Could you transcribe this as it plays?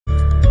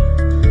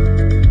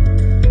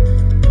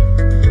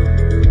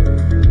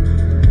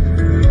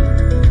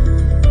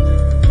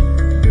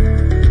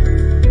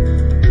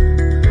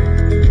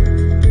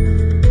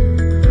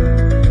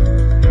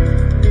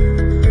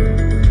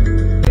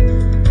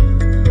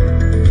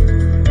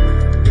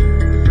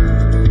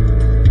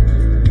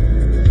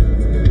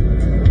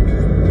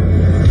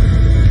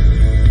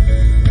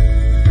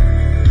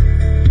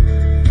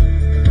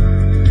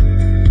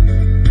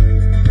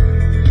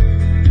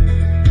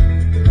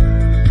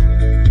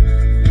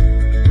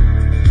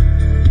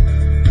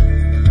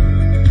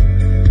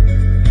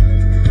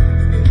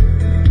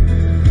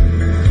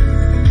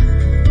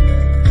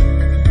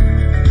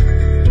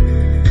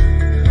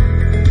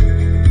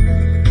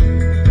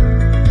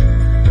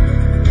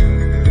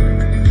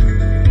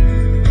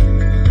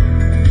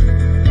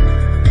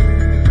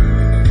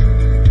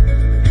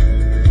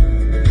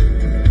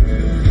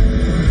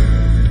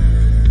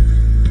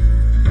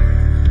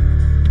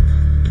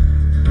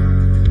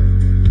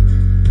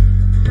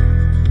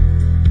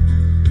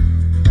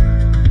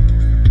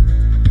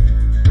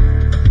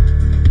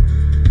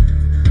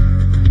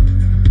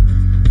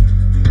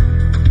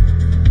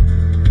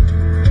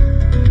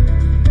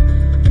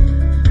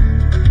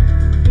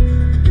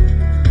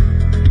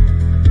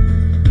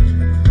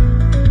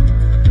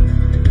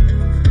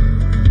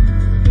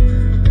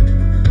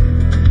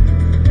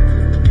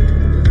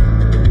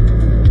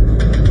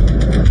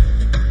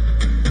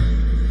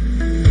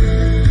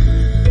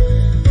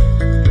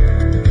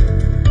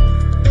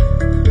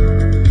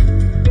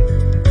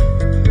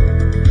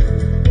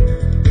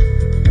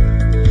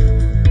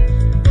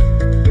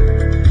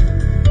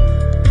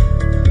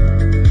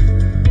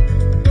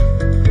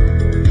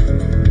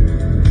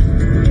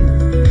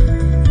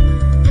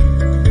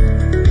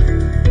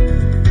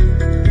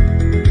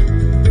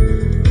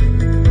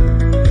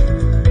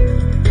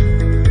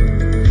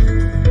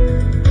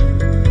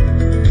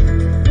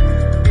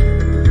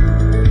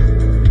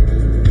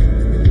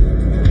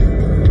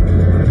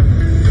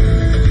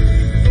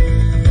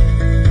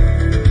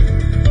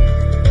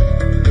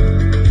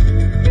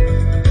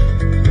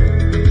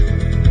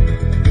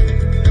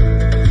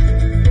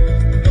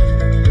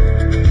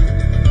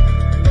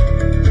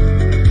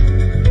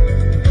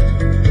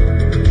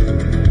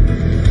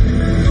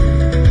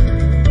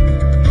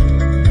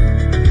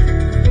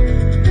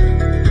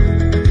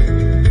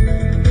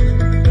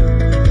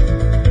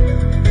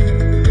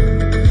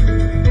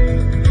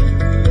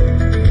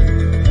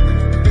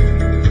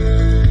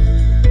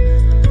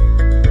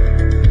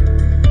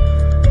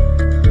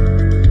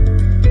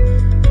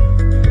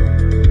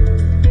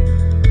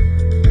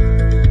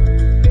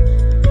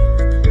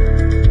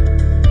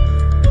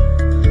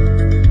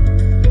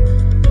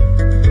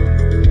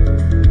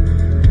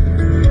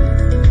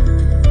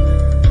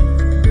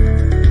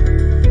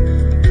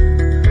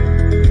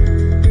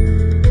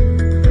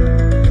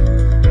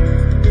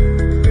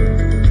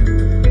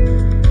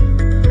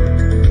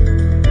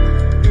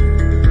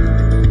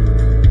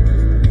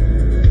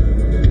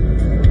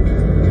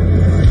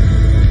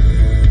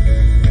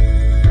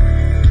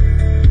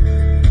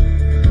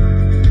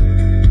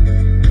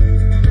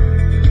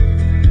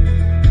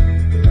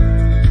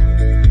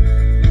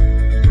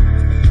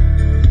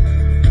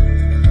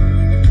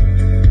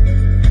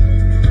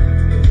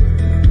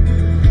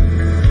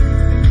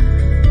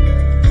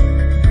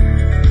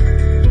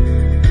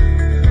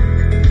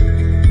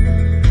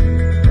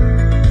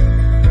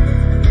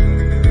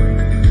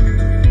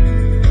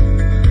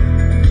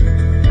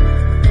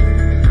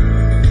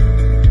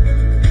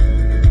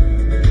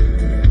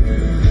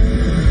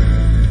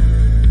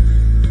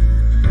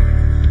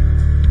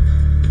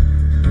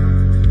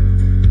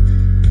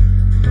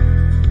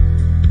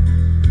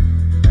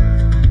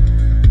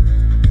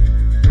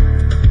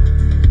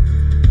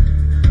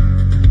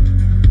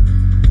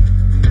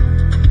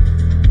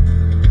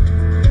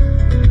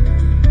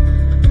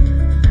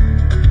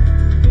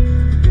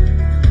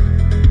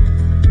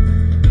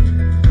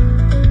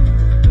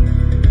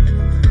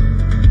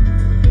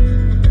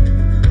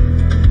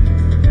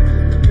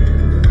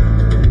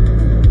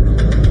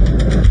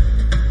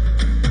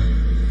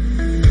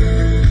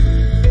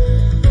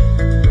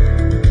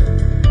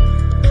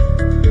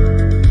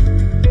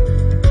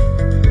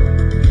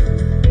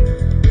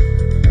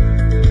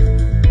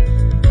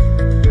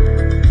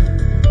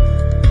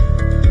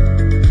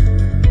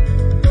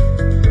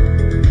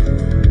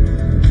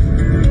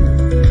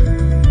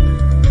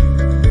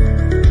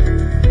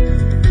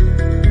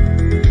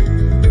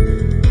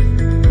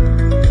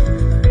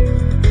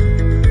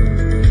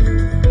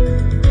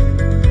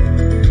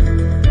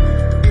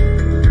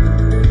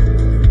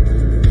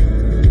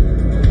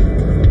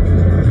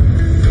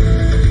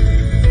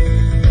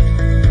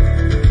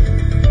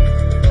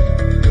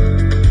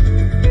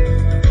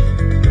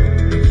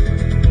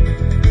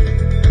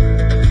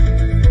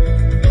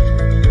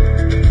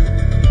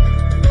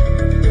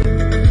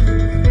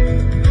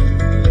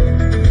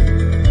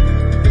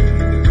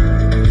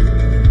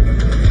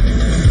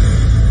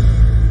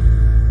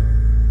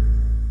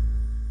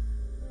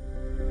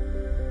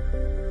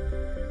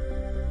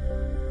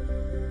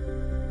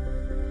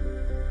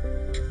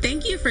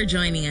Thank you for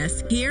joining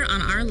us here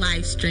on our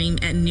live stream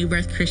at New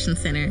Birth Christian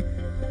Center.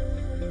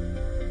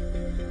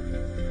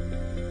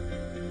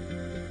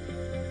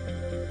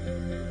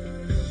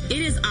 It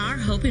is our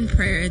hope and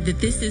prayer that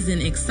this is an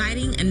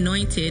exciting,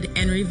 anointed,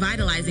 and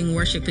revitalizing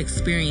worship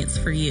experience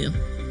for you.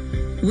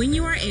 When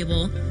you are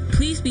able,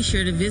 please be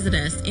sure to visit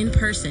us in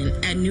person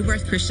at New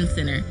Birth Christian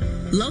Center,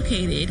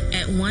 located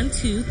at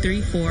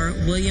 1234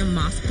 William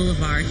Moss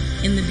Boulevard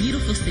in the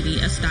beautiful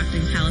city of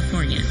Stockton,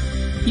 California.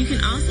 You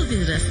can also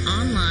visit us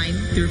online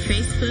through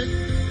Facebook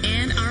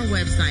and our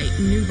website,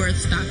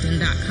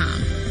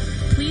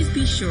 newbirthstockton.com. Please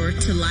be sure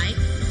to like,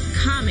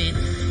 comment,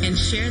 and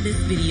share this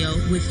video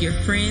with your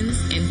friends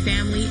and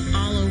family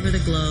all over the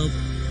globe.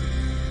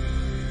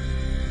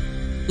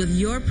 With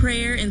your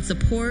prayer and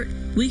support,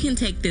 we can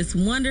take this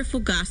wonderful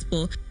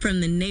gospel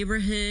from the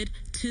neighborhood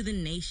to the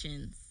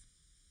nations.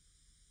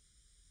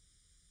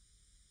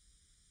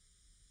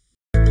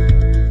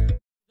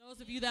 Those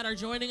of you that are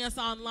joining us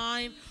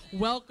online,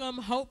 welcome.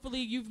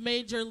 Hopefully you've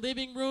made your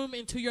living room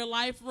into your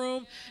life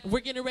room. We're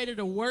getting ready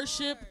to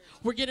worship.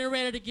 We're getting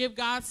ready to give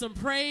God some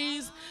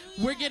praise.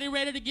 We're getting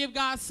ready to give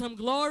God some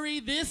glory.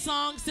 This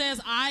song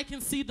says, I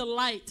can see the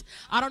light.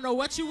 I don't know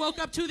what you woke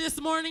up to this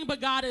morning, but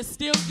God is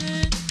still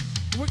good.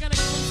 We're going to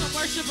give him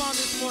some worship on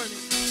this morning.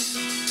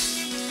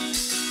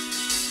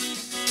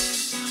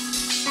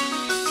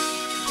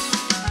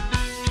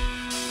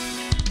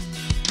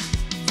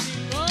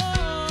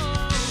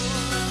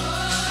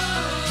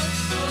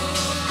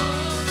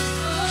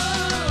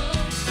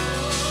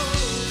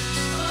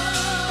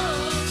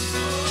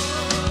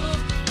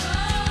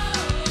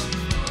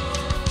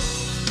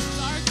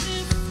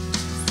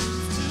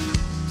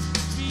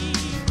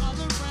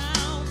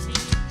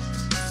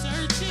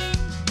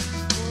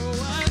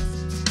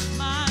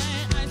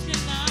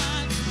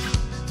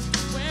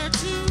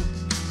 To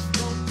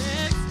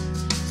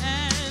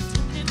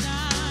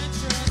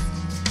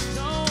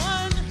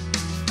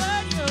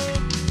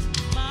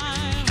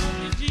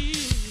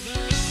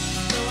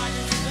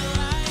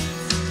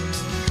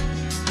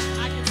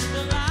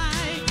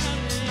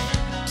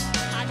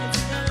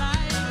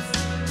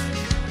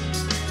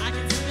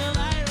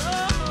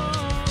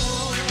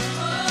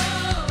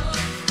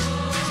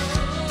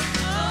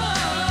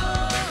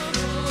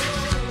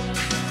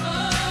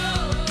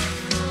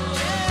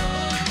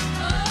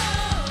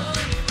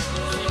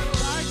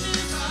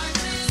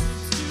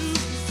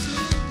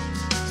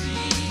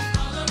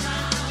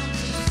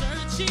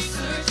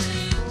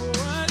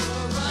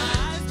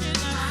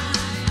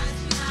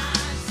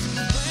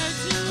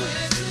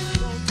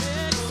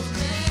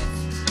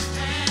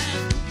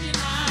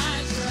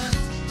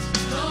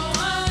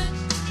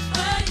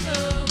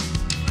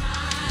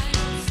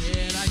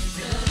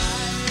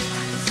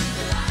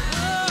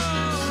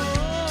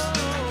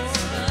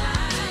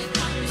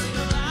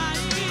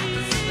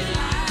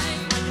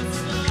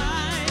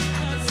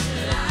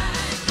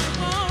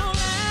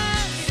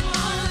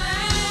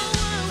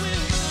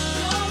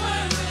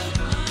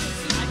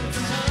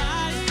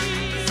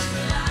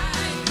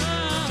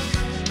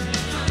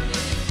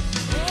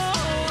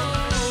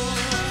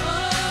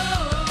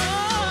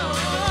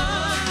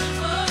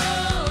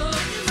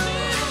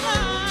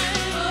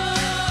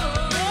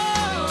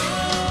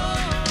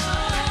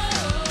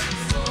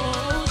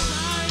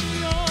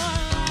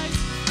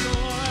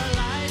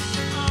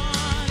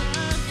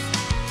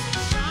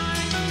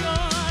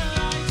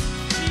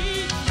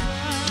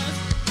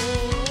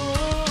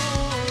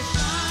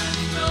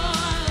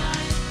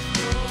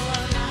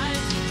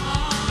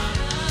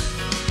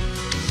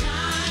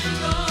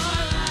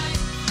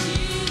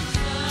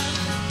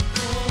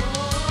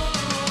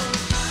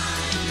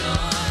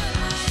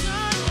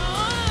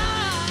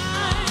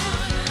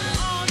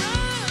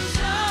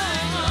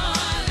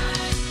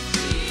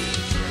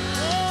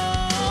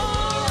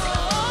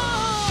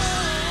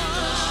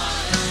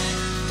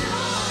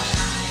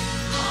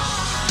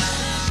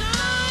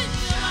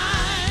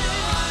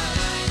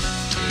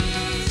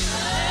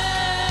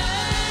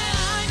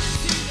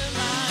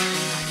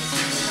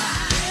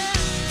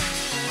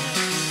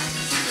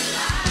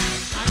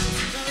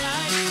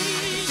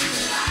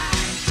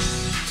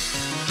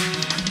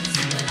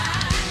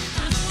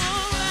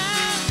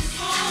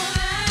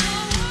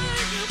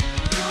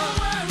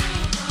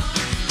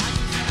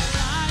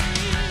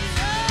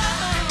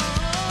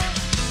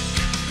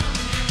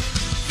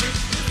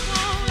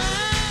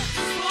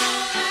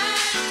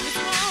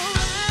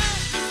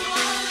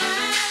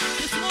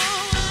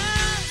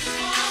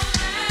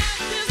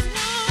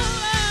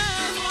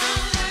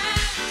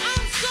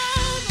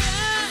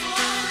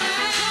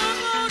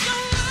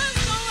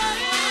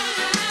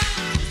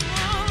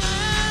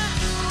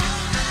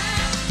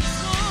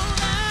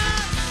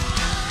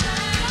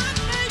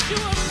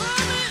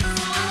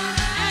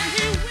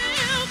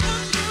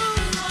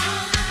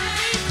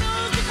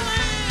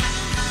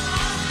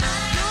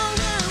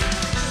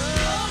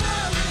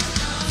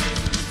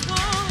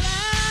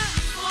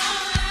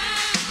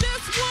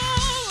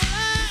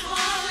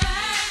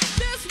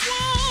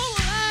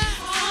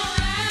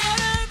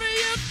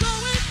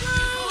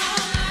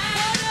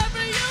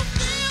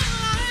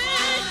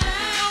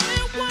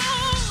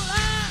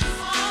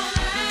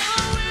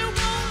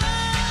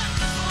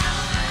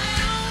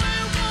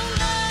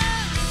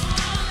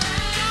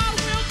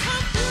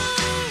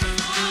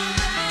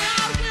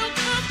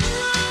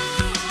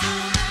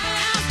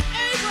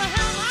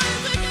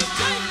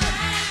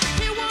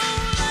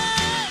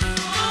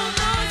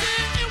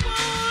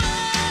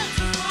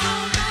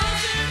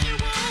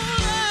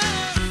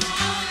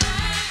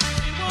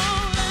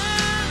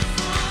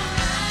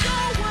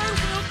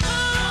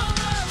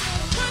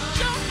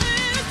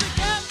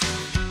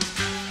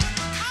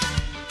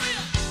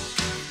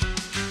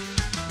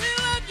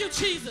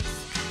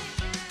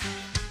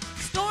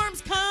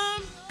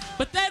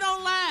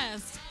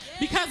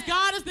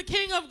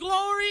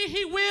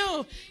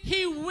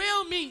He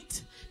will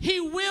meet. He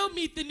will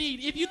meet the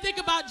need. If you think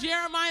about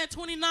Jeremiah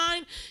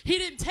 29, he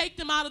didn't take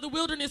them out of the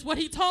wilderness. What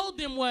he told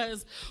them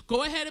was,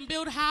 go ahead and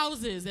build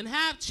houses and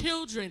have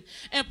children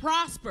and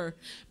prosper.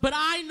 But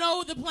I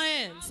know the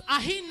plans.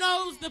 He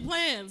knows the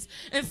plans.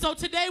 And so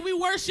today we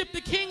worship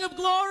the King of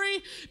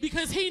Glory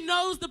because he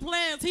knows the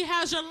plans. He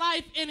has your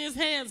life in his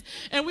hands.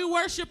 And we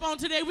worship on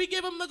today. We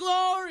give him the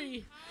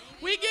glory.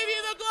 We give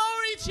you the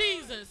glory,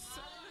 Jesus.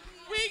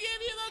 We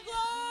give you the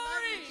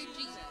glory.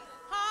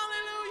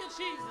 Hallelujah,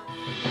 Jesus.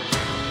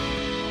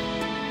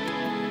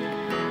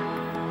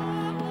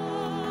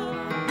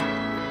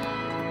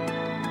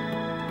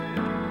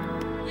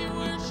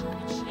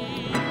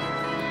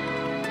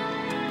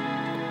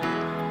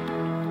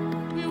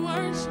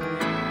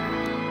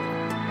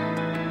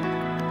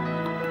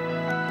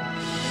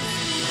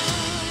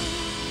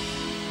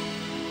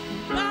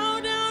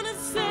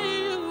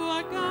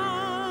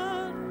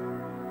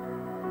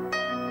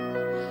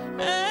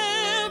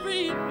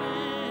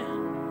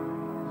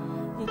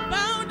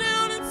 Bow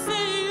down and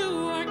say you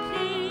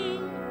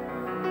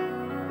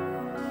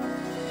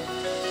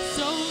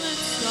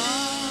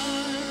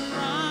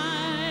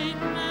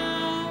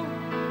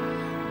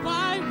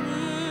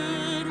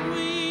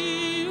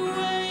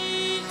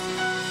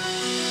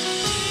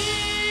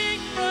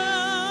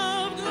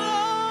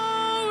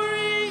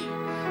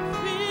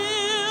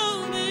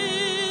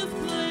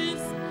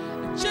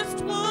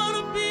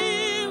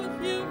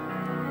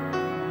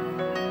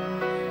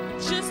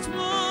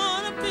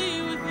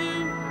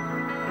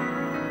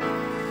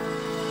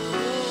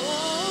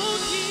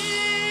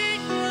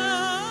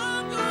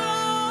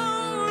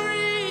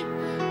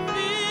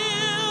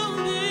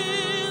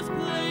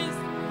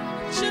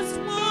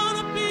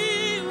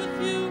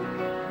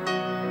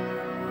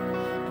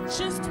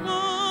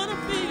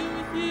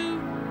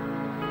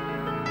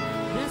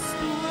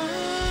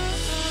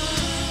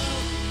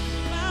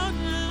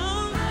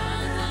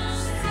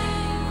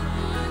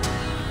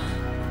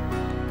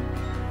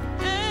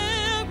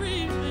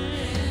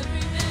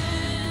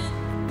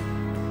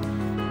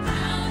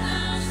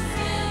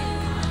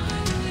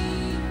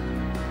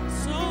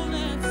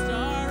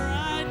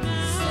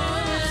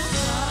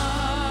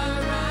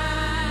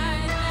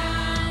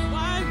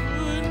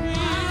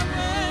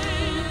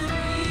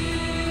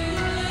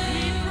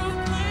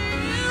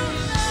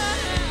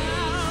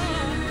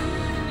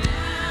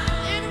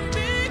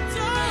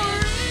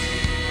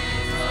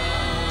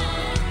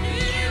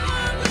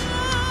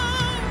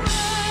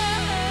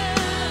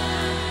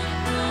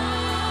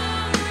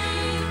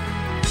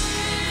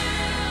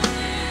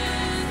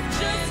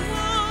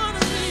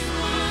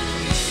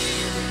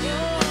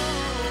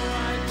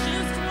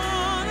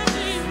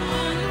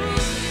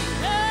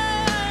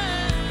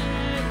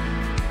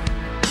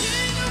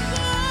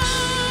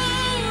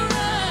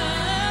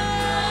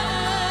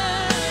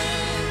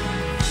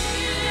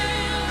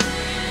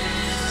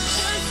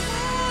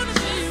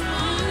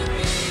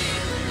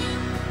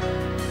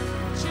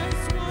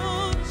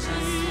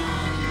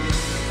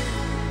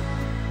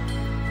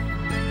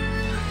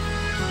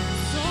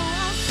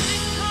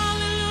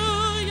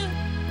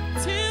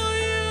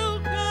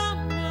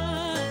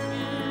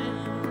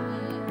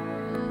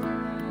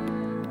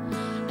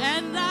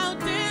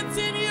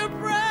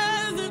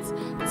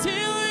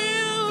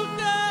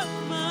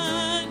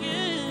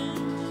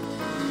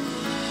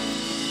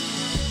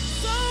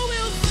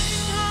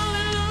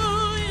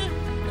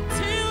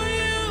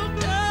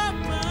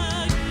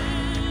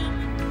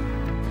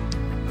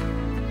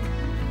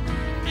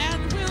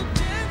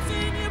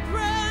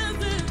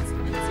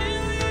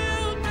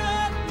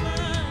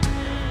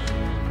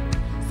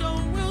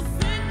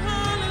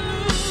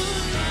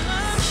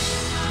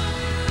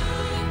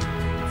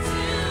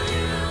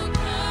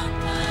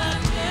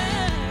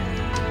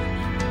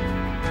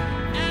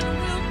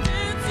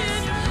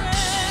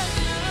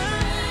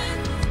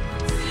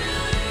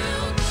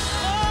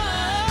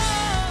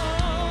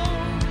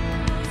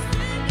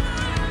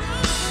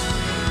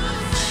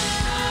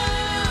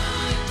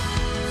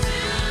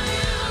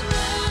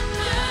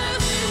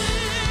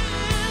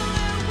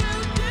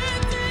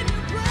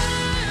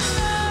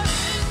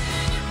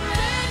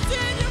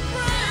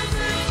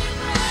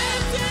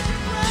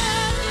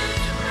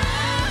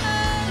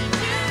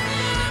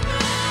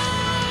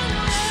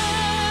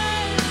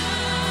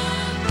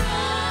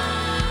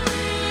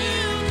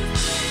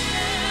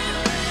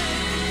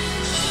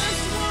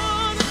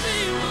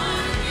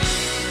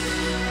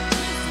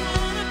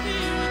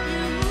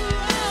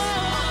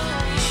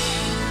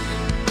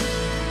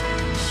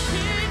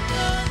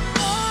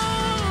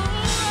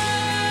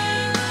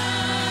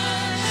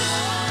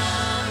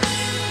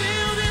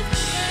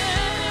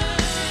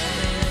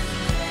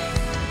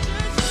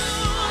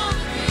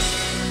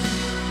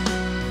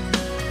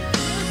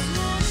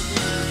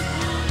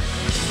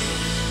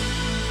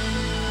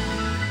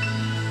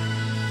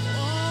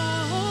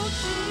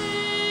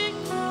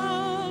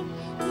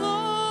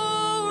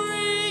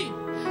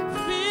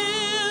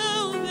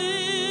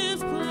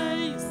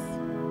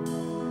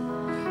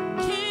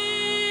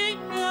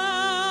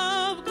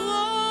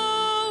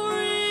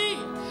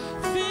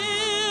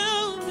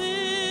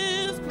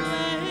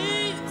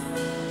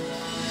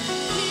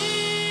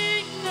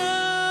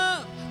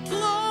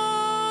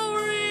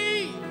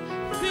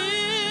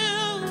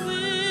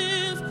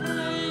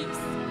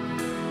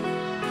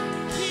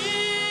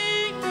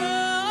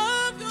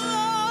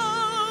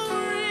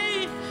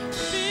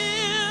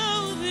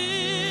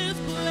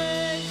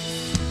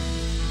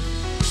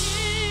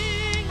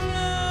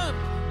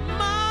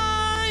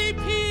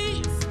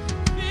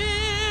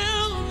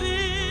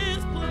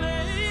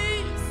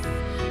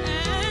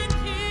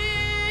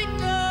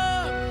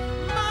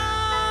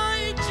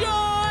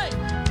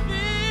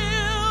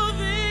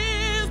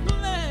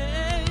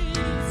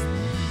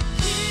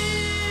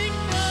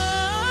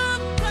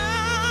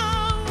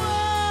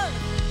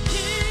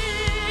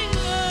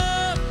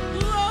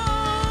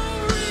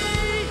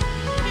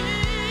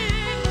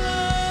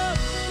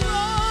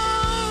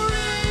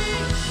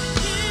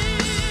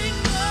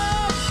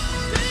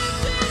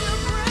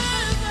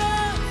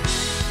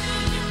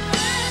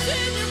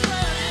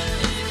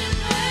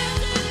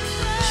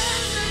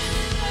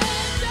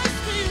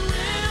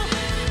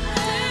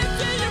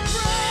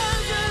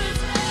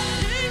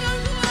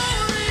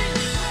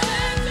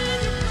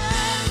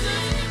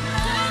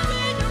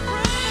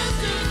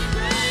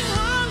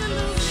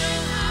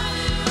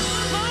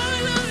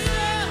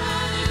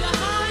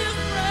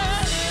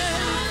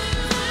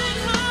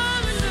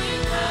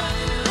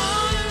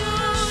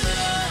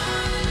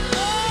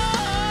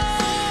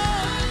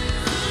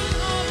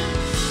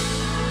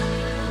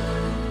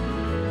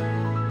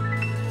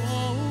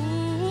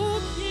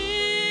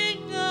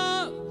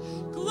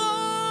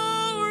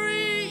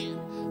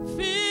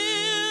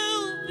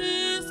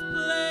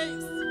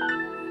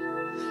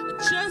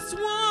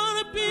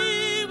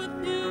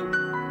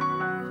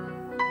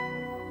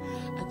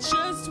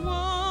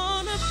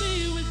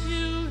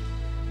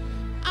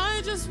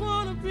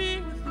want to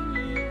be with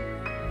you.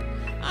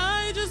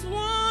 I just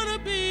want to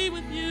be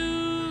with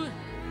you.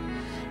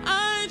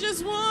 I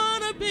just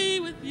want to be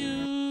with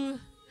you.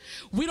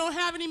 We don't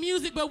have any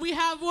music, but we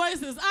have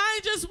voices. I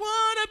just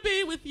want to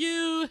be with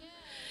you.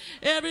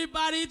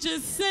 Everybody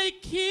just say,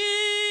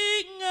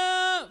 King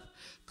of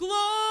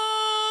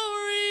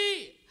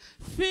glory,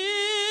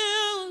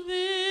 fill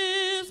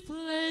this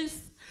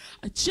place.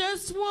 I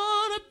just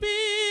want to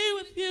be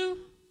with you.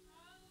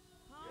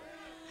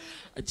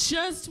 I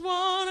just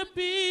want to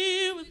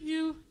be with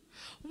you.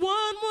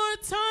 One more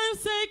time,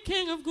 say,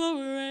 King of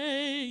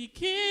glory,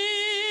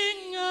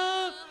 King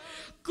of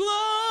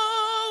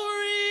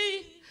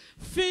glory,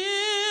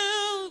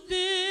 fill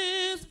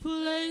this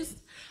place.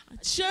 I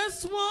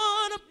just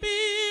want to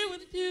be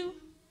with you.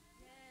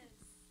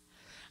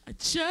 I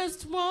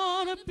just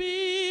want to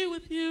be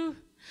with you.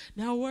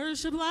 Now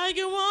worship like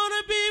you want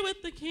to be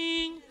with the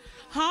King.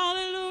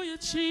 Hallelujah,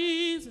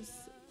 Jesus.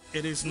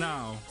 It is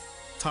now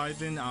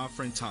tithing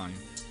offering time.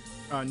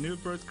 Our New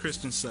Birth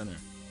Christian Center.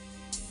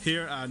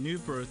 Here at New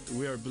Birth,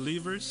 we are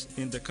believers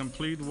in the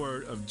complete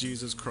word of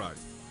Jesus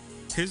Christ.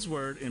 His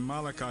word in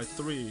Malachi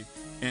 3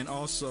 and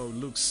also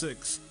Luke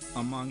 6,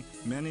 among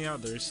many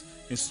others,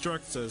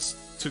 instructs us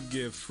to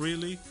give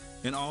freely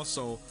and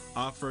also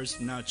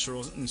offers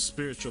natural and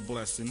spiritual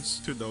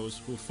blessings to those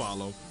who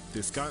follow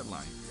this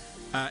guideline.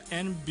 At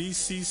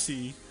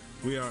NBCC,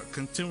 we are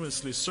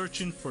continuously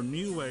searching for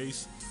new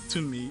ways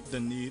to meet the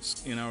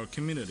needs in our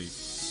community.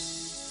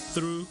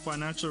 Through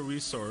financial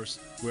resource,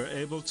 we're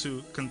able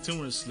to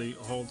continuously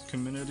hold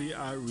community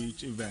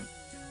outreach events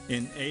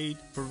in aid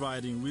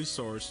providing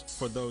resource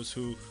for those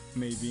who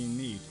may be in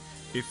need.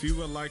 If you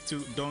would like to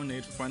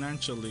donate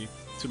financially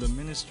to the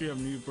Ministry of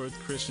New Birth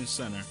Christian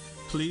Center,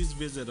 please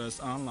visit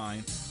us online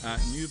at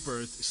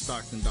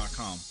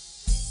newbirthstockton.com.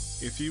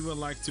 If you would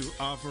like to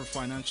offer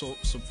financial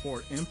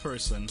support in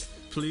person,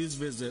 please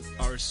visit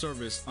our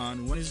service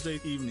on Wednesday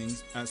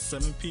evenings at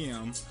 7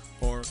 p.m.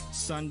 or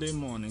Sunday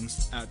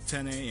mornings at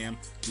 10 a.m.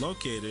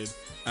 located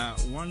at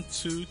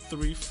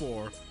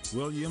 1234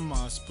 William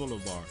Moss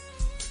Boulevard.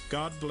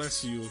 God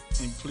bless you,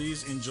 and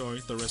please enjoy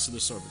the rest of the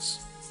service.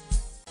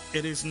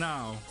 It is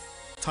now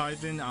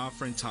tithing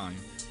offering time.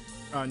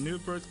 Our New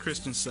Birth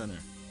Christian Center.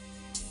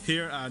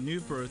 Here at New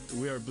Birth,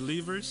 we are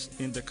believers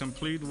in the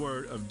complete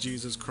word of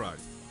Jesus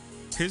Christ.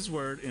 His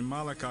word in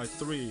Malachi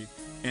 3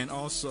 and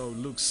also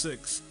Luke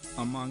 6,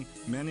 among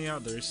many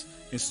others,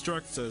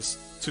 instructs us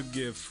to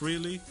give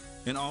freely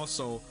and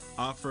also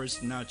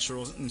offers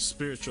natural and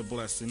spiritual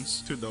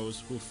blessings to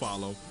those who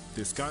follow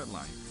this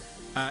guideline.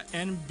 At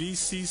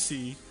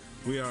NBCC,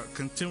 we are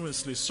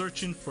continuously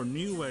searching for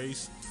new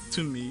ways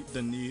to meet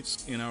the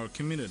needs in our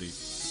community.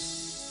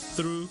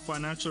 Through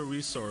financial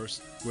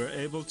resource, we're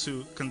able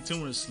to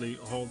continuously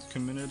hold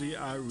community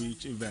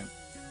outreach events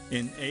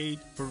in aid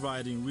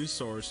providing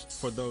resource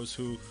for those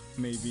who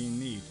may be in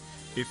need.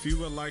 If you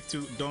would like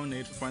to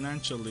donate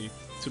financially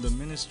to the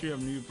Ministry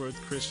of New Birth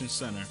Christian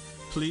Center,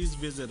 please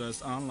visit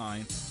us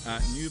online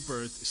at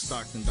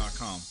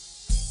newbirthstockton.com.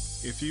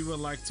 If you would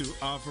like to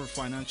offer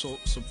financial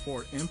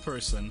support in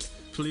person,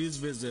 please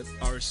visit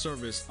our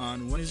service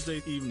on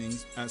Wednesday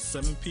evenings at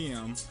 7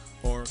 p.m.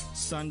 or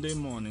Sunday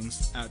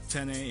mornings at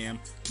 10 a.m.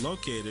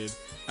 located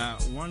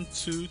at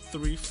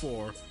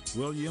 1234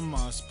 William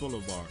Moss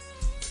Boulevard.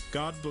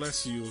 God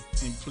bless you,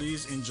 and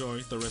please enjoy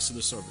the rest of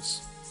the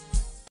service.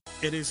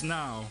 It is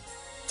now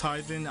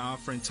tithing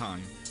offering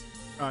time.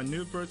 Our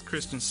New Birth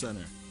Christian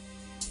Center.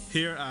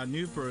 Here at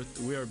New Birth,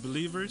 we are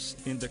believers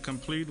in the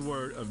complete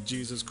word of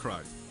Jesus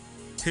Christ.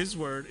 His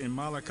word in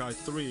Malachi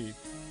 3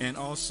 and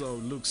also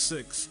Luke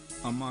 6,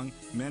 among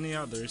many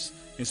others,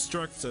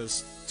 instructs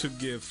us to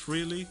give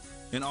freely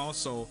and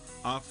also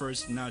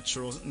offers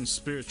natural and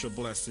spiritual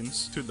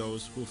blessings to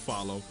those who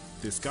follow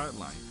this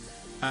guideline.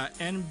 At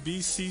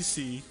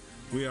NBCC,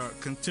 we are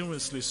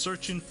continuously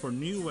searching for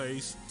new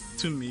ways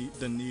to meet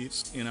the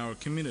needs in our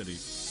community.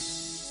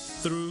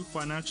 Through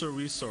financial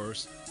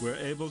resource, we're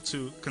able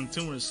to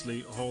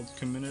continuously hold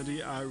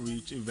community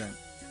outreach events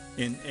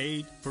in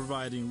aid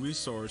providing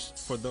resource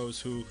for those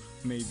who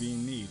may be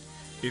in need.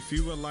 If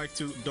you would like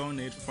to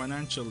donate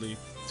financially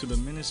to the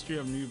Ministry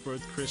of New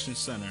Birth Christian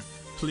Center,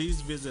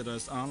 please visit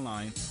us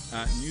online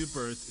at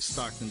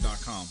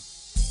newbirthstockton.com.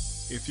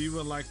 If you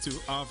would like to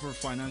offer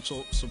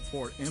financial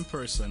support in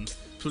person,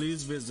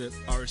 please visit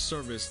our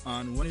service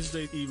on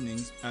Wednesday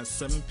evenings at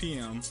 7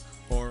 p.m.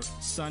 or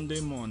Sunday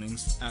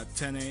mornings at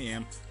 10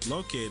 a.m.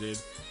 located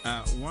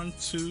at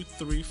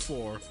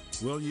 1234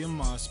 William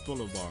Moss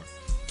Boulevard.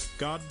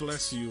 God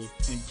bless you,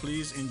 and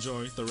please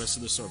enjoy the rest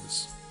of the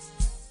service.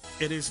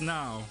 It is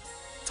now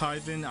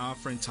tithing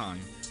offering time.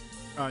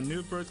 Our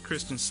New Birth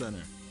Christian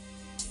Center.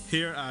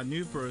 Here at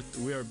New Birth,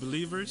 we are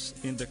believers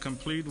in the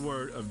complete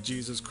word of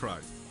Jesus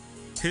Christ.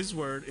 His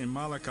word in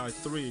Malachi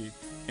 3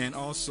 and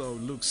also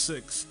Luke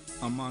 6,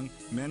 among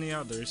many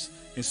others,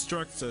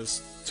 instructs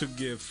us to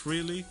give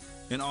freely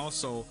and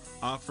also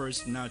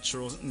offers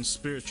natural and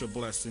spiritual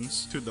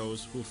blessings to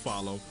those who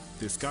follow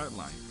this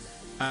guideline.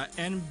 At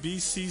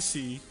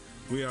NBCC,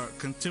 we are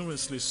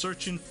continuously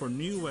searching for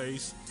new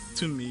ways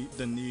to meet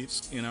the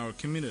needs in our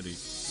community.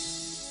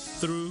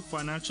 Through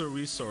financial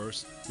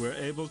resource, we're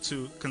able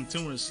to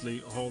continuously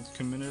hold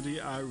community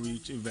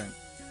outreach events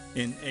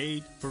in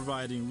aid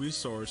providing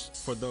resource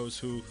for those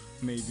who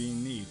may be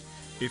in need.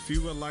 If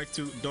you would like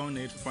to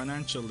donate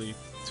financially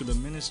to the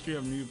Ministry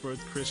of New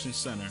Birth Christian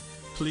Center,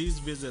 please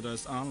visit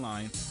us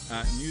online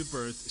at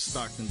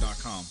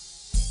newbirthstockton.com.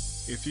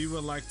 If you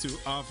would like to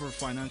offer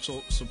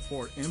financial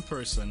support in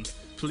person,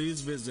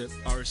 please visit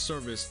our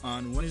service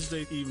on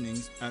Wednesday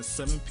evenings at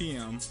 7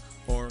 p.m.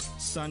 or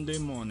Sunday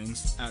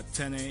mornings at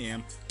 10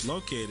 a.m.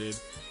 located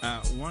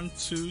at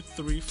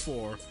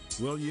 1234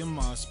 William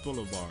Moss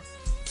Boulevard.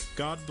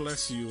 God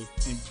bless you,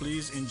 and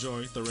please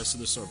enjoy the rest of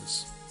the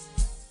service.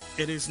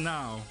 It is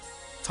now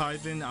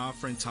tithing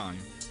offering time.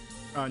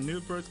 Our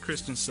New Birth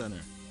Christian Center.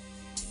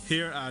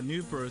 Here at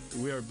New Birth,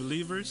 we are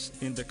believers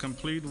in the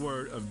complete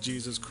word of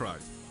Jesus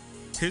Christ.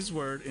 His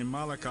word in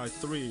Malachi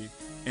 3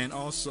 and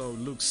also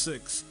Luke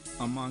 6,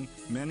 among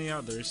many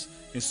others,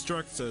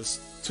 instructs us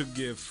to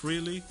give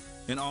freely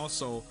and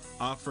also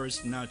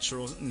offers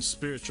natural and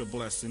spiritual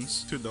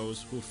blessings to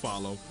those who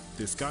follow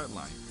this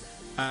guideline.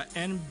 At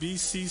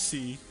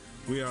NBCC,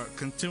 we are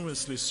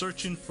continuously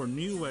searching for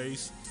new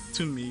ways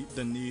to meet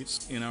the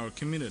needs in our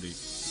community.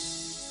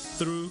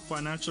 Through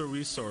financial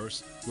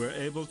resource, we're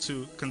able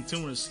to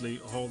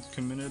continuously hold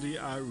community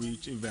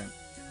outreach events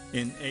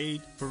in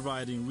aid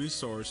providing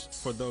resource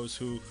for those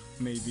who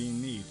may be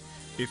in need.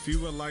 If you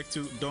would like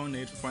to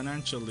donate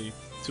financially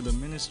to the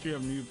Ministry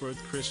of New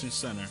Birth Christian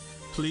Center,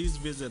 please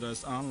visit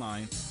us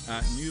online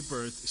at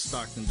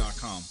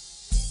newbirthstockton.com.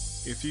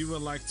 If you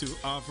would like to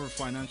offer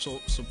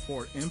financial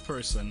support in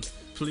person,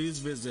 please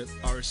visit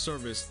our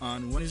service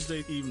on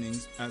Wednesday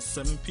evenings at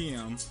 7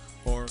 p.m.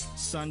 or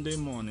Sunday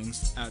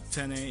mornings at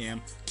 10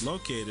 a.m.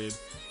 located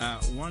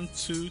at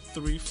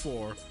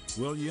 1234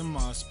 William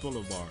Moss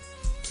Boulevard.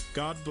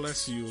 God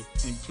bless you,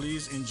 and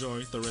please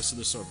enjoy the rest of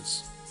the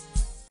service.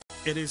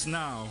 It is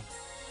now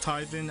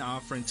tithing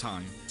offering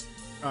time.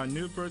 Our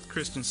New Birth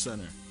Christian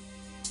Center.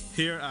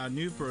 Here at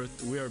New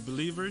Birth, we are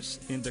believers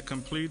in the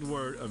complete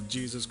word of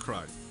Jesus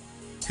Christ.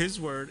 His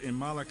word in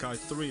Malachi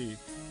 3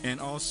 and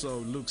also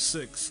Luke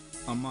 6,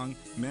 among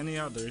many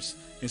others,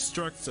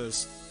 instructs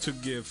us to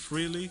give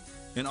freely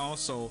and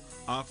also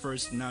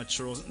offers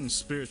natural and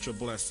spiritual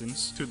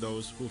blessings to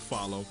those who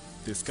follow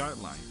this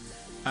guideline.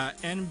 At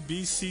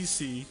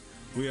NBCC,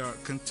 we are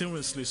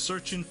continuously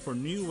searching for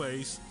new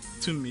ways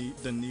to meet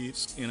the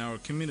needs in our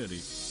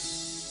community.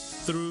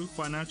 Through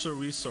financial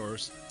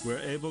resource, we're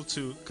able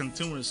to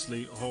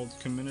continuously hold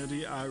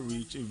community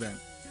outreach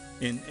events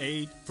in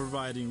aid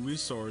providing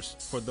resource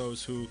for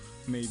those who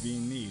may be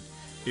in need.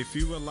 If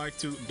you would like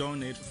to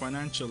donate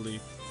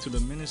financially to the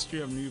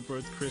Ministry of New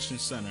Birth Christian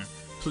Center,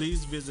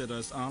 please visit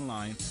us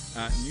online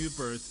at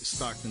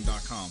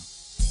newbirthstockton.com.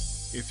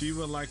 If you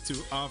would like to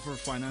offer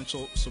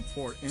financial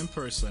support in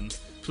person,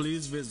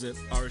 please visit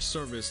our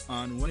service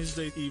on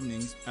Wednesday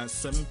evenings at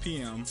 7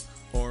 p.m.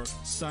 or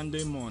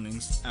Sunday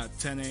mornings at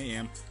 10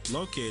 a.m.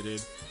 located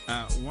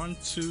at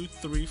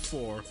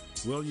 1234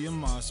 William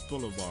Moss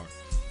Boulevard.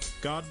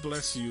 God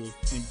bless you,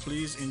 and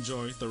please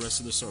enjoy the rest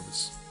of the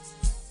service.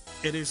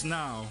 It is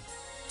now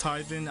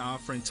tithing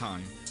offering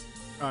time.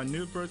 Our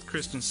New Birth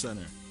Christian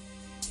Center.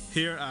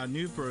 Here at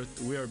New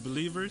Birth, we are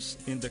believers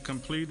in the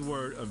complete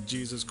word of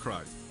Jesus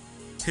Christ.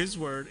 His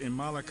word in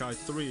Malachi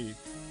 3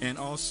 and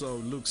also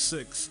Luke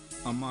 6,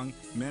 among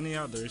many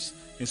others,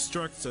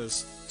 instructs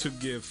us to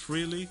give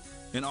freely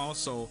and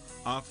also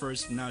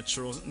offers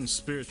natural and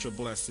spiritual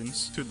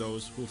blessings to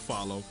those who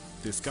follow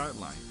this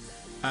guideline.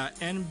 At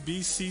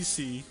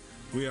NBCC,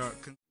 we are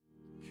King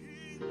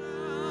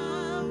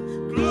of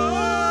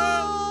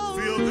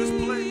glory, feel this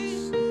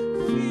place.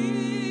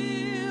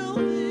 Feel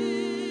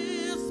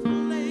this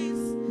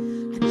place.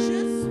 I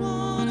just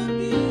want to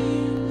be with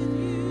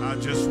you. I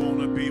just want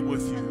to be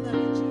with I you. love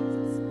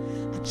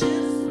you, Jesus. I just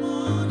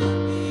want to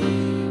be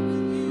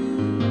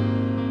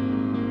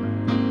with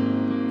you.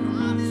 Come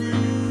on, sing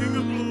it. King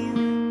of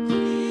glory.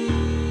 King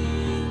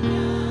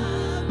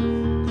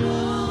of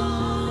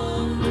glory,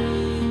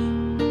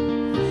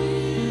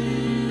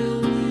 feel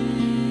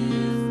this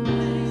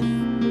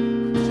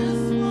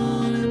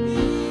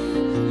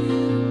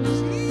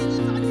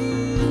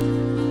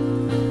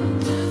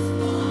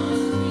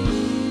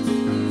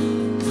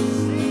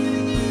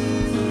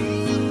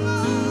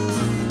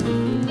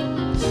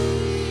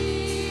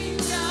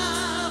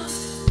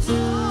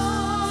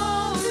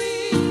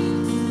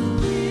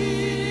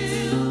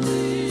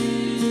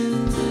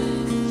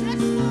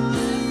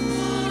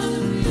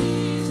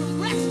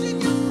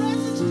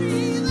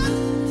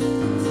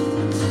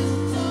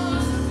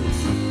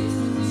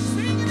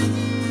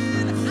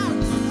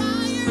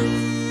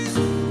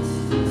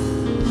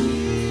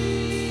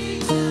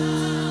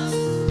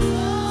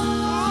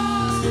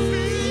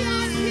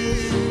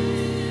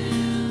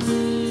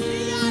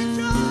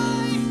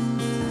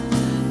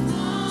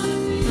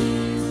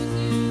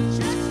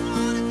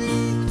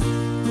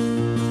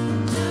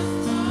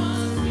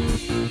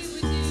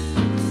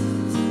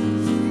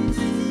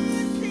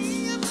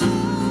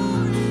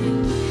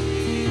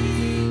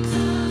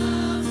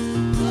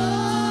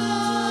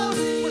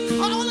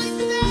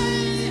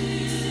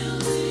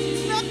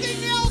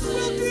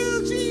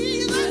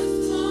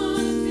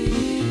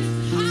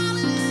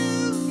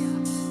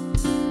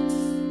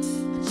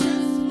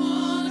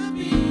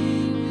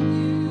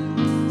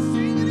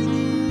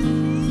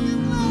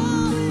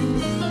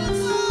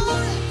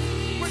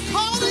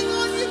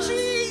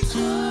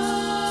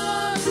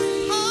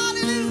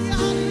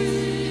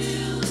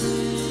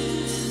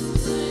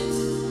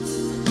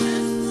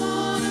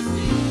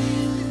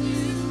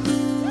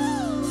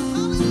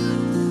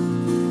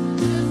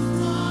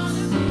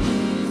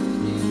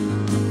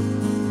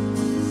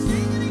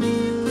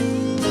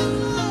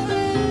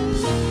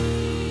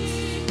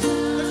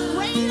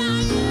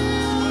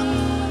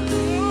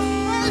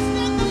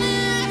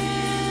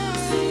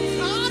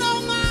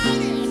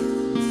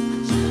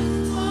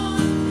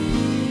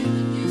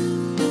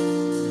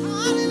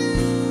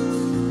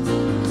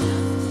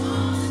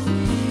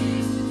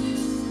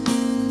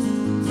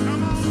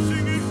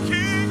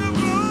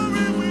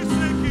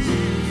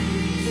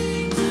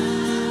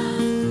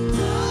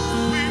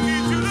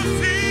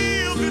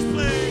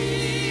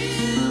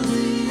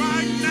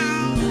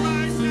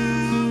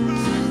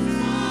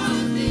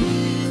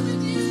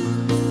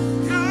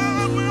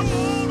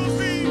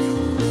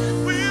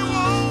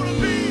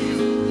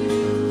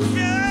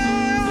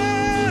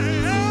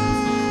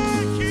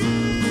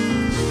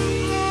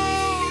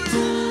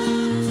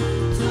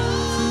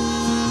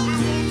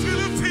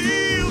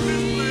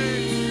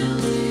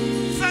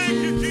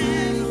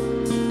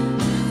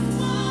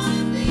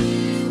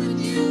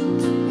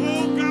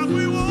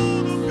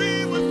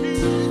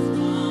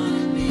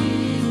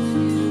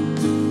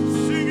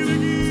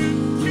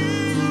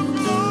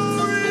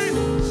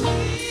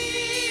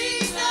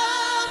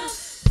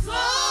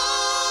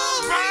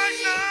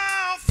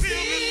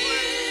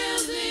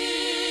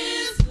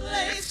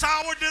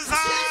our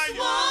desire. Just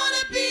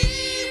wanna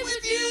be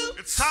with you.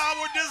 It's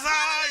our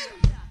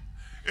desire.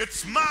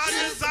 It's my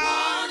Just desire.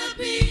 wanna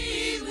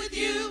be with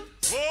you.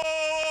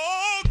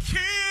 Oh,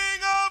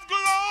 King of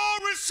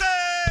glory,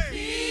 say.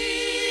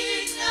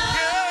 King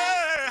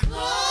Yeah. of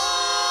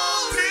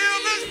glory. Feel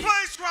this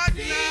place right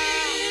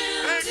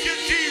now. Thank you,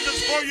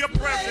 Jesus, for your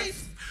presence.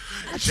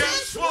 I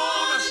Just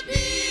wanna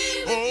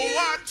be with you.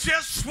 I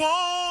just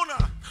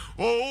wanna.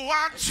 Oh,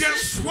 I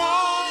just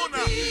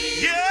wanna.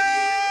 be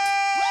Yeah.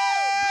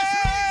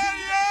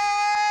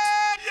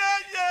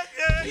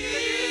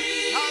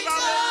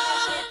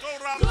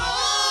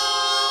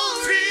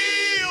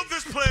 Feel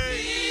this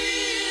place.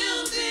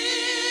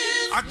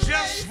 I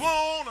just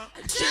wanna.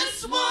 I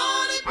just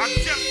wanna be I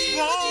just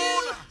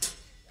wanna.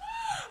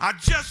 I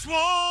just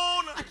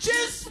wanna. I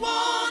just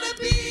wanna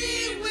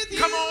be with you.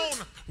 Come on,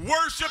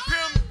 worship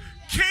him.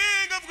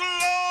 King of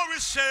glory,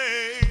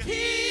 say.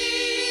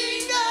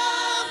 King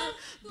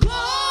of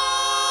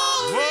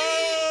glory.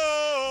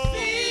 Whoa.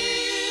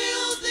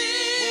 Feel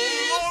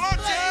this Oh, Lord, I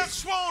place.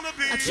 just wanna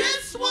be. I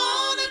just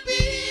wanna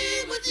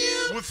be with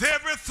you. With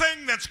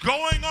everything that's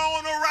going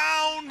on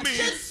around me. I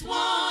just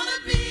wanna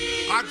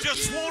be I with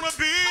just you. wanna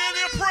be in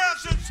your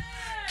presence.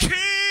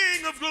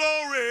 King of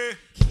glory.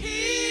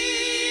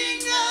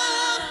 King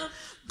of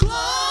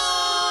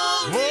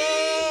glory.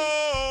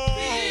 Whoa.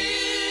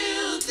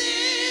 Feel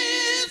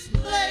this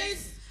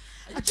place.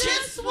 I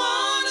just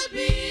wanna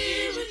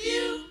be with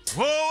you.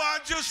 Oh, I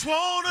just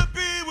wanna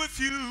be with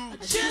you. I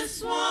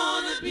just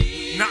wanna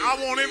be Now I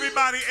with want you.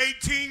 everybody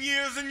 18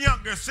 years and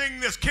younger sing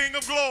this, King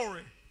of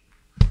glory.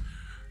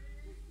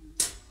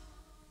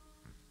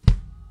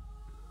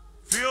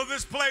 Feel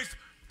this place.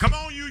 Come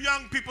on, you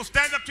young people,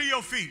 stand up to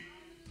your feet.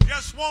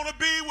 Just want to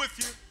be with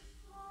you.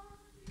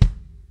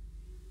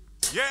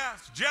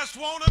 Yes, just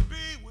want to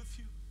be with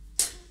you.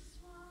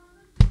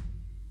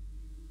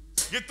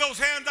 Get those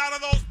hands out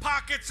of those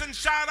pockets and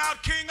shout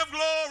out, King of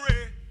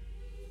glory.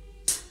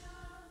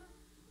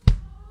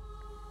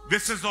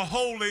 This is a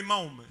holy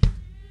moment.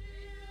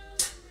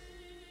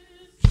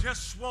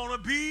 Just want to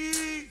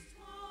be.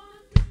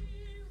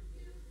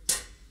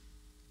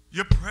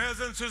 Your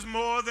presence is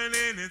more than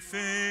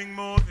anything,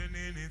 more than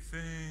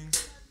anything.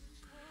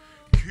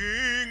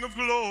 King of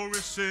glory,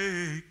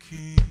 say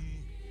King.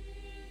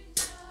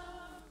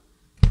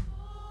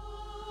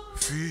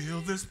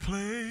 Feel this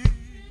place.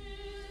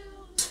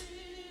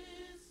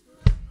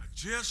 I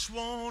just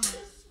wanna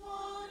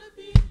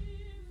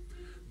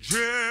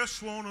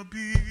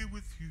be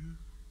with you.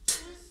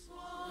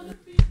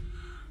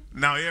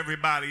 Now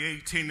everybody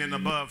 18 and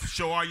above,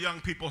 show our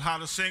young people how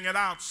to sing it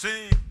out.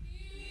 Sing.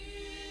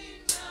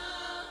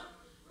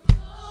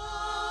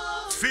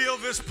 Feel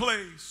this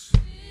place.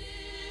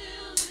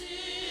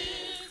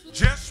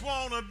 Just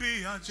wanna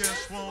be, I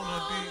just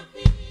wanna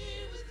be.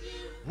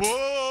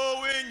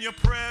 Whoa, in your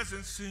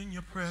presence, in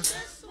your presence.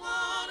 Just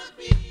wanna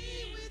be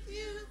with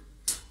you.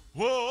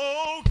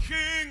 Whoa,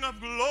 King of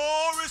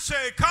glory,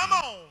 say, come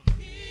on.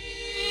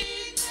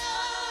 King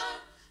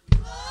of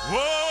glory.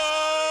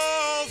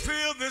 Whoa,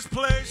 feel this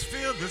place,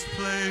 feel this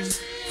place,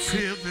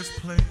 feel this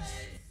place.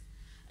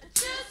 I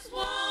just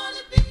wanna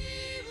be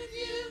with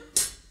you.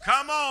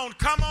 Come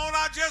on,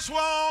 I just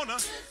wanna.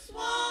 Just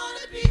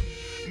wanna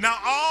be. Now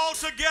all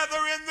together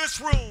in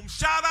this room,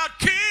 shout out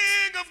King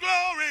of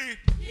glory.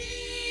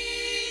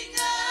 King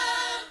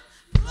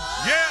of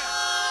glory.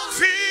 Yeah,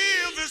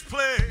 feel this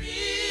place.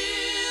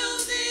 Feel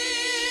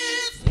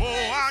this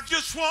Oh, I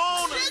just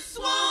wanna. Just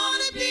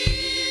wanna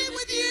be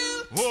with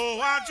you. Oh,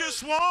 I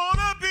just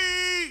wanna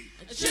be.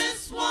 I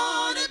just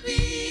wanna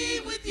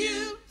be with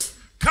you.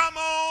 Come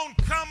on,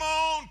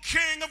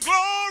 King of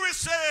glory,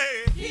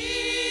 say.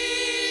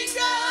 King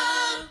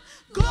of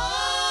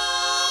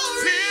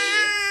glory.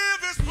 Feel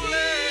this Feel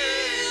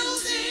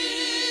place.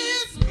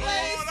 this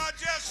place. Lord, I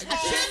just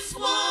I just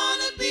want.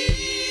 wanna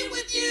be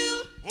with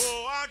you.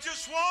 Oh, I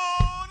just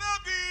wanna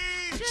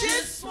be.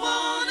 Just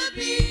wanna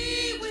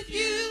be with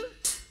you.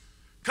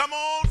 Come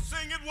on,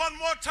 sing it one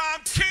more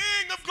time.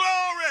 King of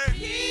glory.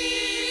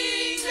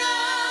 King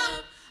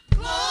of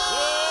glory.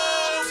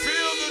 Oh,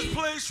 feel this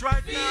place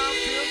right now.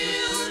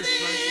 Feel this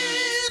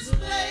Feel place right this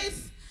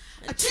place.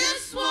 I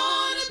just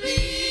wanna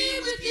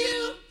be with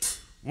you.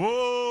 now.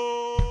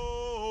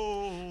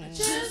 Whoa.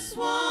 Just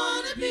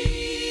wanna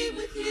be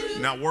with you.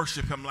 Now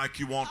worship him like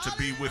you want to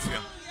be with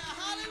him.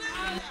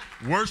 Hallelujah.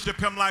 Worship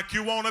him like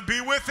you want to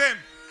be with him.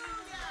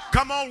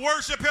 Come on,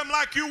 worship him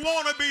like you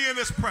want to be in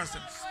his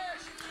presence.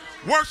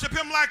 Worship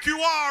him like you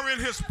are in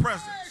his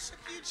presence. Worship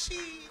you,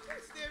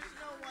 Jesus. There's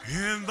no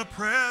one. In the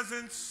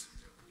presence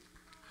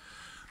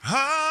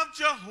of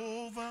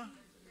Jehovah,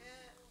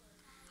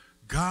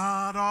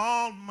 God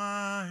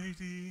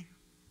Almighty,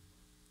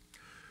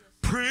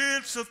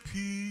 Prince of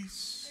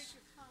Peace.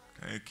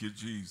 Thank you,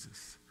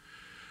 Jesus.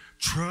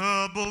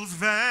 Troubles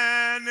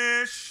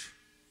vanish,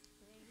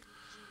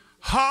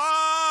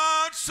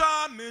 hearts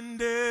are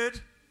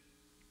mended.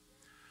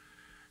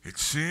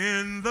 It's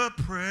in the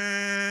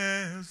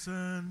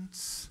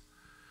presence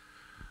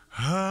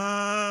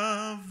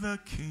of the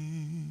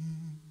King.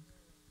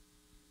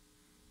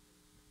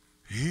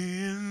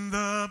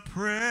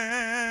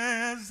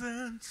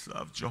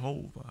 of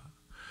Jehovah.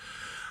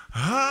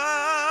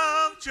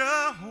 Of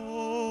Jehovah,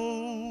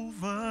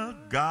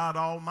 God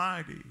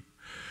Almighty.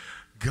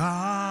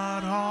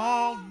 God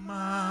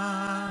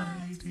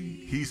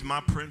Almighty. He's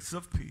my Prince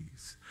of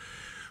Peace.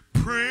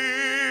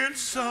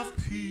 Prince of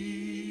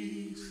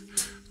Peace.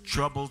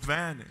 Troubles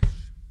vanish.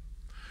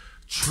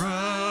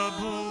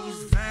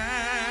 Troubles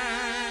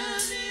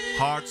vanish.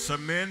 Hearts are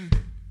mended.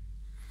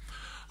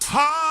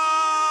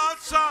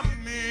 Hearts are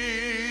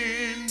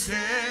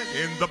mended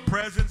in the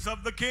presence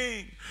of the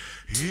King.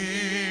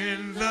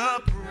 In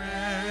the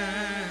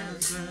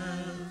presence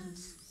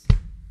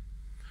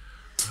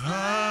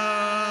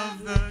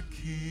of the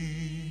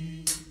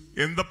King.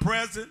 In the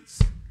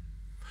presence.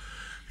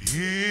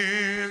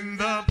 In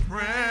the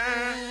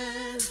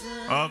presence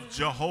of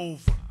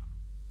Jehovah.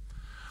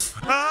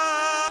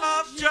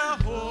 Of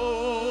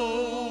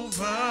Jehovah.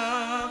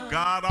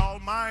 God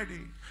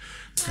Almighty.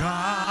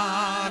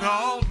 God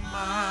Almighty.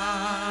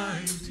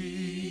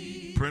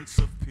 Prince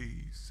of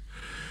Peace.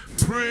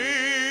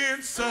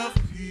 Prince of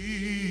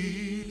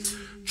Peace.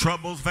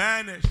 Troubles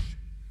vanish.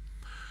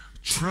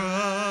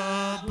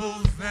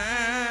 Troubles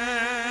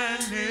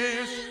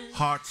vanish.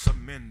 Hearts are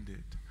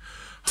mended.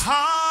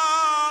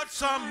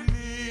 Hearts are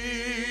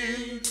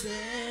mended.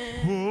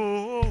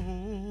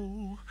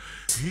 Oh,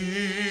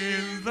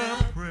 in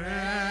the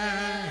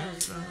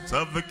presence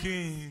of the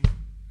King.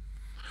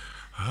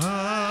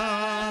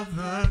 Of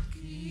the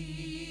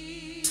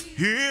King.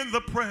 In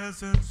the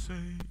presence, say,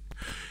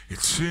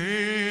 it's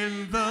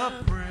in the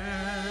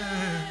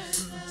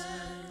presence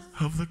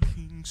of the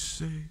King,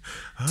 say,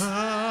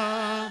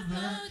 of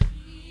the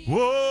King.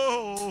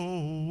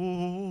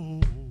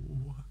 Whoa,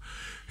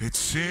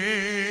 it's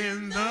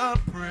in the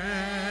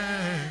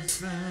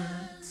presence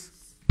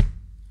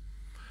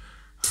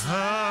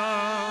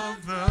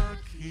of the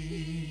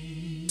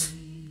King.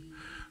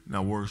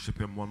 Now worship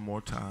him one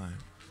more time.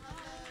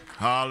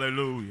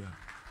 Hallelujah.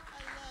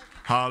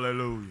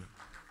 Hallelujah.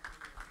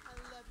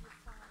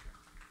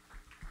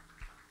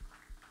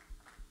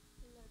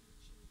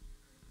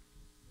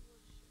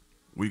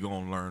 We're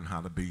going to learn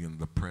how to be in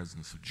the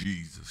presence of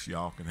Jesus.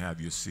 Y'all can have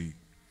your seat.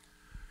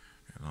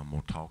 And I'm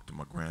going to talk to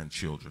my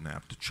grandchildren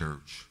after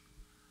church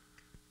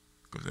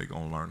because they're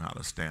going to learn how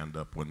to stand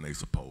up when they're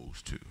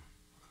supposed to.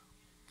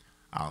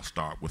 I'll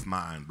start with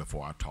mine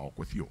before I talk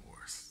with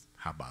yours.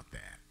 How about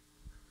that?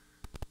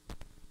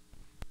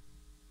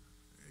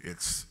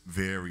 It's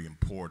very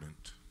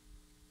important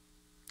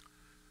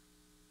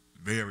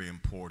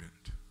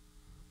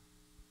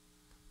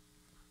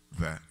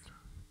that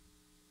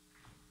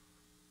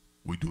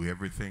we do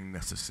everything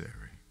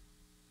necessary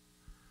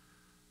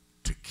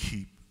to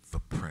keep the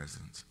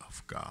presence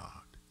of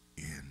God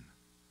in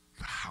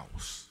the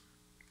house.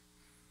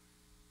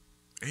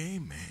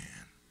 Amen.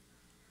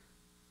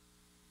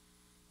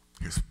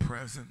 His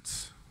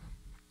presence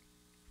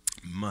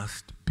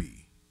must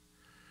be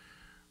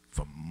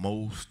the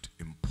most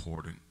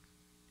important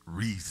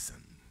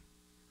reason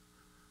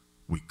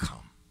we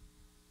come.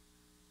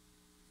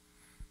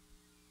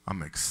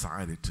 I'm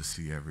excited to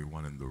see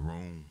everyone in the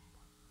room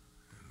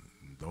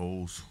and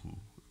those who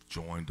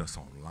joined us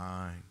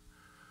online.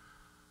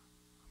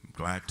 I'm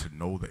glad to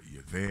know that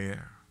you're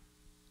there.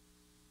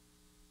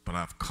 But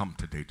I've come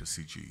today to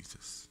see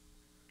Jesus.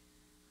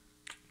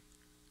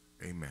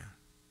 Amen.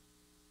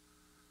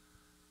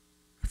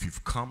 If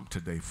you've come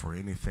today for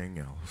anything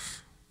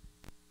else,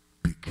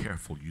 be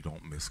careful you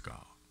don't miss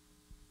God.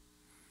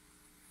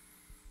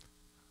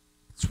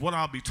 It's what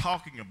I'll be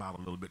talking about a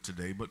little bit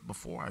today, but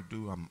before I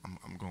do, I'm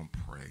going to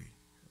pray.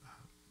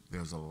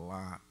 There's a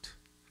lot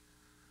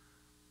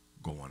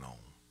going on.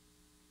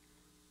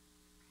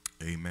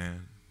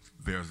 Amen.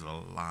 There's a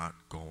lot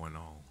going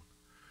on.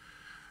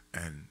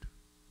 And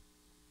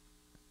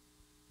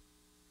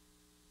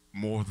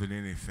more than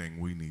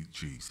anything, we need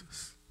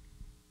Jesus.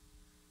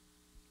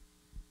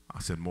 I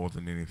said more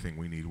than anything,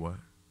 we need what?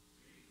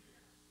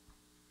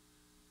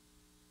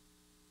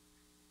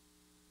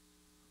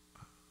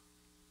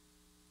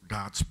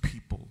 God's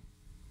people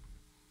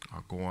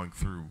are going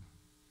through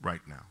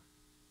right now.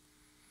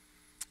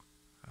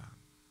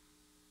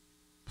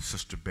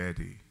 Sister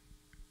Betty,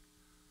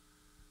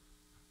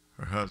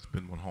 her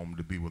husband went home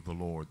to be with the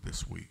Lord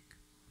this week.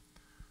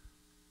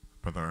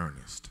 Brother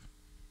Ernest.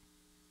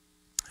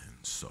 And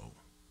so,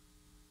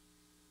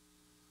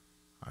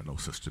 I know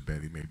Sister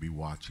Betty may be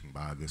watching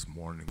by this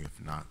morning.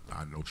 If not,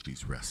 I know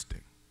she's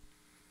resting.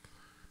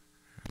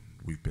 And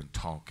we've been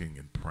talking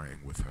and praying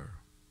with her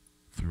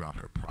throughout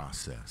her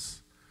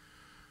process.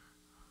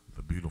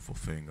 The beautiful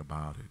thing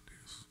about it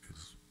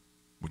is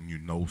when you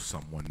know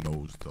someone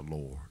knows the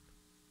Lord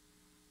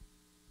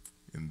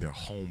in their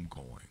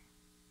homegoing,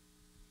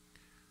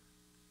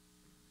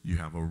 you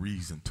have a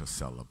reason to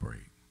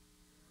celebrate.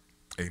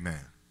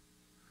 Amen.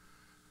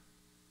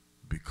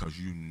 Because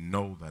you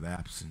know that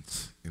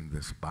absence in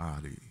this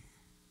body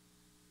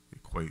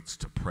equates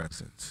to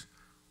presence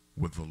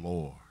with the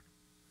Lord.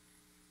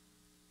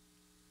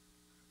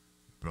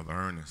 Brother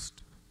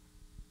Ernest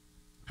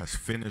has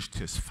finished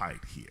his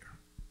fight here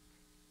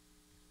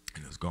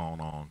and has gone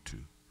on to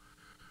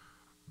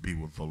be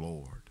with the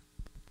Lord.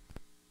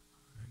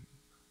 And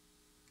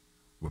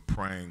we're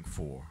praying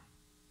for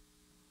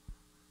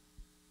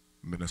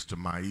Minister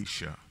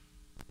Maisha,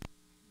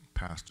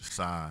 Pastor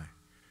Sai,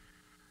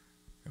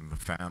 and the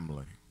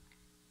family.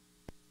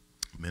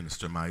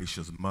 Minister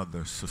Maisha's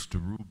mother, Sister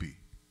Ruby,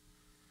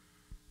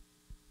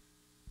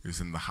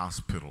 is in the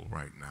hospital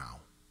right now.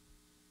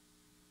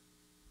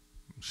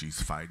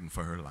 She's fighting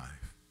for her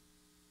life.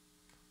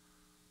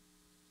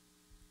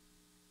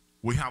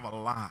 We have a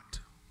lot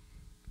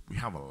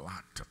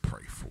to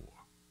pray for.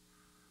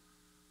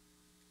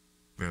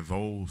 There are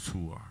those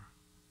who are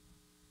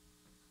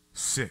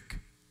sick,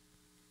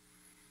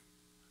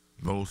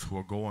 those who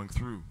are going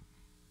through.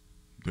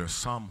 There are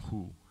some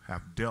who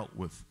have dealt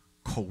with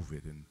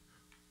COVID and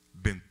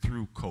been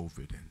through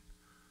COVID and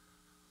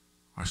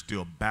are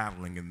still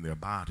battling in their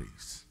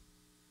bodies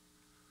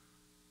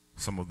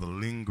some of the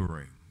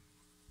lingering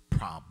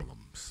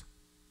problems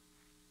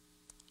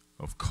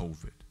of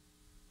COVID.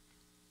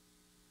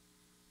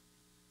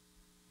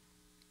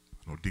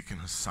 I know Deacon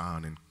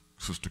Hassan and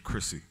Sister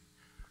Chrissy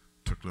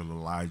took little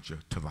Elijah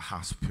to the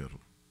hospital,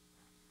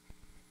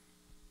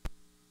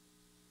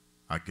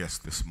 I guess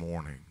this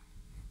morning,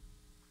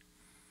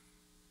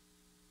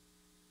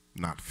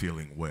 not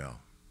feeling well.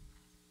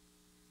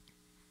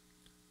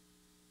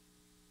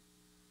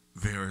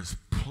 There is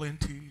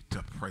plenty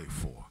to pray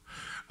for.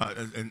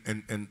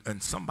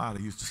 And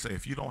somebody used to say,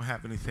 if you don't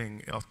have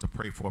anything else to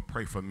pray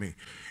for me.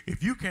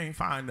 If you can't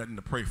find nothing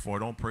to pray for,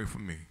 don't pray for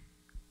me.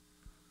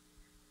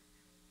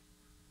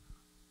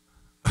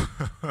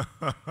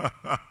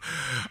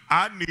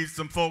 I need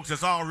some folks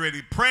that's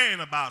already praying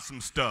about some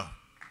stuff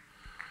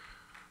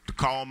to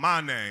call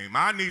my name.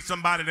 I need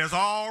somebody that's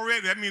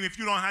already, I mean, if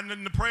you don't have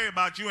nothing to pray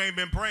about, you ain't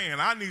been praying.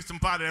 I need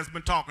somebody that's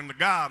been talking to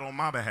God on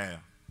my behalf.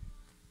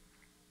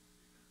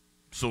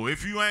 So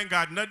if you ain't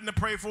got nothing to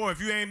pray for,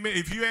 if you ain't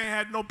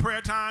had no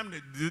prayer time,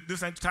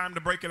 this ain't the time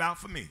to break it out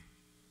for me.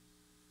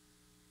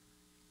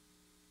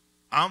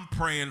 I'm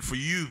praying for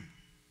you.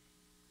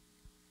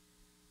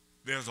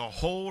 There's a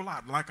whole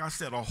lot, like I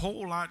said, a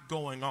whole lot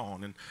going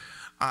on. And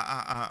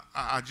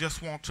I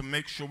just want to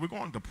make sure we're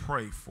going to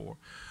pray for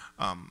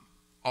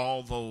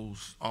all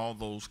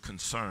those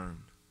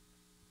concerned.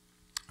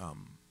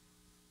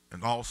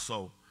 And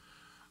also,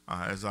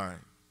 as I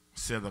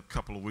said a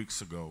couple of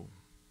weeks ago,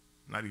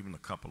 not even a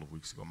couple of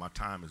weeks ago, my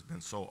time has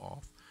been so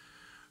off.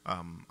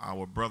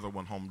 Our brother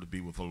went home to be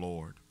with the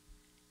Lord.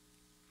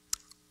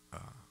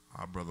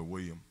 Our brother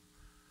William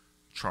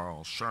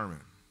Charles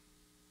Sherman.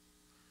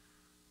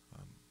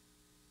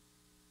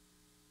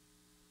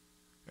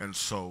 And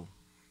so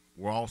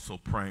we're also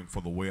praying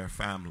for the Ware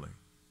family.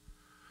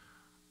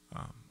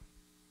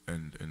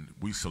 And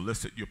we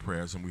solicit your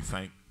prayers, and we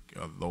thank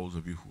those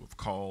of you who have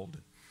called.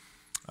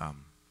 And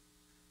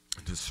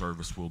this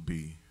service will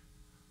be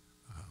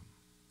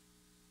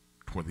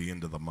toward the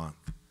end of the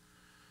month.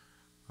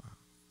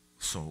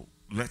 So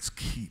let's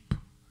keep,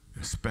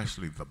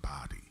 especially the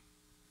body,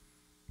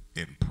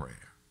 in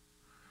prayer.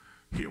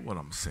 Hear what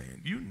I'm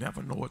saying. You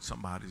never know what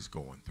somebody's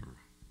going through.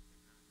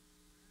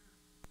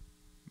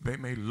 They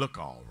may look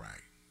all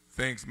right.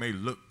 Things may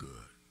look good.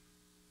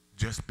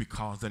 Just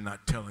because they're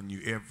not telling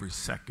you every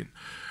second,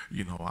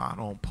 you know, I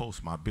don't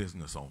post my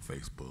business on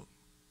Facebook.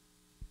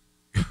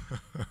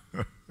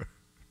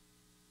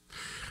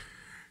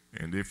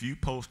 And if you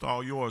post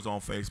all yours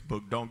on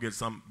Facebook, don't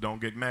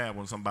get mad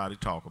when somebody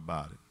talk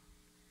about it.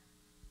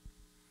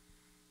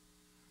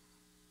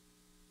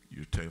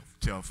 You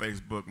tell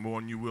Facebook more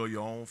than you will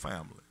your own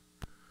family.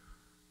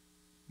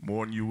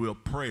 More than you will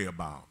pray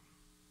about.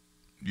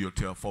 You'll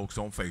tell folks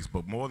on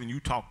Facebook. More than you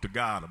talk to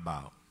God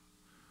about,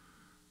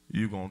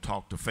 you're going to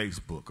talk to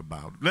Facebook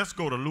about. Let's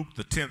go to Luke,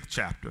 the 10th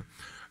chapter.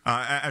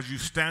 As you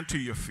stand to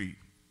your feet,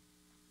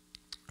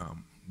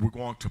 we're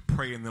going to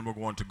pray, and then we're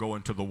going to go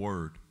into the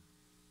Word.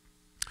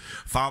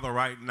 Father,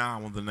 right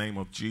now, in the name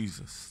of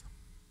Jesus,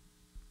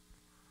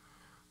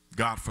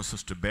 God, for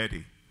Sister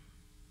Betty,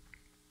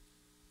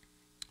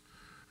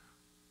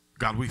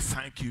 God, we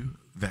thank you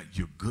that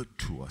you're good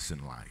to us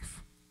in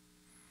life.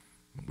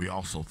 We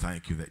also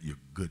thank you that you're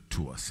good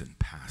to us in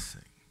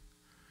passing.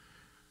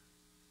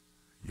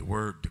 Your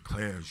word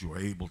declares you are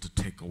able to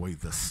take away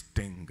the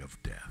sting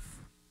of death.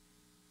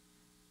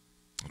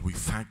 And we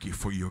thank you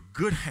for your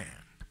good hand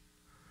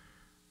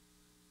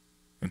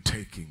in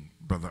taking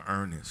Brother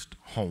Ernest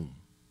home.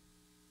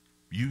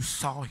 You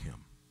saw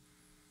him.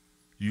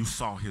 You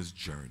saw his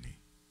journey.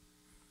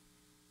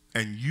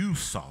 And you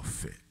saw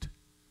fit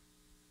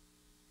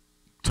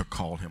to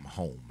call him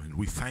home. And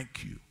we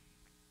thank you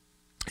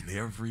in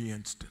every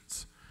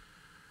instance.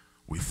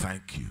 We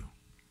thank you,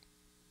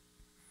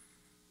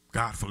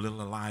 God, for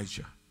little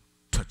Elijah.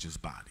 Touch his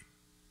body.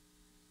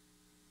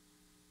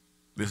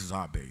 This is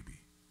our baby.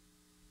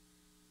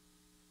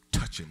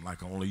 Touch him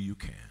like only you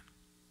can.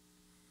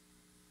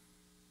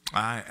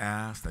 I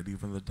ask that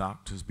even the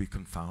doctors be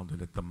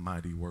confounded at the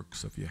mighty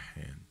works of your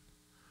hand.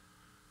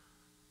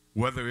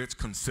 Whether it's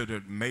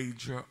considered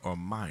major or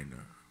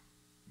minor,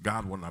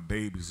 God, when our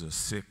babies are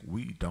sick,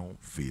 we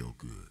don't feel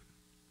good.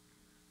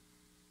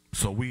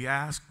 So we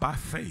ask by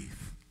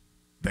faith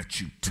that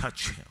you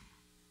touch him.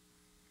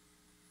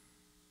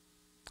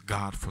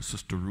 God, for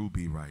Sister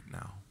Ruby right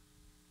now,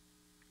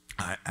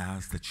 I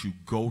ask that you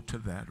go to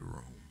that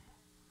room.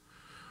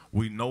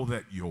 We know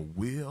that your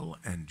will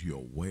and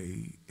your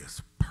way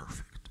is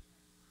perfect.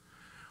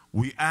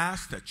 We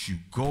ask that you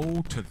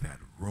go to that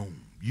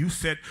room. You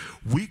said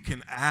we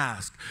can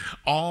ask.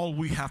 All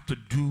we have to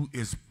do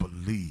is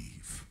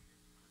believe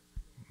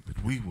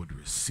that we would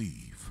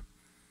receive.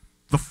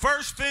 The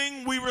first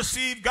thing we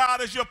receive,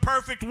 God, is your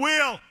perfect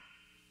will.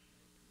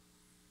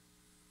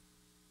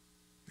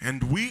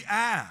 And we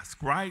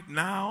ask right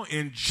now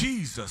in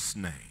Jesus'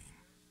 name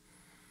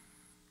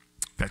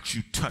that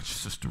you touch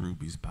Sister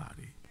Ruby's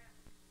body.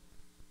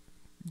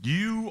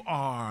 You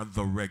are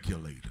the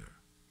regulator.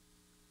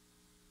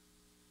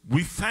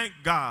 We thank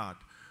God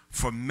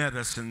for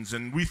medicines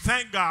and we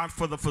thank God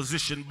for the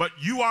physician, but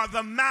you are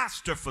the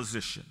master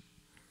physician.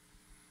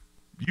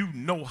 You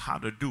know how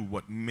to do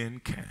what men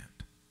can't.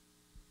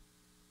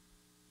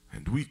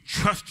 And we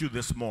trust you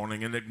this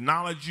morning and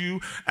acknowledge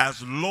you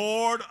as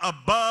Lord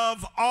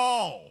above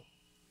all.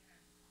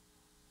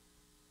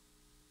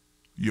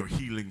 Your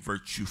healing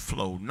virtue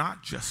flow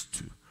not just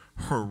to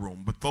her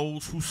room, but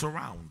those who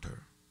surround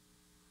her.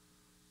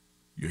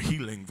 Your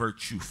healing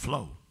virtue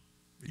flow.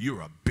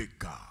 You're a big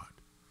God.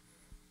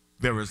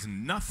 There is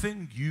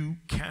nothing you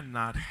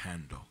cannot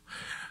handle.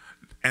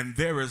 And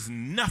there is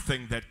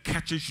nothing that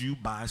catches you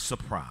by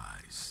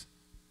surprise.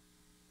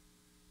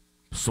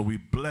 So we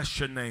bless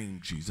your name,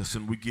 Jesus,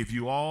 and we give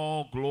you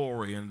all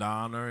glory and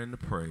honor and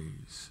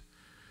praise.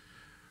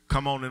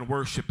 Come on and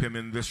worship him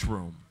in this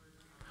room.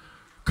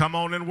 Come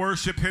on and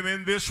worship him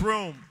in this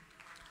room.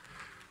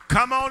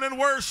 Come on and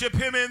worship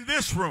him in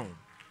this room.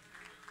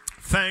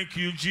 Thank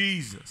you,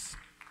 Jesus.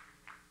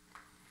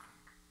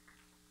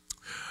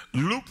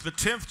 Luke, the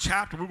 10th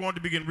chapter, we're going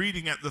to begin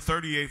reading at the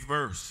 38th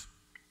verse.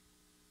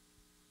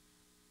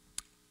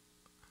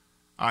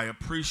 I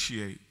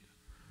appreciate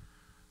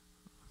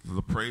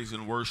the praise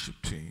and worship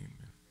team.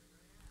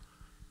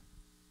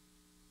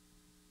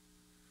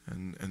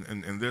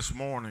 And this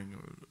morning,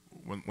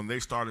 when they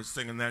started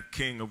singing that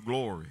King of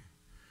Glory,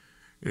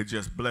 it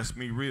just blessed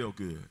me real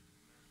good.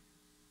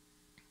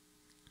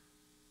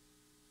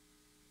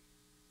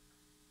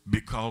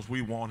 Because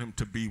we want him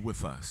to be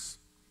with us.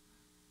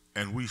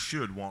 And we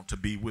should want to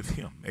be with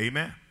him.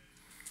 Amen.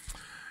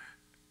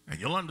 And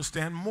you'll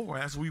understand more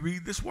as we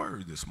read this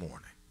word this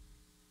morning.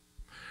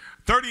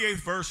 38th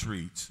verse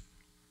reads,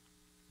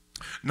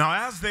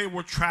 now as they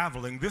were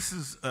traveling, this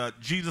is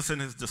Jesus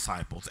and his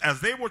disciples.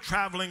 As they were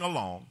traveling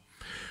along,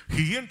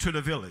 he entered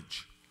a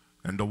village,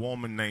 and a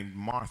woman named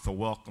Martha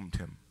welcomed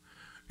him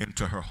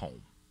into her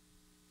home.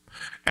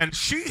 And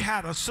she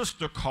had a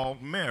sister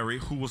called Mary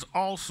who was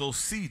also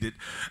seated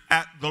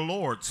at the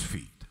Lord's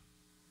feet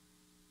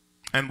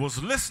and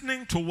was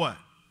listening to what?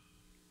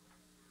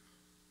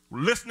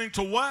 Listening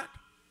to what?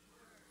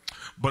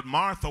 But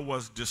Martha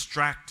was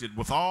distracted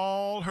with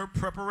all her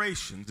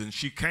preparations, and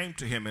she came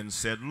to him and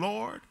said,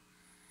 Lord,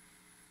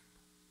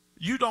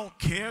 you don't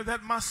care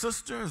that my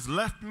sister has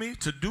left me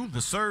to do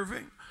the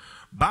serving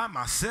by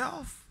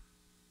myself?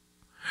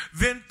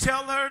 Then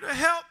tell her to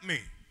help me.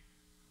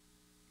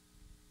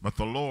 But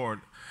the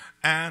Lord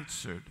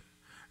answered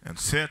and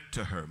said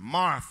to her,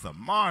 Martha,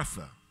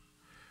 Martha,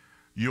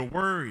 you're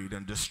worried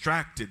and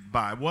distracted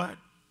by what?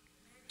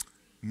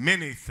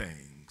 Many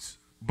things.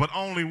 But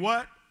only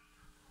what?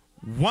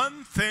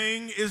 One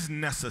thing is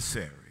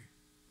necessary.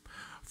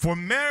 For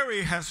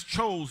Mary has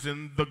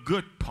chosen the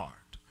good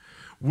part,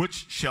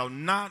 which shall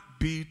not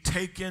be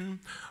taken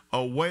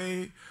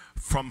away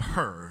from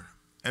her.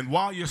 And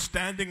while you're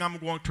standing, I'm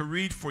going to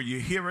read for you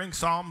hearing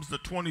Psalms, the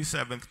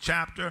 27th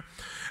chapter,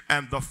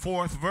 and the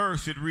 4th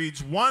verse. It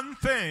reads, one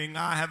thing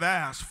I have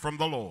asked from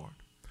the Lord,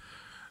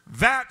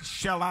 that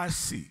shall I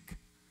seek,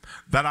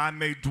 that I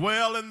may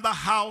dwell in the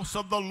house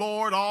of the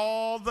Lord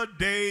all the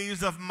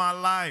days of my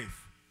life,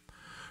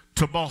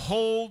 to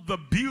behold the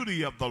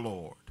beauty of the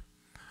Lord,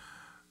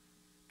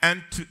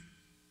 and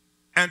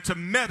to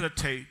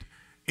meditate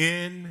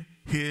in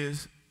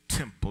his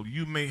temple.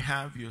 You may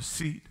have your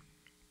seat.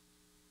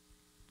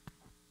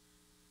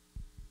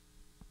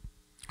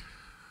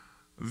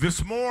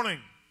 This morning,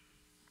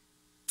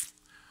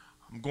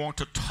 I'm going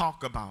to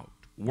talk about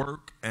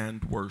work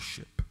and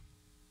worship.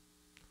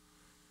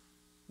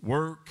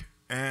 Work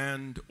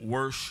and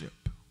worship.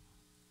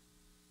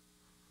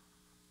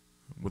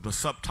 With a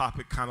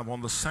subtopic kind of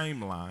on the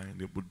same line,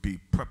 it would be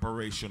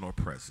preparation or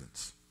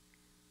presence.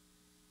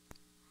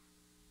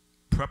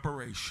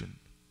 Preparation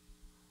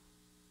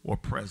or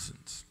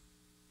presence.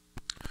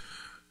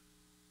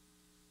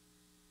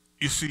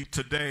 You see,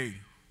 today,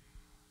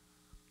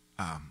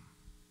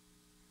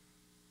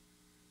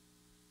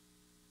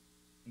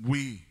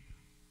 we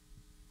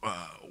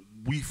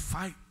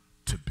fight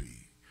to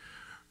be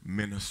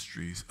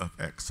ministries of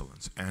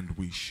excellence, and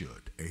we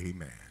should.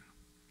 Amen.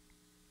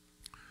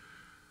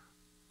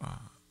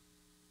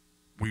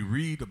 We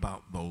read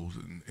about those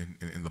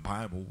in the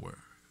Bible where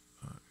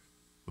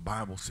The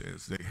Bible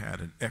says they had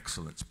an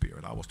excellent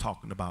spirit. I was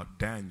talking about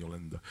Daniel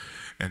and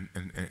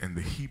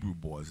the Hebrew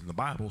boys, and the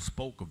Bible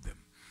spoke of them,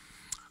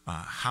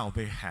 how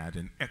they had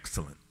an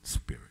excellent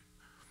spirit.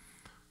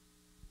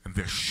 And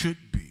there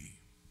should be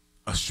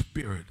a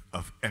spirit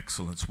of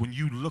excellence. When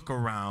you look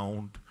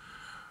around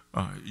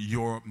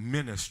your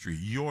ministry,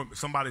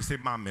 somebody say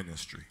my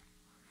ministry.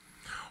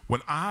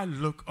 When I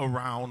look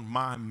around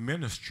my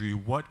ministry,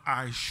 what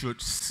I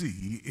should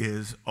see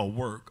is a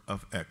work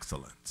of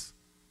excellence.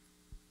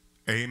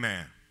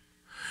 Amen.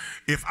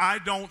 If I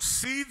don't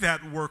see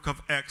that work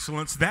of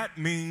excellence, that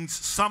means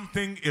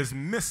something is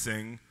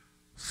missing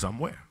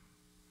somewhere.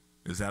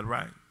 Is that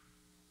right?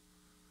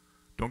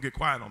 Don't get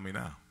quiet on me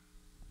now.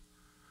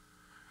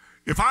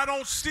 If I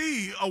don't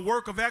see a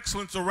work of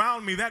excellence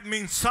around me, that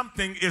means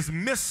something is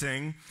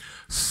missing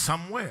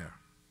somewhere.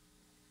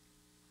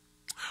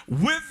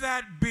 With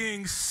that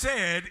being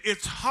said,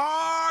 it's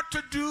hard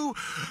to do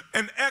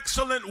an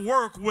excellent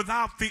work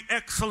without the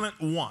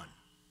excellent one.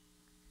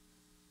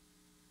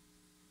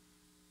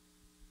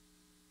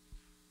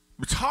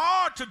 It's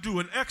hard to do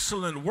an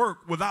excellent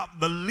work without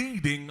the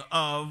leading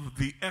of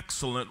the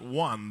excellent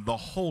one, the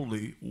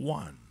Holy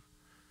One.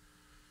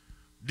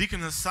 Deacon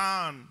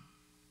Hassan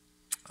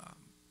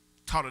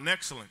taught an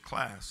excellent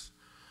class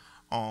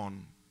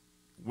on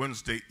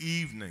Wednesday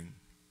evening,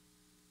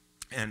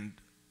 and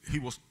he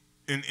was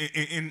in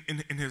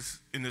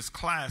his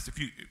class. If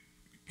you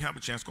have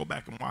a chance, go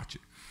back and watch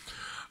it.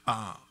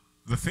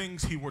 The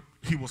things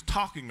he was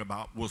talking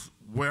about was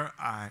where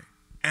I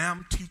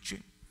am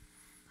teaching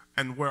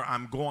and where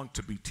I'm going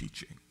to be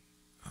teaching,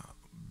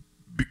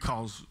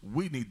 because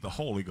we need the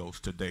Holy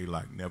Ghost today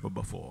like never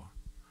before.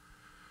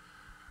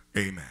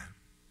 Amen.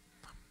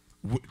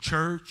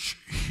 Church,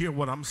 hear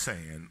what I'm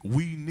saying.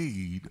 We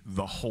need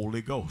the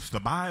Holy Ghost. The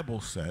Bible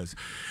says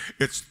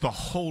it's the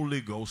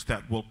Holy Ghost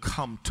that will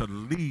come to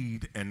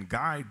lead and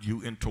guide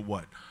you into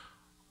what?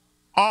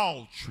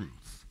 All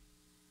truth.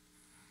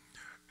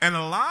 And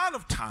a lot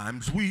of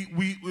times when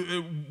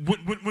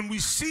we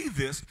see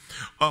this,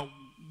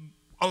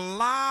 a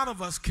lot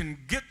of us can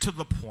get to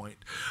the point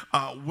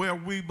where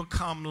we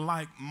become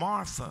like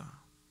Martha.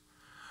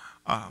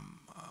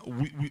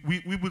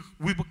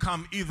 We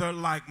become either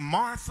like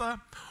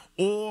Martha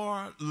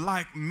or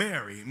like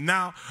Mary.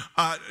 Now,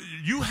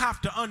 you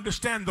have to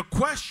understand the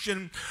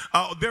question.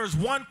 There's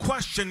one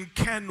question: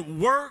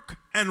 can work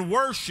and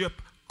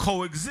worship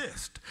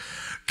coexist?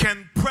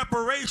 Can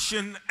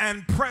preparation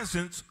and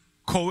presence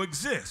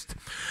coexist?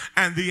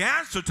 And the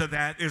answer to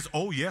that is,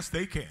 oh, yes,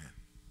 they can.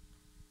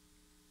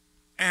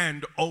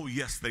 And, oh,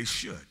 yes, they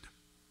should.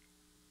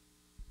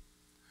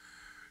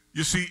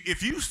 You see,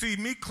 if you see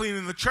me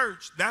cleaning the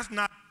church, that's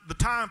not the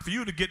time for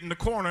you to get in the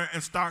corner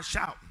and start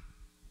shouting.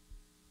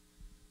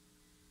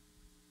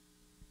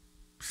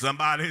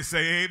 Somebody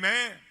say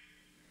amen.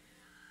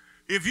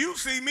 If you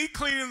see me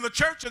cleaning the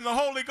church and the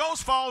Holy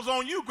Ghost falls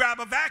on you, grab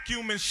a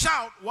vacuum and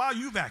shout while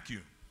you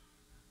vacuum.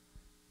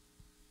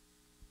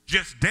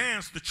 Just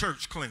dance the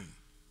church clean.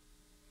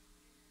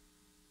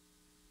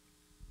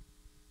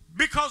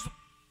 Because,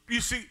 you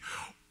see,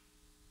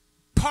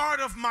 part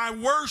of my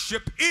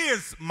worship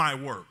is my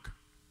work.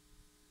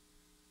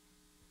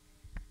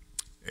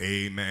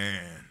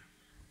 Amen.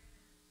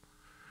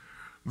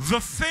 The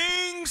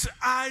things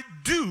I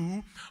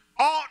do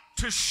ought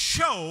to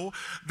show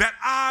that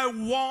I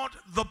want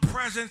the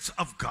presence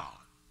of God.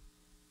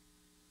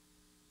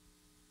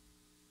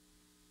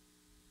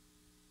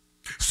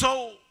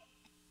 So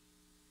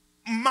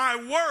my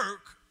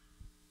work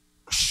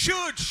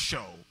should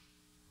show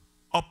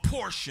a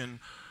portion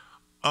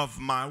of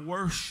my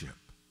worship.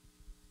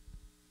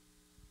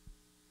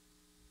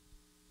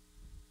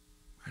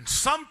 And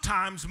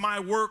sometimes my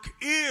work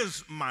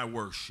is my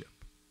worship.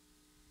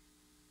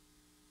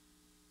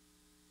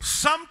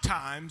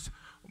 Sometimes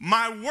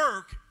my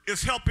work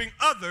is helping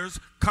others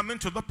come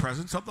into the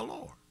presence of the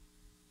Lord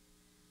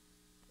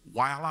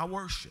while I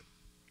worship.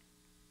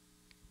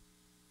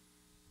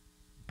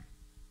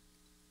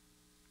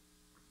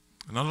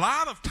 And a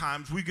lot of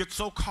times we get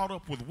so caught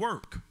up with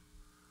work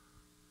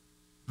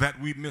that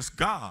we miss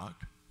God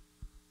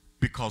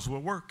because we're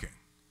working.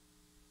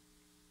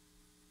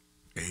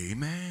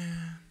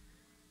 Amen.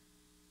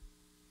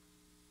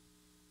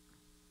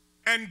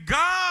 And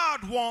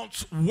God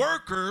wants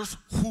workers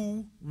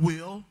who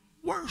will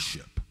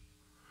worship.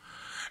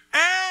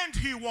 And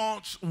he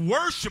wants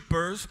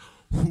worshipers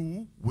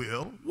who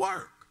will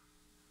work.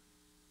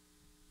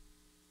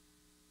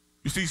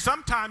 You see,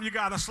 sometimes you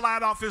got to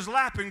slide off his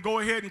lap and go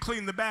ahead and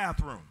clean the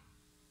bathroom.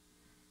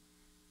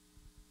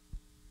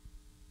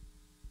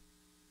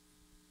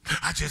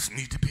 I just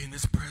need to be in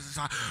his presence.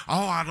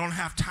 I don't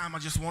have time. I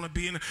just want to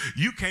be in.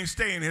 You can't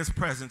stay in his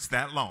presence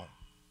that long.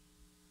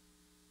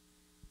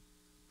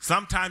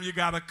 Sometimes you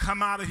got to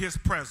come out of his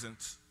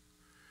presence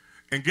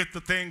and get the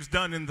things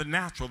done in the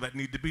natural that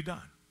need to be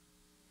done.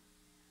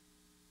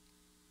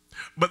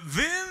 But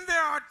then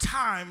there are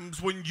times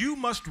when you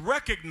must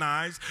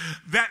recognize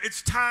that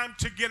it's time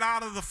to get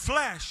out of the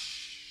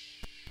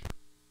flesh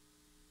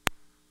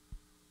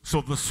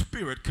so the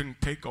Spirit can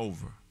take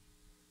over.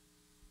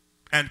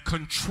 and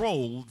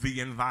control the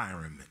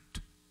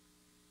environment.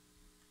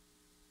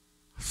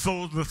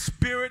 So the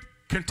Spirit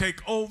can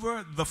take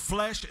over the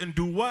flesh and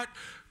do what?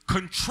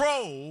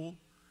 Control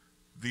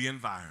the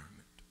environment.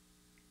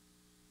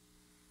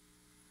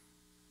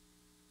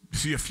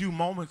 See, a few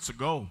moments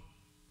ago,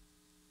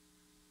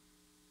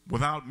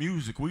 without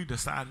music, we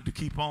decided to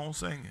keep on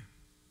singing.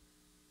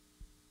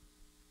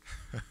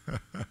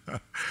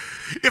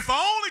 If the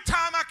only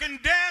time I can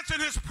dance in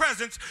his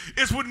presence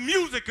is when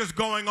music is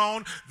going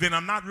on, then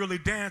I'm not really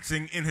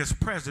dancing in his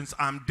presence.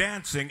 I'm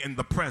dancing in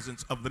the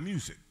presence of the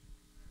music.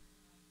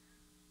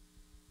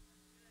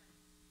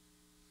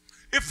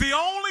 If the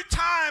only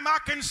time I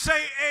can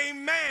say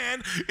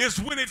amen is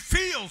when it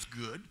feels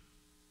good,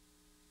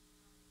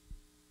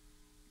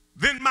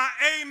 then my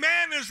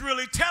amen is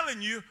really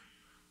telling you,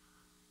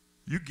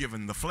 you're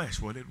giving the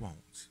flesh what it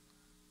wants.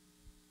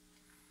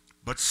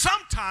 But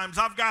sometimes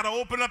I've got to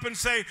open up and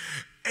say,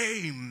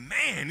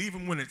 amen,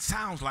 even when it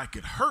sounds like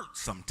it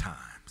hurts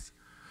sometimes.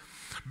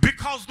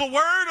 Because the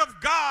word of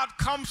God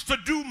comes to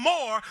do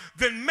more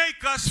than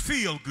make us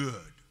feel good.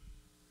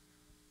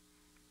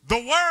 The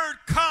word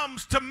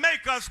comes to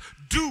make us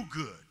do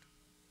good.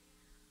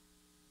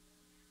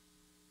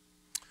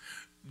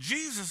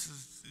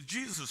 Jesus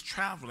is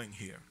traveling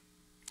here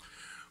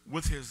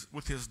with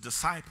his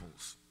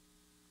disciples,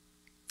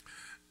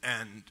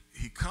 and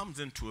he comes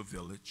into a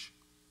village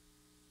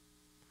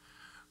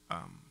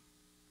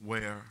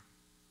where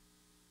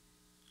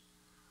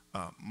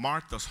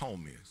Martha's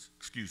home is.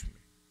 Excuse me.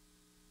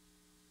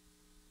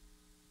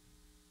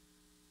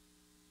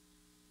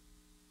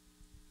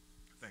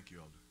 Thank you,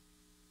 Elder.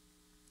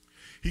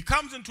 He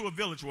comes into a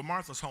village where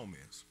Martha's home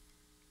is.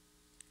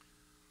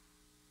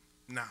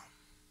 Now,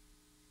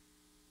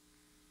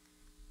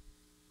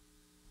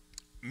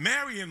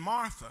 Mary and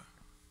Martha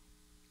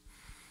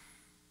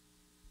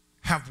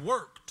have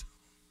worked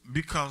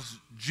because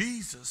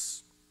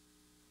Jesus,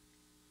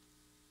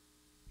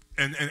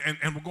 and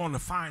we're going to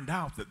find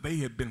out that they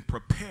had been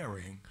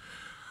preparing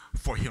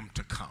for him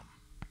to come.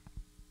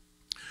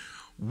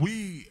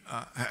 We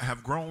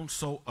have grown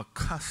so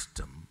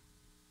accustomed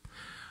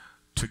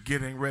to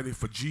getting ready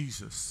for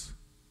Jesus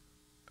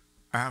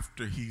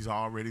after he's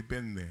already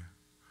been there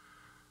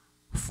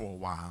for a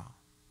while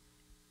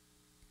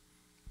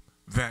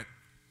that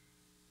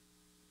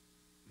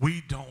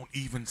we don't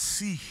even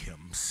see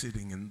him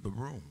sitting in the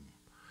room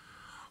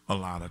a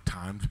lot of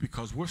times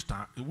because we're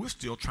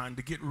still trying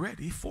to get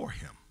ready for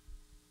him.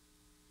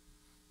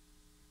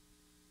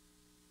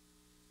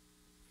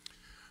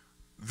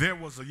 There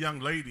was a young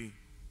lady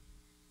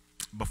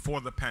before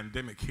the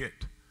pandemic hit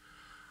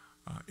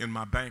in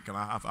my bank, and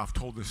I've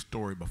told this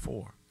story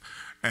before,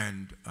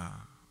 and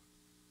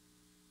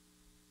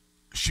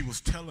she was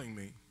telling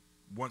me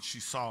once she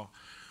saw,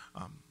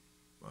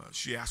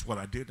 she asked what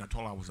I did, and I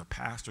told her I was a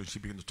pastor, and she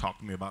began to talk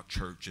to me about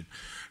church,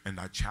 and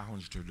I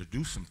challenged her to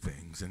do some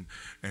things, and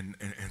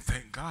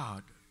thank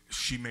God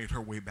she made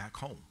her way back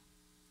home.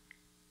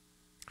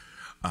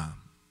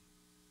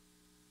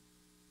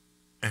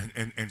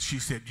 And she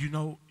said, you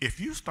know, if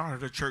you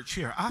started a church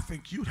here, I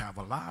think you'd have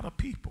a lot of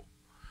people.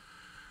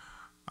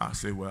 I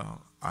said,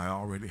 well, I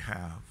already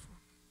have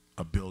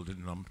a building,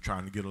 and I'm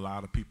trying to get a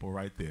lot of people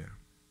right there.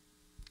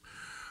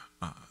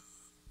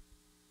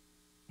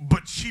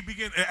 But she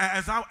began,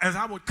 as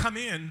I would come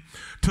in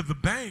to the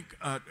bank,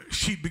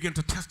 she began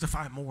to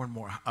testify more and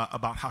more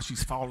about how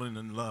she's fallen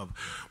in love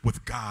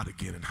with God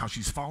again, and how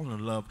she's fallen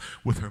in love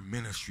with her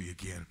ministry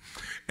again.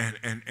 And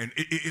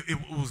it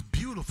was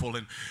beautiful.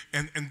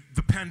 And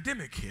the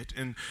pandemic hit.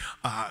 And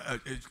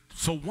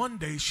so one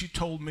day she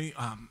told me,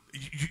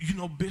 you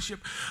know,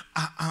 Bishop,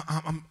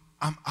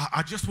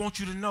 I just want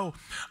you to know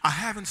I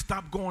haven't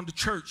stopped going to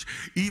church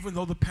even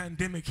though the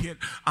pandemic hit.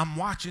 I'm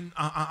watching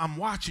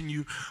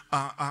you.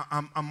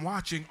 I'm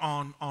watching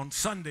on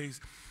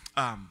Sundays,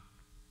 and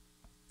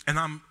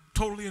I'm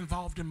totally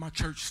involved in my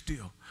church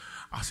still.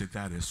 I said,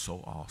 that is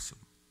so awesome.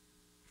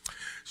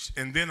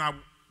 And then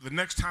the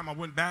next time I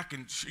went back,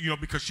 and she, you know,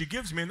 because she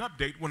gives me an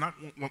update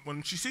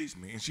when she sees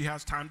me and she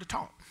has time to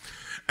talk.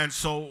 And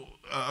so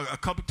a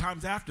couple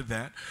times after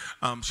that,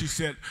 she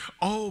said,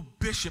 oh,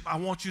 Bishop, I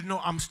want you to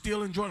know I'm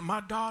still enjoying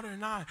my daughter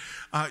and I,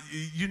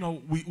 you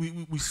know,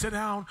 we sit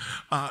down,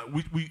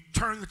 we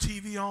turn the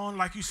TV on,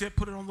 like you said,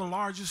 put it on the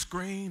largest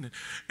screen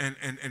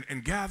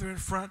and gather in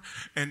front.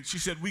 And she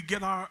said, we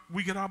get our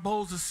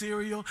bowls of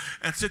cereal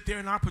and sit there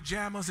in our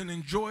pajamas and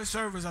enjoy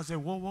service. I said,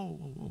 whoa, whoa,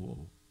 whoa, whoa,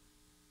 whoa.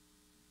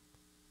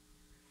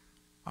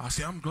 I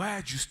said, I'm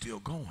glad you're still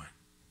going,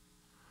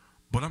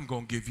 but I'm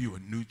going to give you a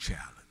new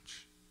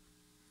challenge.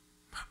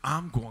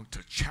 I'm going to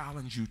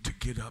challenge you to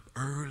get up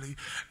early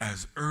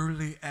as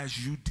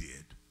you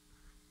did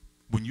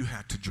when you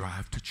had to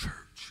drive to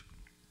church.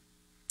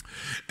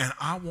 And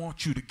I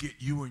want you to get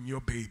you and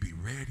your baby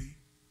ready.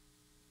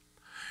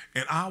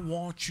 And I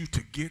want you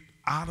to get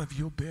out of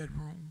your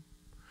bedroom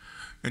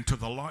into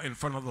in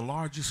front of the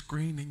largest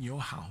screen in your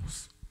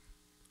house,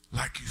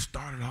 like you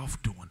started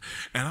off doing.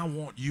 And I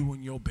want you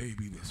and your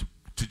baby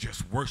to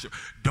just worship.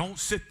 Don't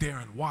sit there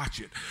and watch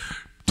it.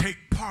 take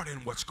part in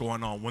what's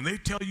going on. When they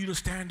tell you to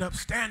stand up,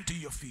 stand to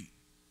your feet.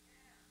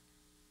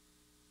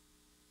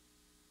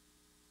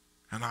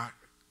 And I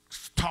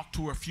talked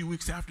to her a few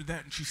weeks after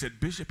that, and she said,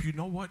 Bishop, you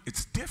know what?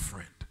 It's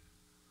different.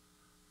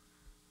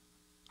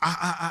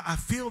 I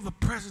feel the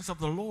presence of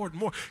the Lord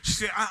more. She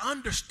said, I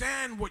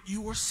understand what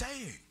you were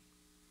saying.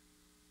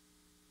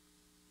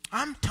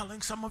 I'm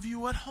telling some of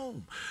you at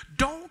home,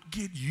 don't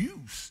get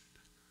used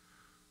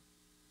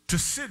to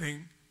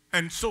sitting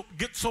and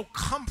get so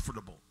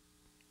comfortable.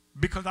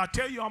 Because I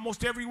tell you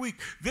almost every week,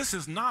 this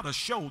is not a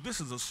show,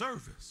 this is a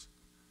service.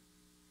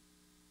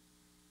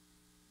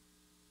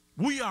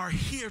 We are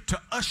here to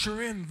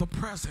usher in the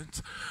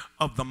presence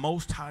of the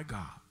Most High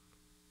God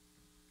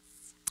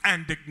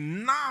and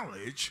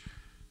acknowledge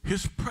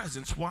his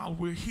presence while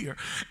we're here.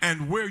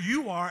 And where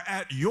you are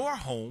at your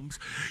homes,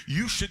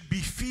 you should be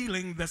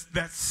feeling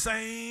that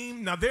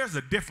same. Now, there's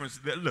a difference.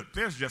 Look,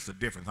 there's just a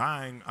difference.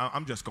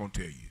 I'm just going to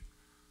tell you.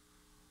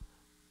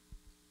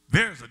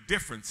 There's a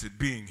difference in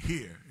being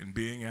here and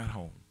being at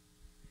home.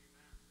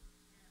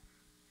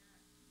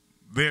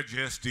 There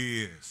just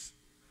is.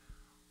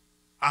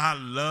 I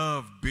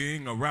love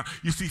being around.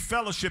 You see,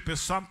 fellowship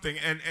is something,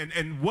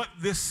 and what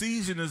this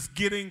season is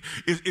getting,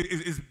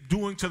 is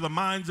doing to the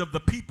minds of the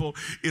people,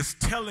 is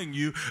telling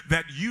you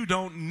that you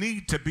don't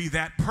need to be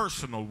that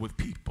personal with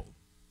people.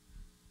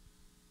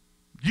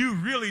 You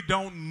really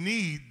don't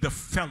need the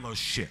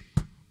fellowship.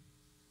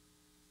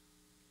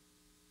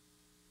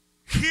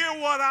 Hear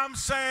what I'm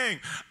saying.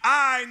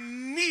 I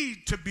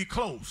need to be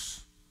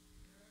close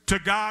to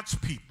God's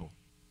people.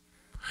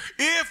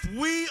 If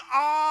we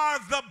are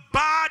the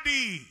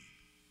body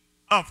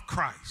of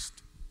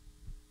Christ,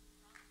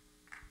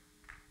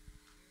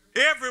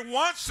 every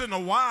once in a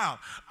while,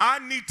 I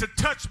need to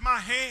touch my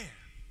hand.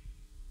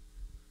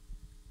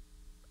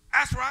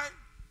 That's right.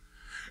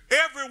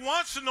 Every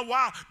once in a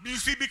while, you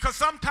see, because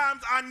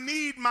sometimes I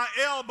need my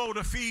elbow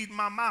to feed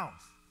my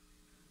mouth.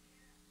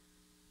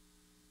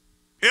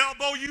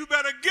 Elbow, you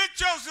better get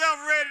yourself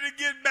ready to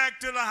get back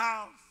to the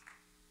house.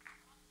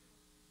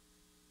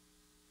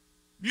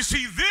 You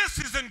see, this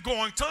isn't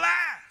going to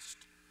last.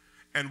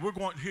 And we're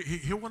going,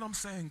 hear what I'm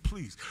saying,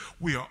 please.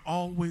 We are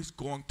always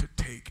going to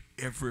take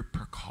every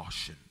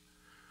precaution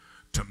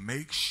to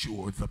make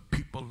sure the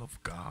people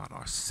of God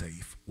are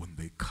safe when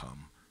they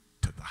come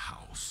to the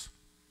house.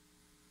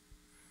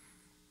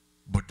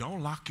 But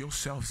don't lock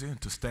yourselves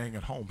into staying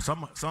at home.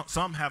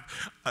 Some have,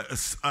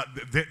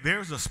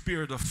 there's a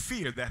spirit of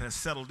fear that has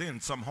settled in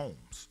some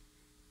homes.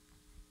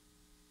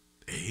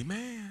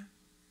 Amen.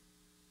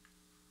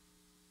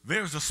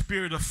 There's a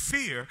spirit of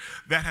fear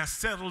that has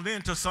settled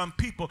into some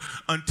people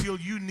until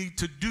you need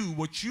to do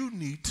what you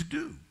need to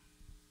do.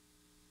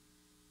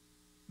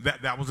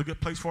 That was a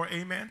good place for an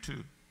amen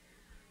too.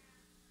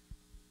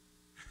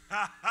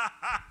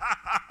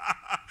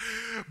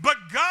 But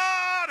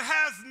God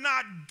has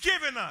not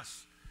given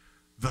us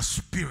the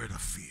spirit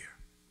of fear,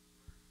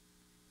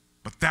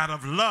 but that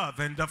of love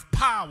and of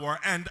power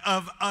and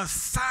of a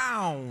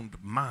sound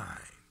mind.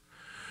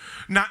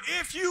 Now,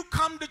 if you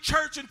come to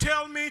church and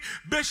tell me,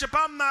 Bishop,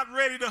 I'm not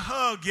ready to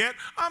hug yet,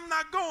 I'm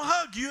not going to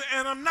hug you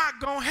and I'm not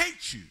going to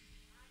hate you.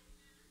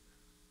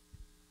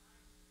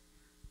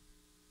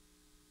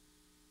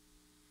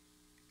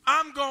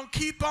 I'm going to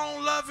keep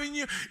on loving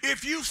you.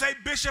 If you say,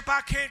 Bishop,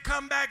 I can't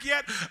come back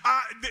yet,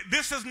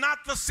 this is not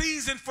the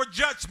season for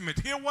judgment.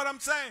 Hear what I'm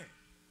saying?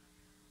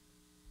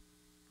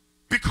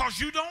 Because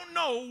you don't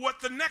know what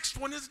the next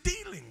one is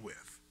dealing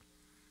with.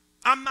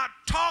 I'm not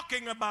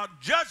talking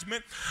about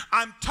judgment.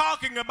 I'm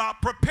talking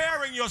about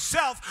preparing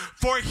yourself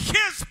for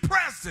his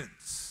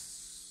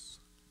presence.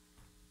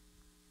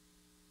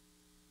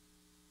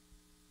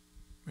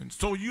 And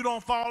so you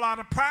don't fall out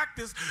of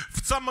practice.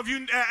 Some of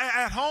you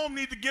at home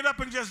need to get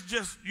up and just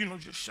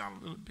shout a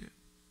little bit.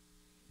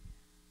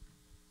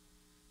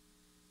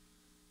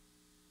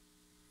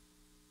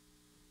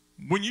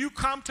 When you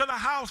come to the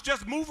house,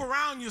 just move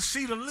around your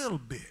seat a little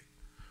bit.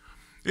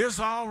 It's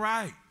all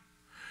right.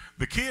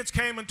 The kids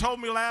came and told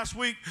me last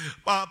week,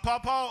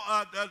 Paul,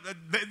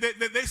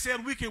 they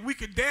said we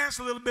could dance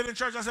a little bit in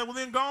church. I said, well,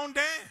 then go on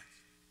dance.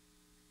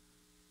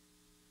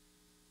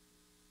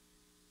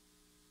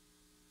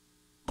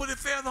 But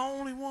if they're the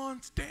only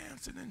ones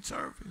dancing in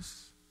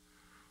service,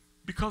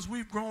 because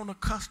we've grown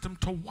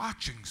accustomed to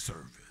watching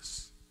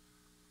service.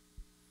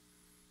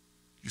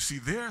 You see,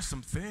 there are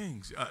some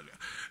things,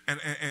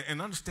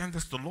 and understand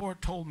this, the Lord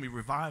told me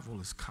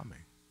revival is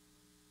coming.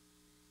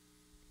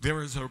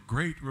 There is a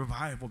great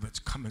revival that's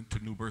coming to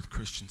New Birth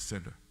Christian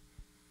Center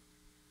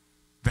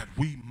that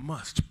we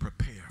must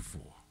prepare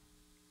for.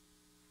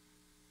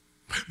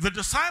 The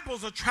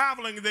disciples are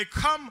traveling. They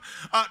come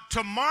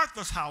to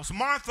Martha's house.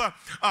 Martha,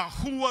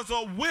 who was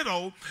a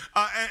widow,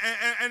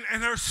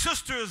 and her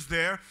sister is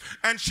there,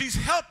 and she's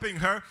helping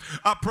her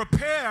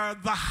prepare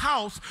the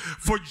house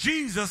for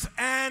Jesus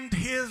and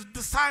his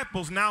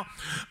disciples. Now,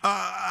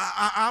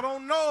 I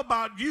don't know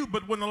about you,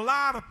 but when a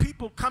lot of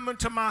people come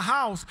into my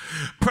house,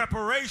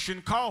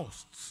 preparation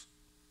costs.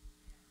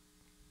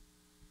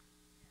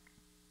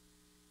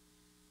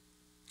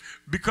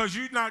 Because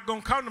you're not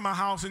going to come to my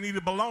house and eat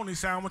a bologna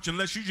sandwich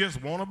unless you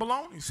just want a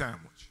bologna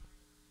sandwich.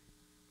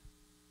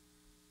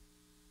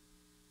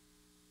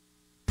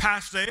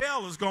 Pastor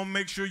L is going to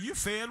make sure you're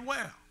fed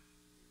well.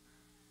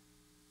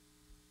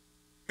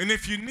 And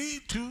if you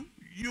need to,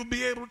 you'll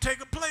be able to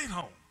take a plate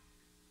home.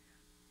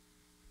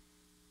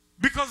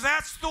 Because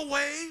that's the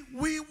way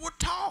we were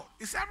taught.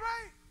 Is that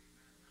right?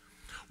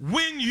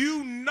 When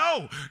you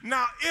know.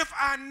 Now, if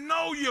I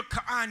know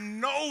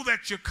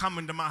that you're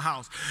coming to my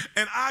house,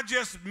 and I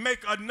just make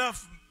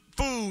enough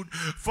food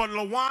for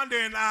LaWanda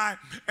and I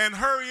and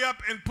hurry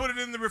up and put it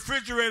in the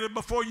refrigerator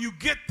before you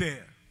get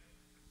there.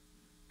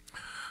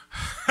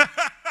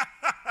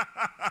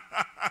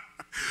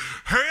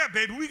 Hurry up,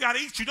 baby. We got to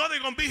eat. You know they're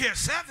going to be here at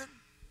 7.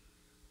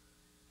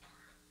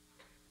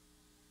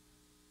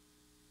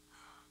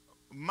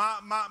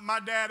 My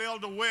dad,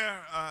 Elder Ware,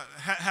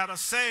 had a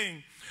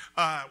saying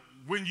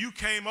when you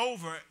came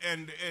over,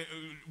 and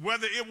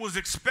whether it was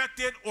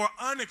expected or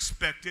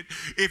unexpected,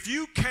 if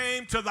you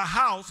came to the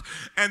house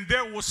and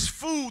there was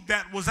food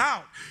that was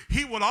out,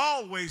 he would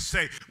always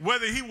say,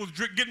 whether he was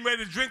getting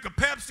ready to drink a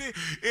Pepsi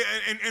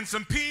and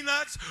some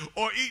peanuts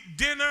or eat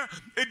dinner,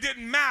 it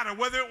didn't matter.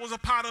 Whether it was a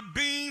pot of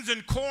beans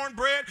and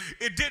cornbread,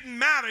 it didn't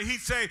matter. He'd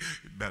say,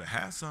 you better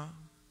have some.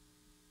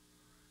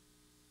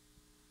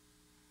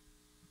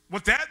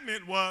 What that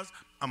meant was,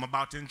 I'm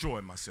about to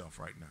enjoy myself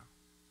right now.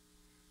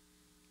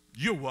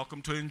 You're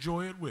welcome to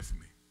enjoy it with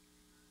me.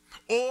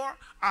 Or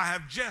I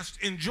have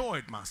just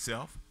enjoyed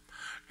myself,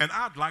 and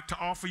I'd like to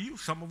offer you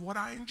some of what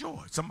I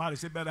enjoyed. Somebody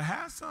said, better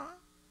have some.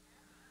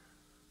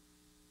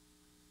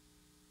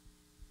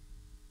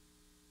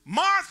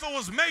 Martha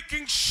was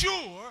making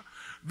sure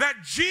that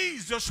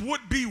Jesus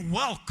would be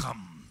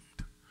welcomed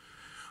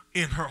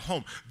in her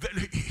home.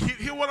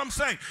 Hear what I'm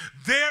saying?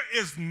 There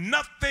is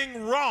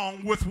nothing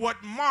wrong with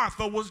what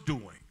Martha was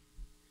doing.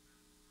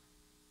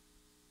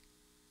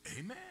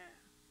 Amen.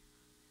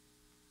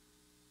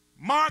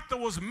 Martha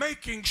was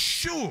making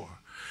sure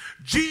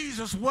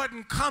Jesus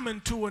wasn't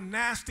coming to a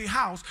nasty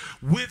house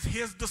with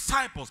his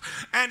disciples.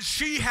 And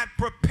she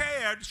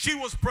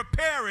was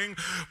preparing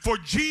for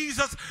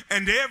Jesus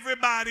and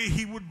everybody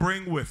he would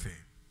bring with him.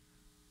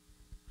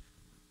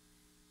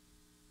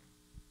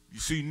 You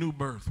see, New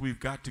Birth, we've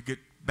got to get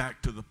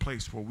back to the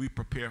place where we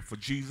prepare for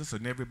Jesus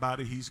and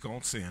everybody he's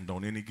going to send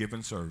on any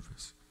given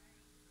service.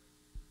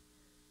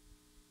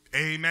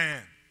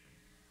 Amen.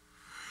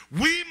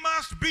 We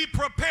must be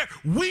prepared.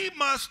 We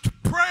must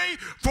pray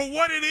for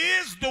what it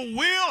is the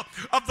will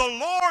of the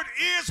Lord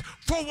is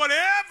for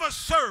whatever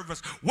service,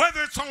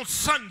 whether it's on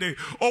Sunday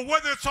or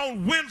whether it's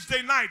on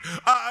Wednesday night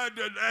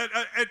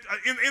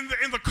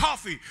in the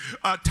coffee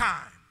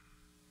time.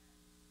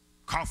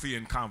 Coffee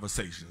and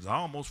Conversations. I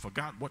almost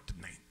forgot what to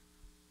name.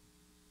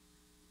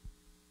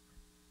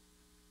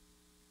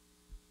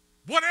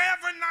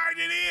 Whatever night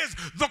it is,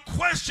 the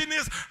question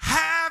is,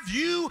 have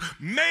you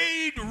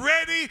made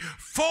ready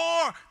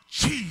for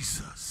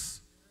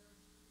Jesus?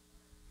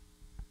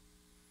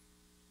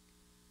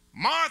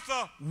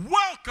 Martha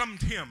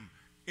welcomed him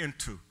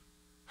into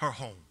her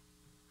home.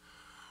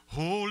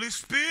 Holy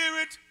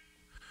Spirit,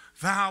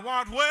 thou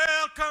art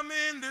welcome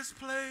in this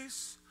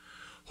place.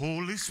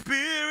 Holy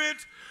Spirit,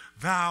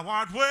 thou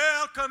art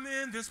welcome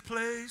in this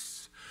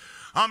place.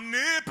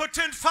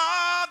 Omnipotent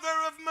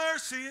Father of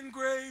mercy and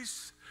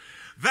grace,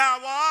 thou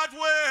art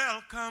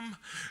welcome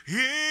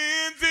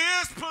in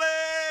this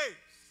place.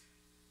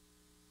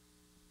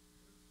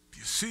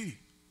 You see,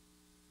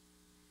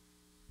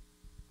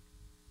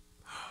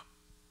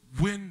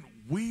 when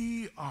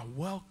we are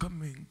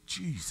welcoming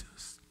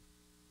Jesus,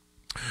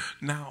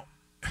 now,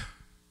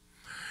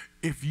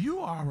 if you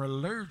are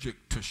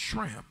allergic to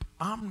shrimp,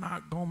 I'm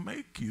not going to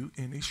make you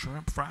any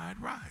shrimp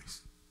fried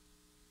rice.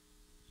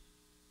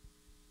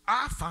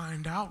 I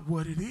find out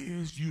what it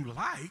is you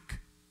like,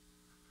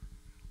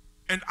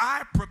 and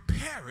I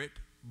prepare it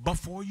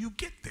before you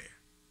get there.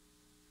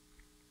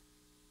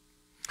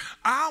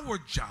 Our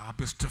job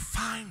is to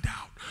find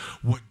out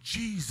what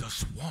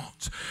Jesus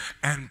wants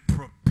and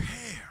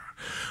prepare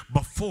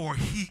before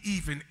he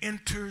even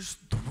enters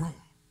the room.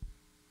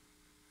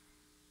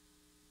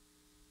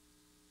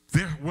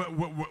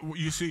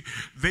 You see,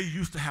 they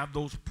used to have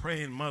those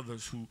praying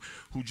mothers who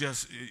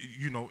just,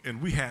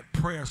 and we had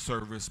prayer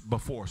service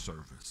before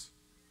service.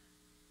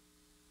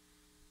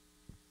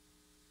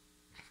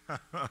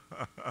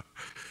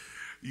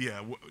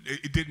 Yeah,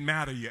 it didn't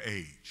matter your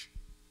age.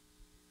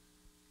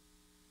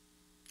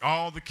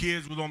 All the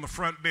kids was on the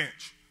front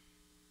bench.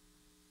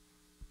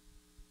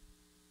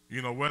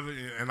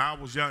 And I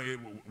was young,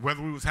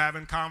 whether we was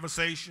having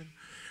conversation.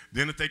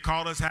 Then if they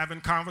called us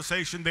having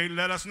conversation, they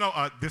let us know,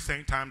 this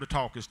ain't time to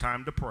talk, it's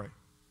time to pray.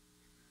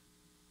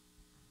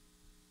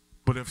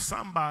 But if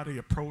somebody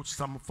approached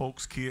some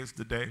folks' kids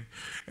today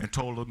and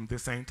told them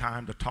this ain't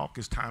time to talk,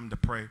 it's time to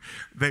pray,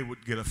 they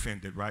would get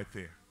offended right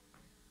there.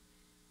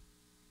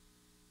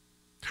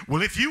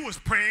 Well, if you was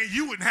praying,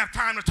 you wouldn't have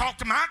time to talk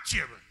to my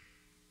children.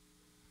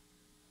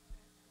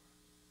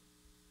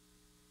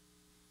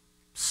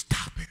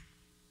 Stop it.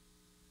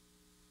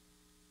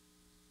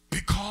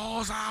 Because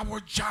because our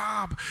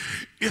job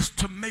is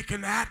to make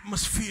an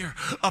atmosphere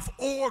of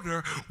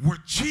order where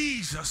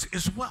Jesus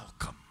is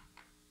welcome.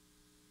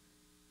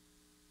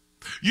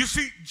 You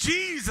see,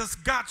 Jesus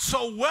got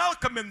so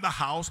welcome in the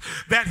house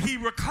that he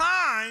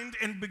reclined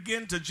and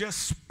began to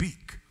just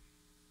speak.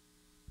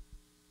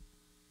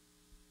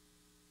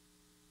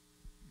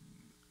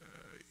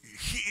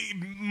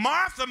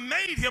 Martha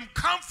made him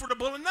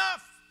comfortable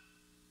enough.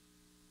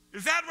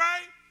 Is that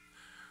right?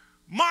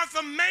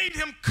 Martha made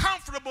him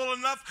comfortable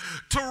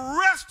enough to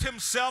rest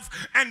himself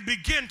and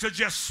begin to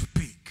just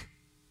speak.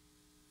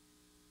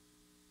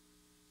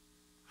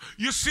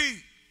 You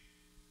see,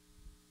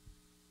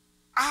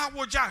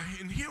 our job,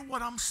 and hear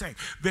what I'm saying,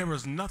 there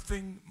is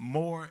nothing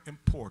more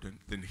important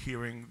than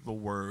hearing the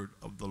word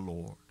of the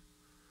Lord.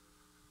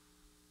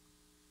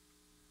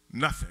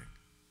 Nothing.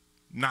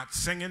 Not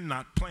singing,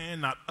 not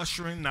playing, not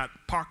ushering, not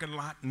parking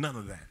lot, none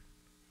of that.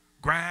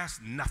 Grass,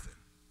 nothing.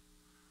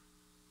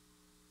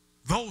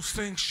 Those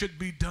things should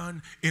be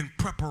done in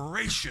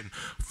preparation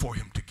for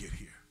him to get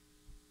here.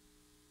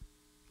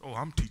 Oh,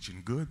 I'm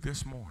teaching good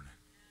this morning.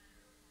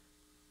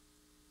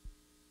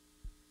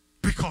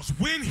 Because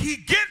when he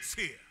gets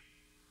here,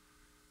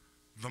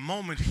 the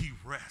moment he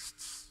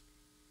rests,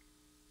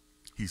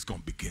 he's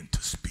going to begin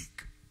to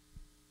speak.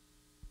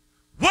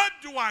 What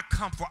do I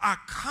come for? I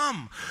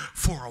come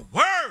for a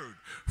word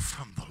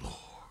from the Lord.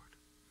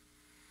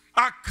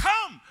 I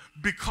come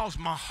because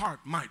my heart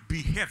might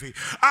be heavy.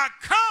 I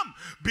come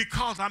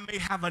because I may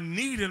have a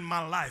need in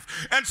my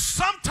life. And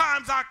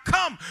sometimes I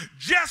come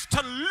just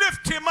to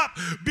lift him up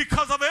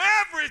because of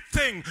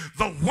everything,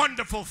 the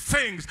wonderful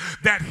things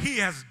that he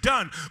has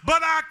done.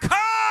 But I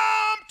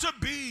come to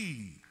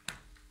be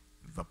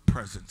the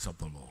presence of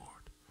the Lord.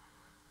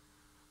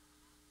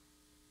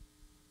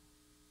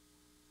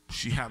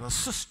 She had a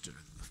sister,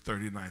 the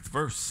 39th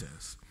verse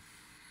says,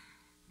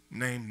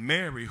 named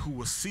Mary, who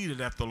was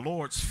seated at the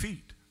Lord's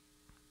feet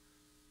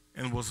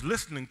and was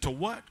listening to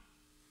what?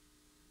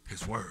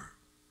 His word.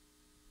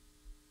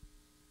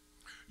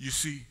 You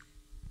see,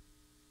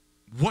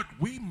 what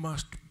we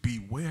must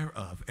beware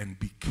of and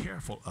be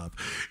careful of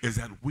is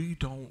that we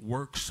don't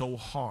work so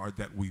hard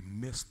that we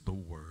miss the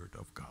word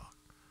of God.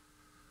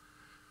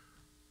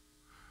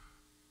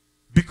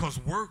 Because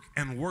work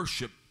and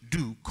worship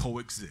do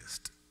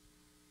coexist.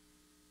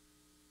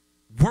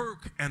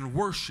 Work and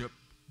worship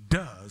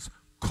does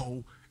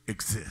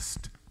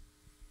coexist.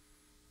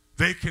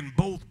 They can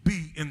both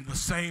be in the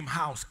same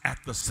house at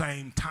the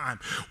same time.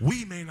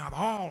 We may not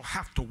all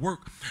have to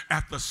work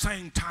at the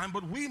same time,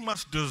 but we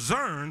must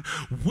discern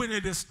when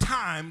it is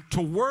time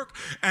to work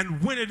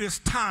and when it is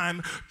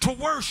time to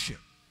worship.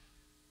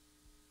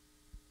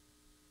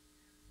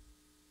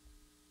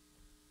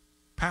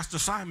 Pastor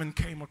Simon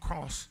came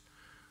across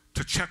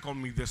to check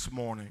on me this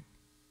morning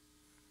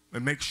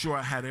and make sure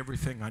I had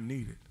everything I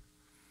needed.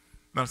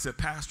 And I said,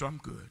 Pastor, I'm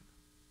good.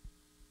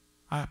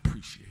 I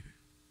appreciate it.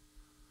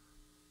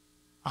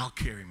 I'll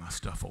carry my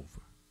stuff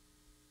over.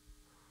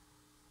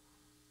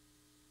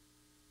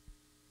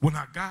 When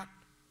I got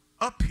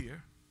up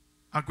here,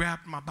 I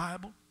grabbed my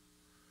Bible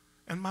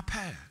and my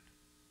pad.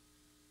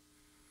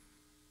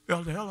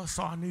 Elder Ellis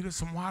saw I needed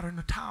some water and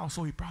a towel,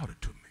 so he brought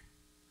it to me.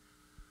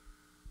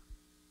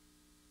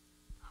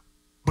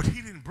 But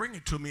he didn't bring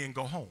it to me and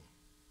go home.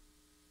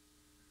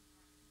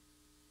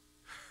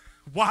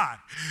 Why?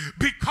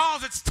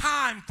 Because it's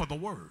time for the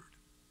word.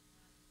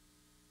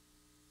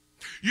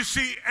 You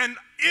see, and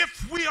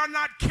if we are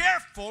not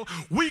careful,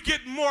 we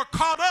get more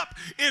caught up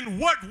in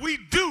what we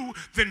do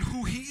than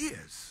who he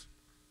is.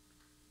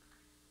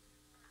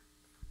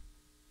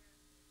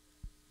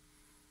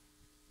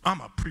 I'm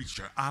a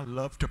preacher. I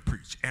love to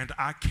preach, and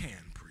I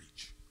can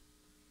preach.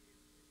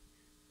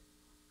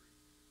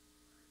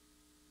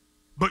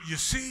 But you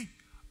see,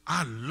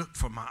 I look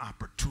for my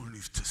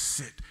opportunities to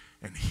sit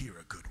and hear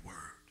a good word.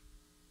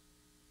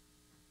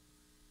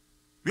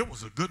 It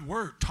was a good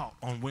word taught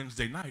on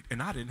Wednesday night,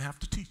 and I didn't have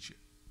to teach it.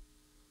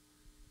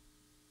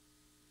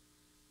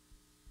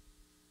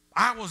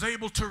 I was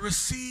able to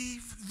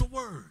receive the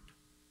word.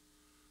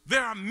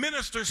 There are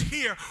ministers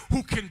here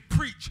who can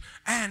preach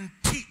and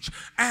teach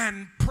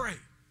and pray.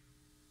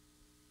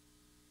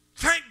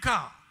 Thank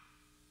God.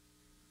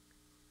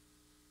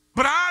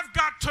 But I've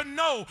got to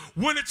know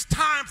when it's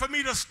time for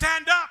me to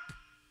stand up.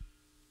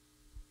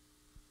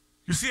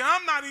 You see,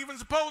 I'm not even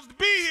supposed to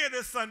be here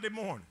this Sunday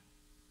morning.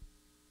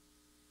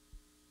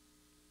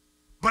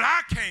 But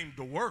I came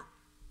to work.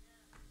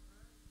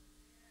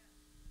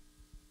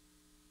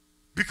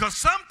 Because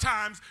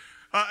sometimes,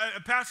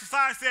 Pastor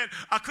Si said,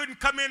 I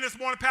couldn't come in this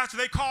morning, Pastor.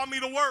 They called me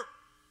to work.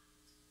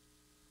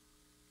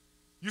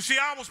 You see,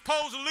 I was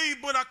supposed to leave,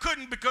 but I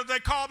couldn't because they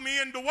called me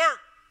in to work.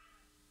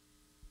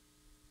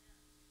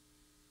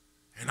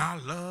 And I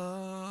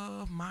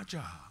love my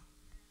job.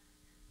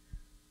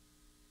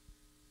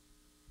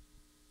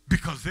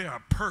 Because there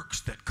are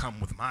perks that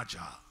come with my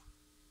job.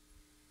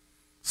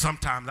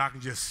 Sometimes I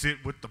can just sit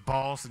with the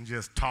boss and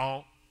just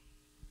talk.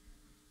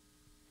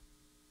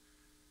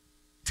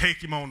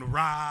 Take him on the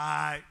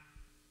ride.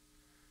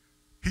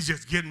 He's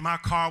just getting my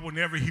car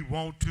whenever he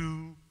wants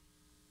to.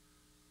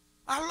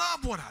 I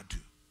love what I do.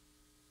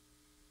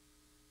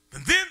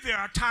 And then there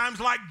are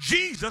times like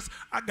Jesus,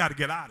 I got to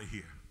get out of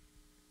here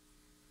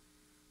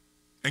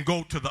and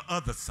go to the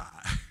other side.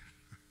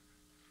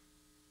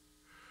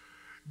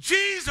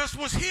 Jesus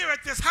was here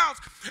at this house,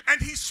 and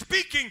he's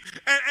speaking,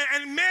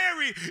 and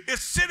Mary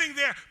is sitting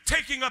there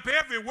taking up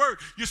every word.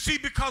 You see,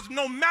 because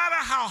no matter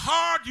how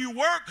hard you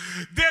work,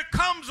 there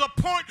comes a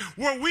point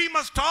where we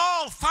must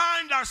all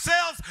find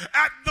ourselves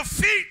at the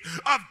feet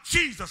of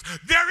Jesus.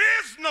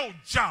 There is no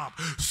job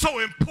so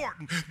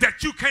important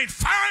that you can't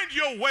find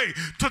your way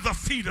to the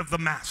feet of the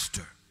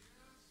Master.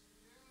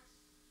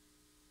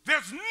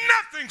 There's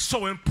nothing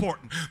so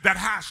important that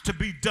has to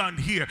be done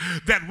here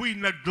that we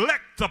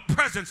neglect the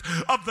presence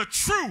of the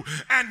true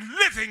and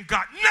living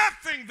God.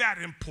 Nothing that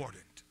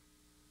important.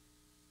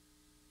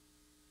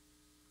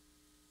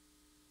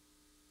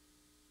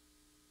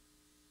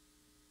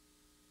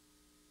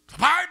 The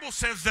Bible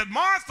says that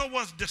Martha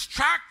was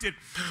distracted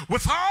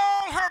with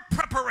all her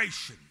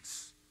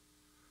preparations.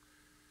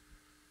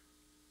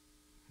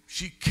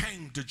 She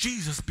came to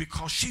Jesus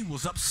because she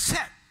was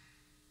upset.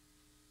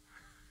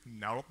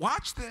 Now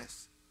watch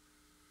this.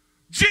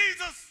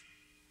 Jesus,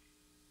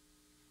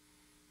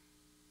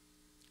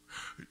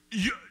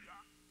 you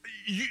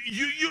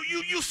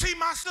see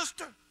my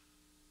sister?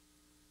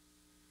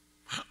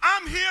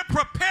 I'm here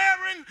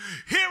preparing.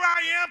 Here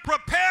I am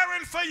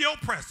preparing for your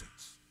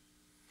presence.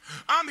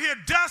 I'm here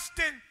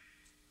dusting,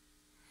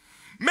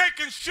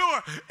 making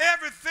sure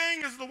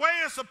everything is the way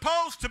it's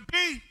supposed to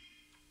be,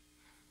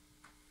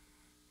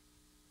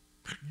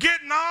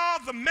 getting all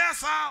the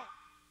mess out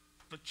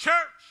the church.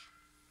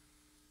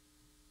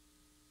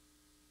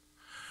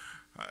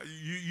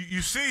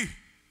 You see,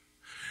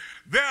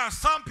 there are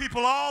some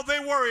people, all they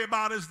worry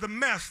about is the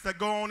mess that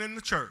go on in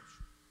the church.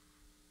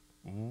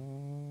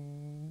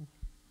 Ooh.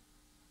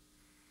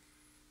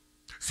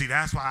 See,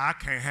 that's why I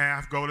can't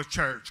half go to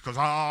church, because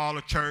all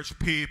the church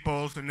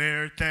peoples and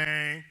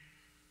everything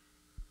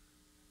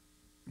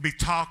be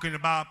talking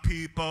about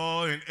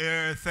people and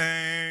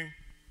everything.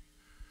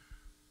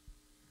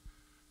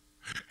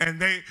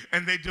 And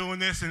they doing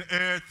this and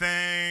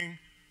everything.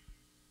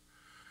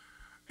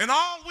 And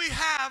all we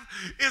have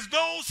is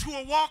those who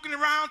are walking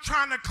around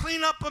trying to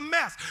clean up a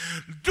mess.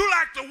 Do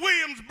like the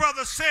Williams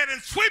brothers said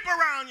and sweep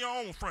around your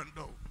own front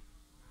door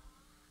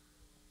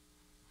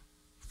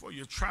before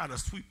you try to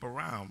sweep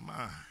around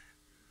mine.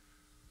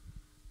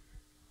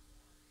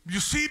 You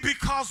see,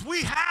 because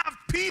we have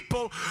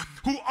people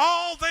who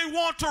all they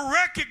want to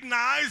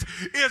recognize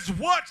is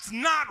what's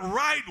not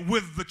right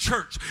with the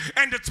church.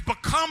 And it's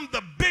become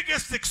the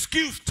biggest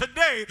excuse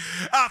today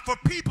for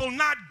people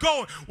not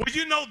going. Well,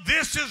 you know,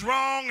 this is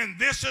wrong, and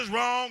this is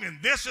wrong,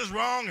 and this is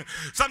wrong. And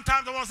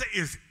sometimes I want to say,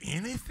 is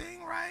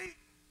anything right?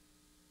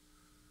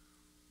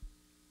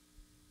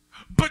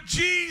 But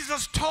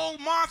Jesus told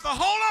Martha,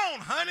 hold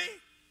on, honey.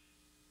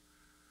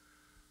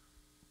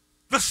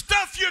 The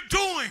stuff you're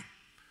doing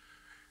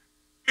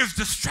is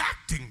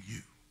distracting you.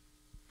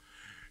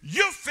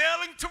 You're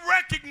failing to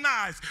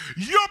recognize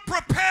you're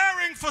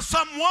preparing for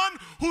someone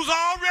who's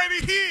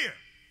already here.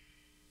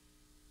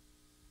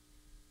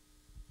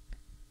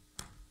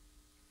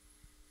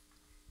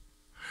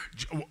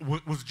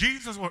 Was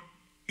Jesus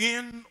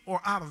in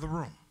or out of the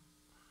room?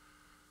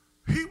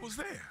 He was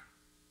there.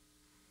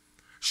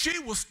 She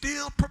was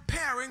still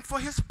preparing for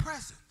his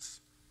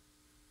presence.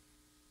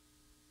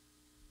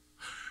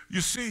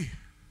 You see,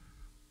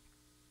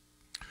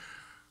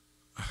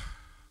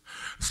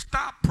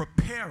 stop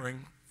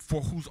preparing for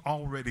who's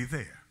already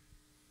there.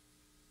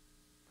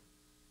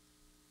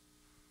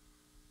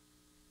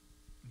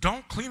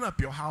 Don't clean up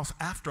your house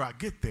after I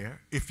get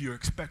there if you're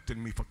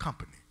expecting me for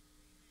company.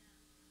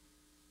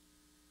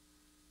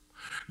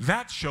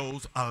 That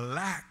shows a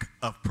lack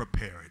of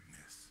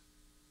preparedness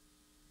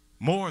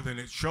more than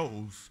it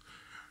shows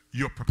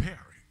you're preparing.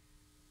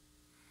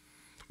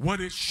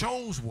 What it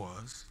shows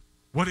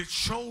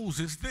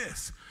is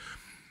this: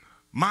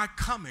 my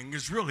coming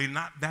is really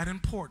not that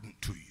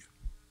important to you.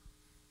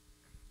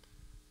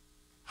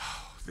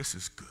 Oh, this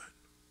is good.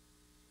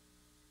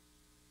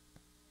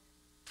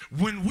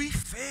 When we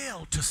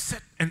fail to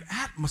set an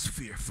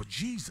atmosphere for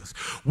Jesus,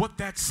 what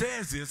that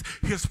says is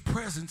his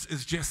presence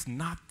is just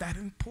not that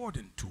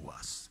important to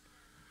us.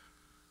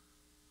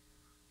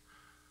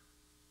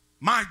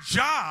 My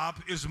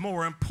job is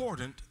more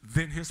important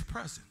than his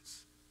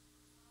presence.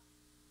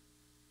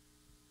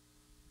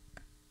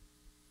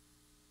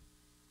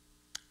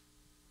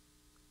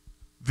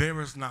 There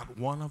is not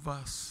one of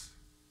us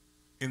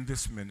in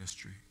this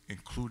ministry,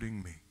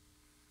 including me,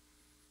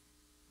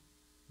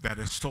 that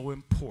is so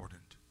important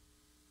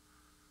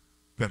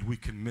that we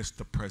can miss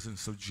the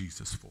presence of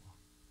Jesus for.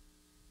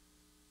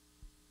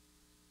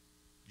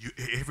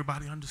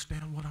 Everybody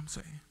understand what I'm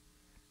saying?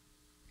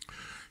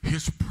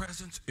 His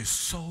presence is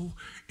so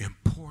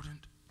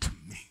important to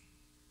me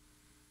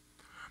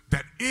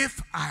that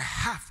if I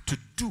have to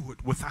do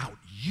it without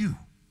you,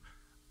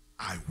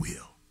 I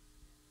will.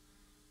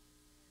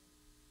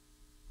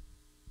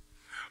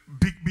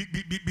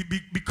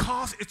 Because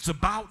because it's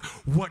about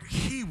what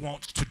he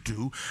wants to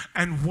do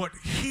and what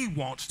he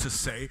wants to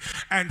say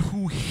and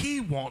who he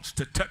wants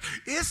to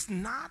touch. It's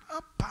not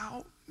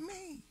about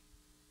me.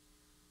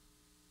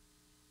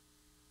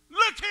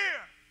 Look here.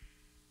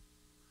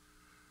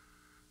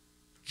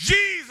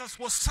 Jesus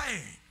was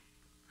saying,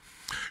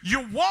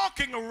 you're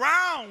walking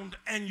around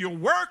and you're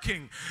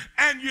working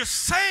and you're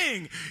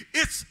saying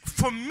it's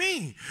for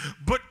me,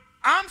 but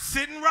I'm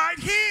sitting right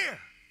here.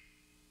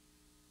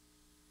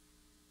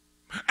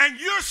 And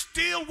you're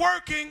still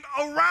working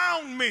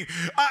around me.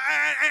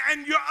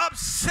 And you're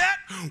upset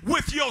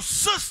with your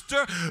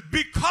sister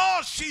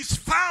because she's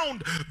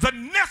found the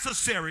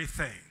necessary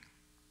thing.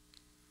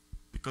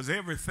 Because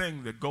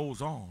everything that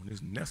goes on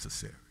is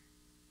necessary.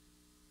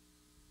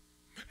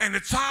 And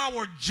it's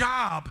our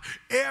job,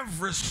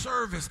 every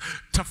service,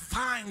 to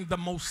find the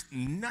most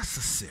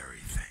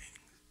necessary thing.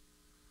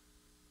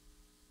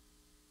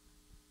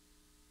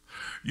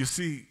 You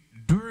see,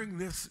 during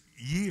this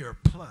year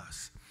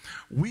plus,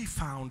 we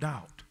found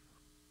out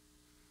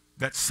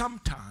that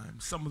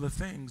sometimes some of the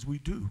things we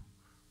do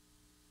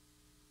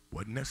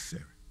wasn't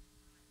necessary.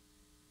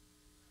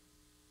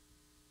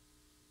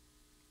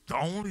 The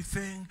only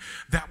thing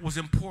that was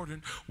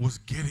important was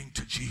getting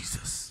to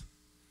Jesus.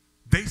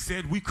 They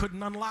said we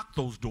couldn't unlock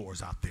those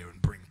doors out there and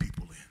bring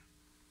people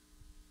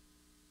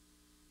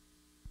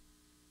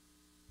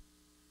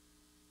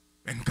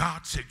in. And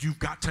God said, you've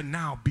got to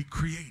now be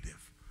creative.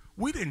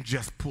 We didn't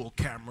just pull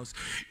cameras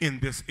in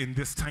this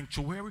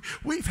sanctuary.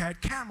 We've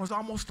had cameras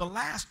almost the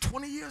last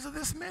 20 years of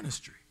this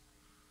ministry.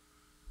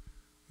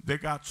 They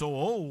got so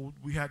old,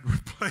 we had to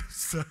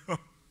replace them.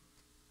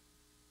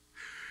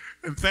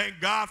 And thank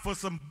God for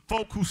some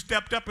folk who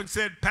stepped up and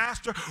said,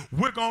 Pastor,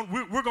 we're going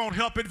to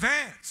help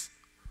advance.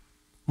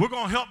 We're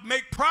going to help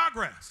make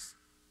progress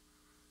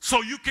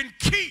so you can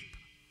keep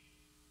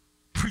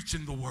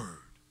preaching the word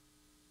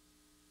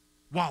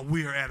while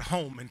we're at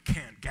home and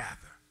can't gather.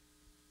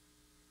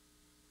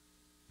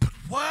 But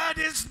what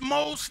is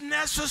most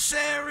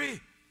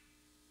necessary?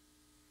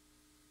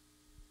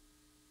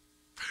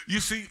 You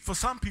see, for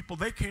some people,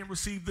 they can't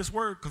receive this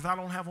word because I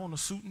don't have on a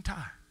suit and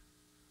tie.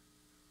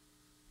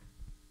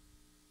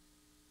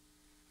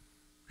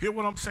 Hear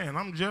what I'm saying?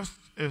 I'm just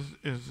as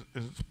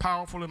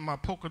powerful in my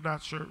polka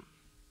dot shirt.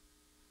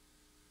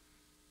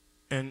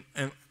 And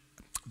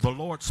the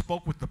Lord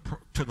spoke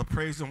to the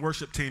praise and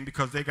worship team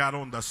because they got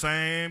on the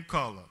same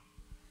color.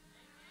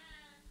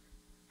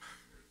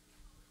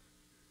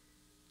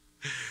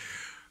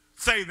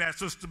 Say that,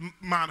 Sister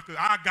Monica.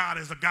 Our God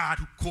is a God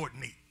who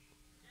coordinates.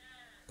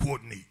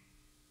 Coordinate.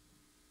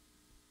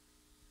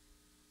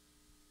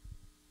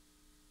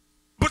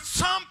 But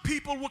some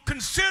people would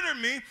consider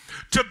me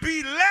to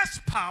be less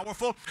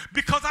powerful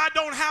because I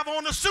don't have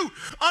on a suit.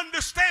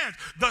 Understand,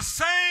 the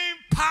same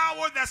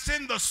power that's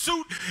in the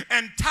suit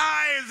and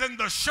tie is in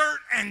the shirt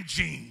and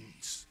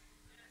jeans.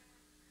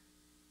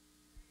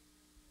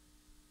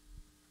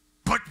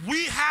 But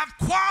we have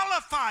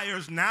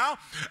qualifiers now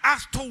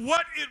as to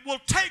what it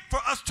will take for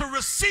us to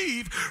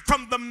receive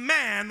from the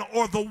man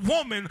or the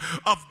woman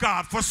of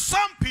God. For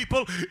some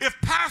people, if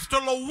Pastor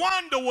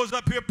LaWanda was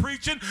up here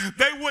preaching,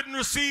 they wouldn't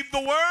receive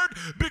the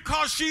word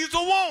because she's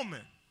a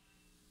woman.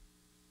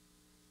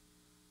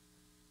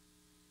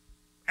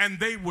 And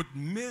they would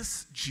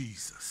miss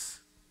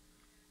Jesus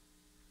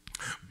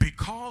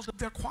because of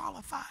their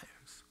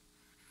qualifiers.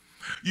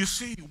 You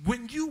see,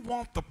 when you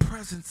want the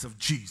presence of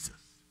Jesus,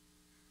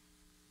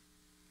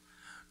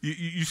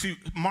 you see,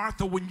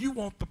 Martha, when you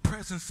want the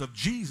presence of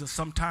Jesus,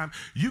 sometimes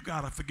you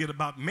got to forget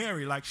about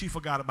Mary like she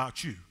forgot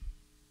about you.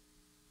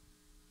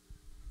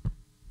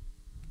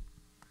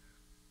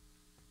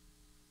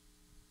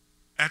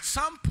 At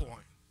some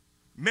point,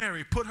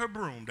 Mary put her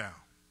broom down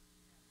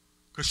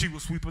because she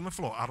was sweeping the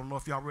floor. I don't know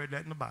if y'all read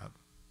that in the Bible.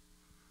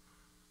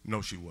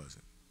 No, she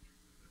wasn't.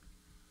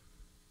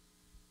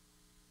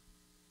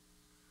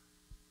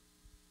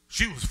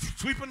 She was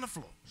sweeping the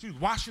floor. She was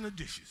washing the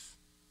dishes.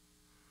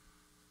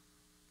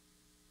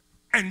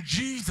 And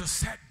Jesus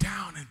sat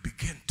down and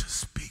began to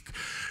speak.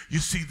 You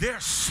see,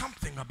 there's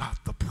something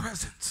about the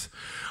presence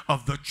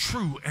of the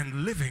true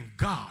and living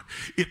God.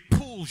 It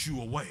pulls you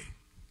away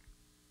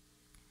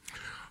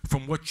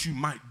from what you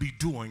might be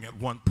doing at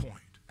one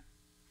point.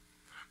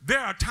 There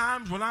are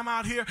times when I'm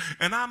out here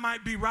and I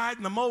might be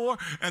riding the mower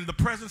and the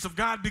presence of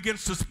God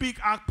begins to speak.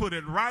 I put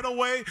it right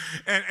away.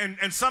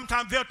 And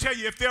sometimes they'll tell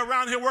you if they're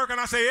around here working,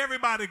 I say,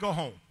 everybody go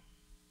home.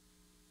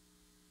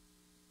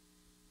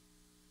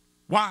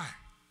 Why?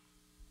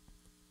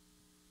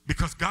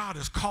 Because God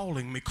is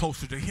calling me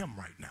closer to him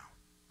right now.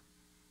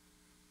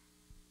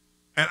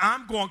 And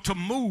I'm going to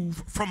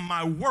move from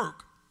my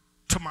work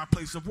to my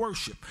place of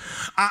worship.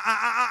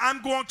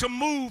 I'm going to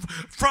move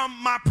from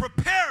my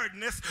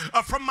preparedness,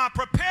 from my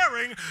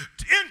preparing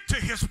into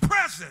his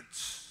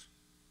presence.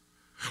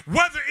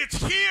 Whether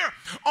it's here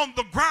on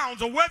the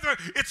grounds or whether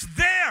it's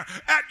there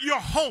at your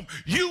home,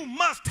 you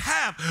must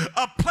have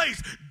a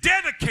place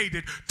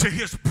dedicated to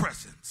his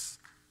presence.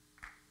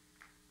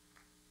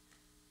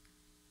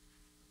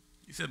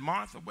 He said,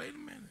 Martha, wait a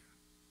minute.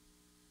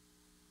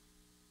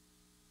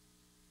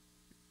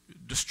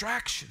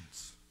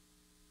 Distractions.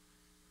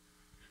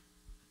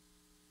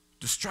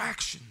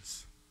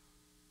 Distractions.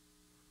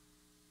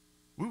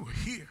 We were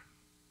here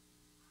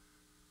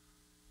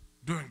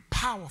during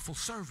powerful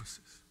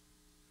services,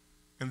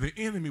 and the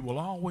enemy will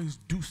always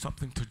do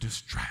something to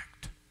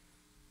distract,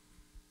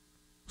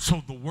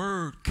 so the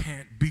word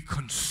can't be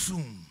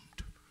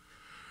consumed.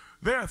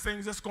 There are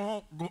things that's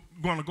going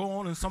to go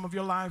on in some of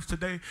your lives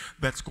today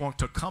that's going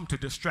to come to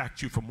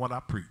distract you from what I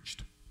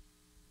preached.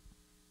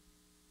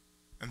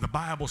 And the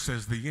Bible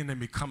says the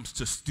enemy comes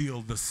to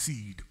steal the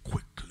seed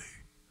quickly.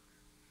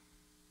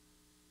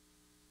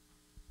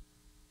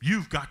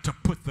 You've got to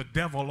put the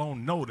devil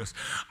on notice.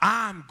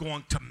 I'm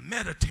going to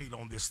meditate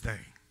on this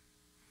thing.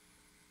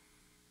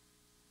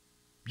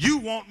 You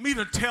want me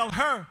to tell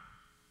her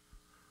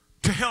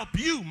to help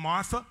you,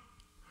 Martha,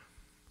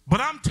 but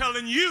I'm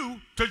telling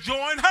you to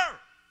join her.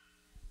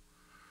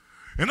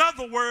 In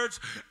other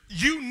words,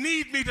 you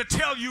need me to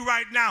tell you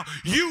right now,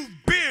 you've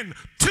been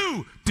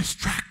too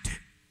distracted.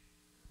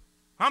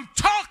 I'm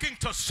talking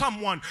to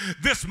someone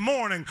this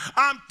morning.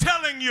 I'm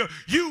telling you,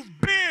 you've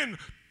been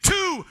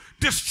too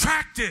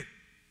distracted.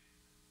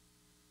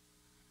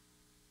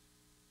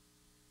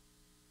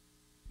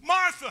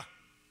 Martha,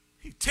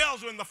 he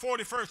tells her in the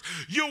 41st,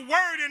 you're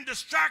worried and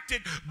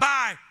distracted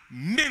by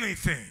many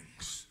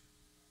things.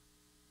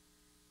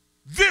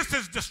 This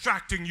is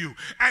distracting you,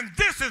 and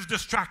this is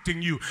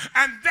distracting you,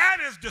 and that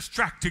is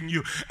distracting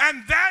you,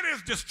 and that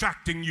is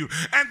distracting you,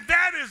 and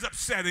that is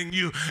upsetting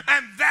you,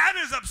 and that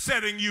is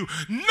upsetting you.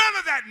 None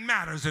of that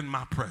matters in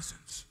my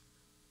presence,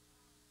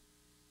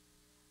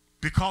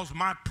 because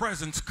my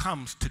presence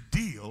comes to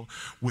deal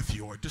with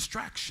your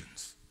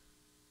distractions.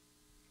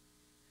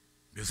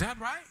 Is that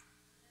right?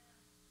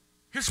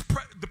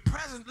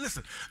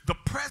 The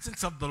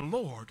presence of the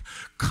Lord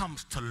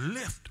comes to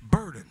lift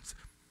burdens.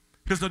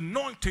 His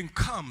anointing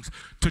comes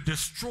to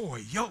destroy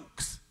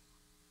yokes.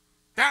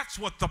 That's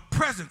what the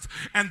presence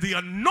and the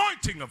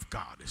anointing of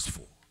God is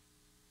for.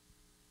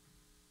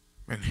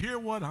 And hear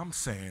what I'm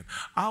saying.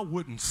 I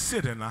wouldn't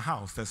sit in a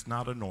house that's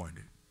not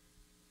anointed.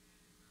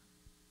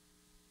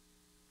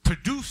 To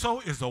do so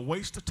is a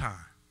waste of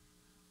time.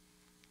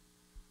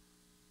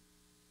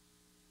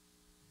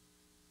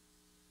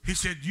 He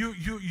said,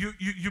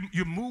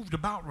 you're moved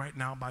about right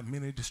now by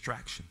many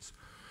distractions.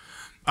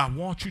 I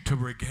want you to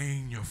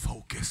regain your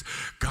focus.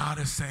 God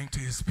is saying to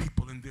his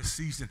people in this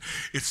season,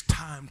 it's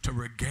time to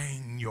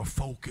regain your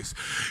focus.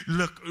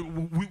 Look,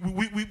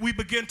 we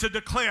begin to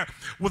declare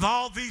with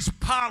all these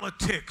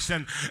politics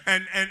and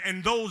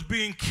those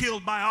being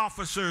killed by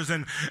officers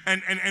and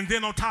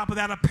then on top of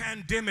that a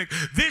pandemic.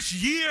 This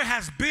year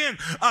has been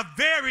a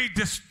very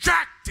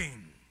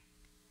distracting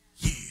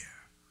year.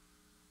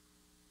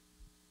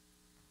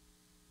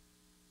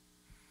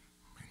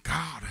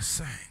 God is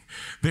saying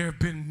there have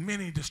been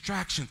many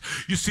distractions.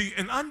 You see,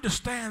 and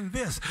understand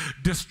this,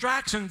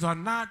 distractions are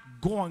not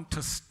going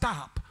to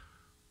stop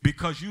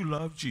because you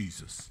love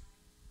Jesus.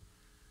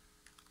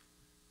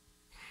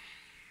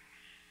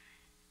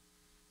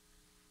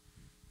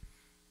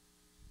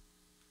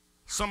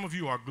 Some of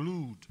you are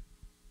glued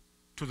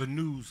to the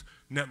news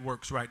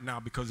networks right now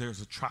because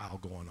there's a trial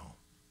going on.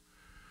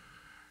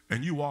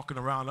 And you walking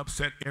around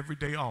upset every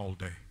day, all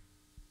day.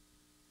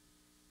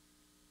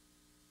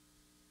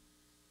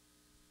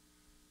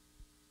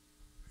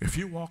 If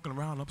you're walking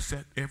around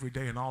upset every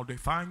day and all day,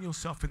 find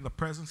yourself in the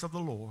presence of the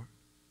Lord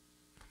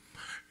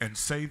and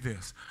say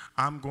this: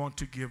 I'm going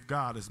to give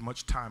God as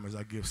much time as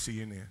I give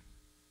CNN.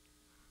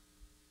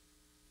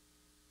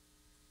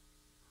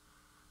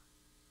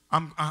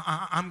 I'm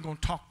going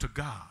to talk to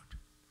God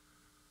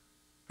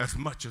as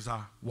much as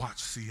I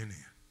watch CNN.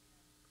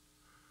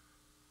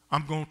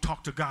 I'm going to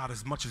talk to God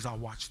as much as I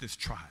watch this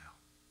trial,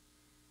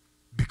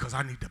 because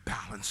I need to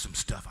balance some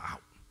stuff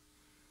out.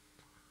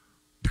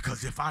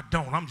 Because if I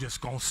don't, I'm just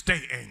going to stay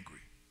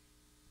angry.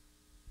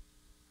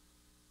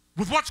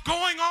 With what's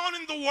going on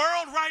in the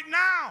world right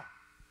now,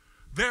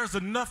 there's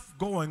enough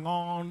going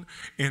on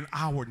in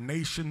our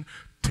nation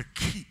to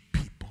keep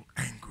people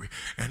angry.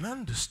 And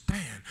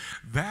understand,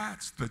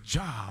 that's the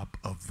job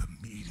of the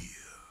media.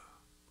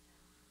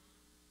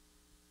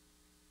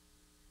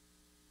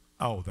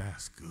 Oh,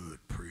 that's good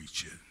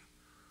preaching.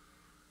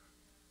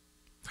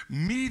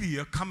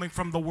 Media, coming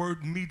from the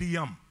word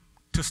medium,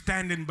 to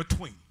stand in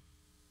between.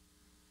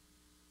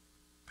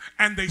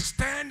 And they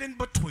stand in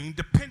between,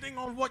 depending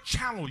on what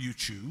channel you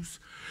choose.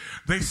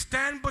 They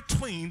stand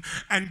between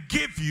and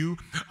give you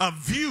a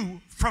view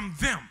from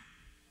them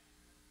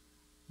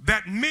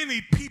that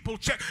many people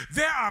check.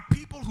 There are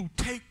people who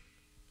take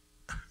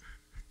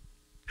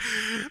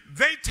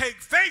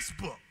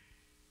Facebook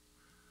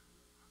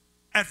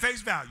at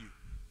face value.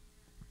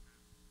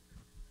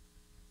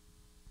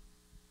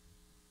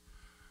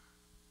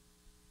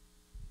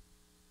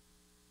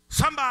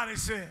 Somebody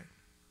said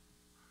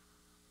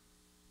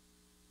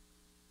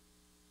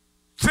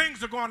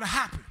things are going to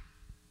happen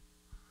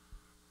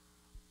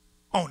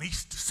on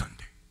Easter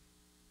Sunday.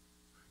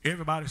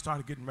 Everybody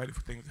started getting ready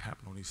for things to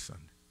happen on Easter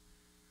Sunday.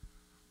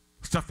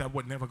 Stuff that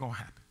was never going to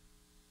happen.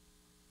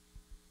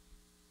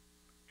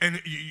 And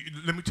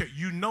let me tell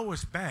you, you know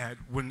it's bad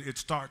when it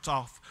starts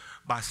off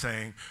by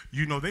saying,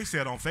 you know, they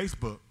said on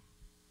Facebook.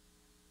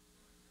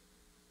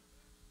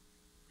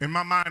 In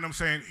my mind, I'm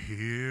saying,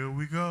 here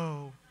we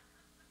go.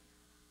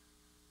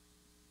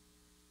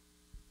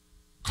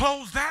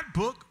 Close that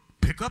book,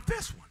 pick up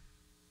this one.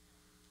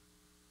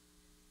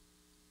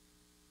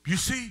 You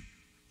see,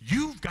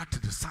 you've got to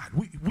decide.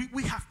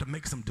 We have to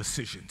make some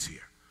decisions here.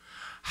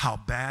 How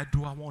bad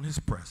do I want his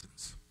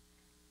presence?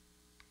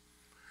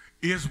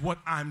 Is what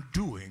I'm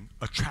doing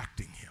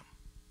attracting him?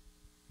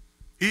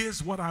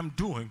 Is what I'm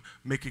doing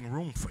making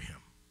room for him?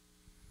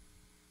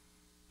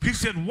 He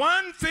said,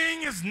 one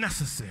thing is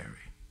necessary.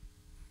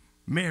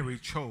 Mary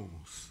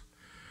chose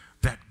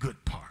that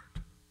good part.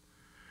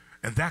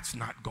 And that's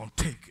not going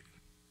to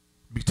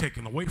be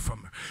taken away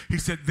from her. He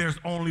said, there's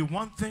only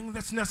one thing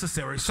that's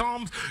necessary.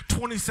 Psalms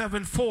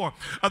 27:4,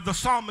 the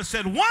psalmist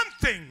said, one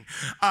thing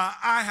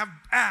I have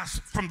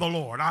asked from the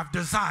Lord, I've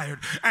desired,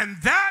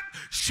 and that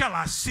shall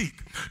I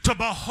seek, to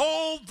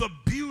behold the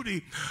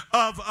beauty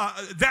of,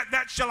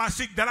 that shall I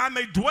seek, that I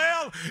may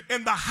dwell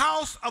in the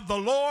house of the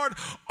Lord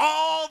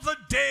all the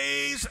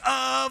days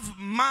of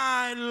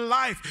my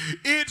life.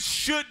 It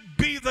should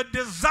be the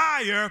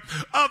desire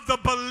of the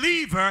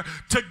believer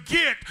to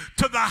get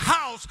to the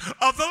house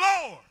of the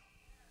Lord.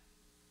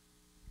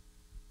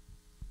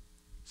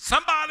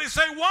 Somebody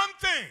say one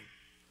thing.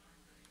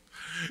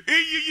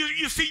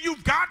 You see,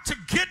 you've got to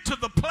get to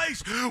the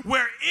place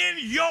where in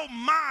your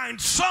mind,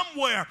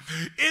 somewhere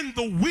in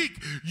the week,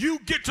 you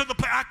get to the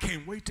place, I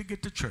can't wait to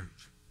get to church.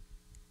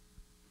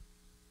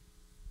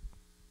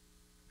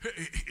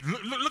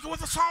 Look at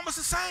what the psalmist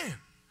is saying.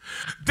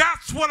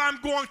 That's what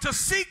I'm going to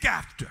seek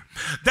after,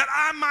 that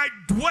I might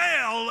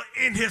dwell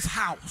in his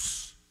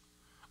house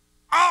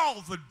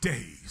all the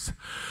days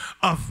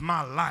of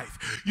my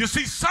life. You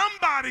see,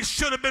 somebody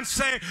should have been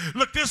saying,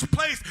 look, this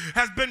place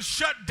has been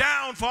shut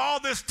down for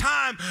all this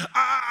time.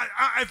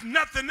 If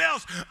nothing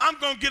else, I'm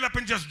going to get up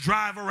and just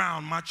drive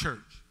around my church.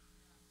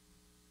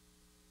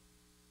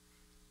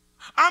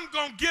 I'm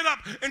going to get up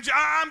and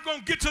I'm going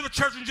to get to the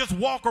church and just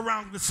walk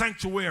around the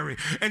sanctuary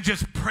and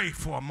just pray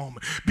for a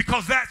moment,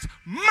 because that's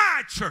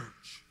my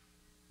church.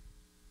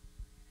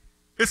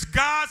 It's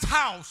God's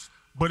house,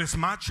 but it's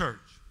my church.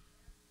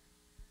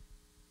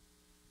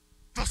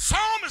 The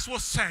psalmist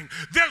was saying,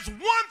 there's one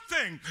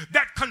thing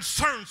that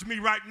concerns me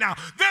right now.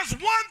 There's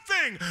one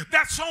thing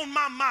that's on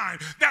my mind,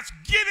 that's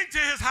getting to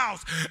his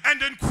house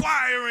and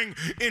inquiring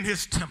in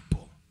his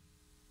temple.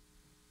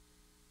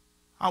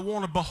 I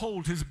want to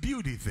behold his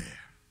beauty there.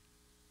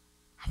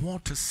 I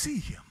want to see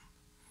him.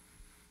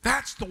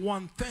 That's the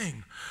one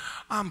thing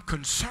I'm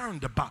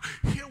concerned about.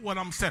 Hear what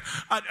I'm saying.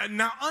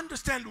 Now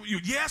understand,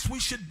 yes, we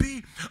should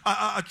be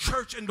a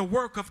church in the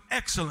work of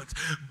excellence,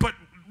 but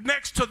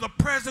next to the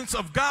presence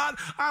of God,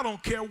 I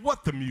don't care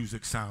what the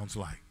music sounds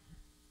like.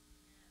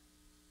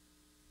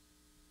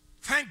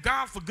 Thank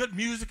God for good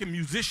music and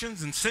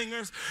musicians and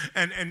singers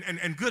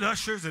and good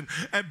ushers.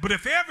 But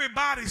if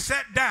everybody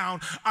sat down,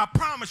 I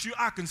promise you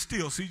I can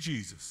still see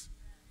Jesus.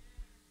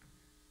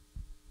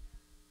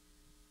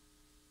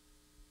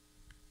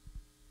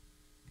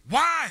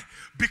 Why?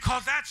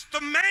 Because that's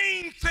the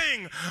main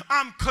thing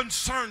I'm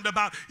concerned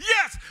about.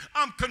 Yes,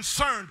 I'm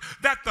concerned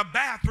that the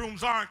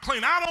bathrooms aren't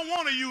clean. I don't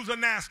want to use a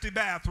nasty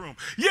bathroom.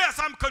 Yes,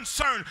 I'm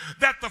concerned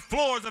that the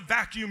floors are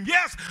vacuumed.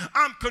 Yes,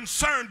 I'm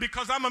concerned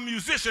because I'm a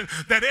musician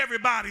that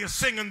everybody is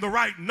singing the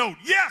right note.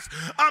 Yes,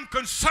 I'm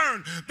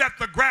concerned that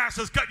the grass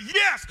is cut.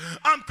 Yes,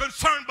 I'm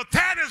concerned, but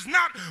that is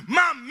not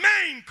my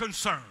main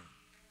concern.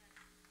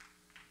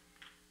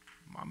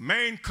 My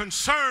main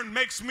concern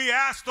makes me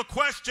ask the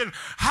question,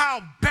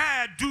 how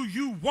bad do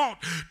you want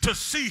to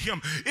see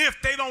him?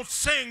 If they don't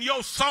sing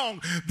your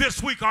song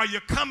this week, are you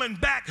coming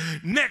back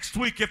next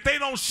week? If they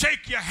don't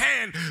shake your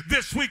hand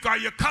this week, are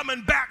you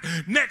coming back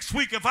next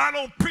week? If I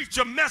don't preach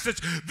a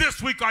message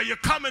this week, are you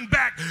coming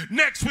back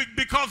next week?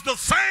 Because the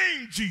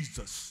same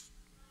Jesus,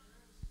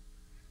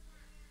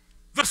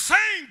 the same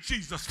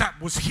Jesus that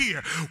was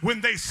here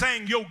when they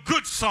sang your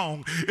good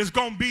song is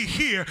going to be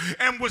here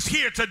and was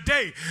here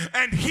today,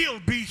 and he'll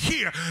be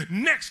here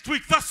next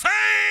week. The same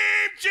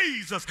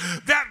Jesus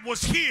that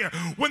was here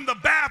when the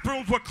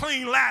bathrooms were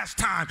clean last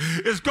time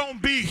is going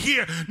to be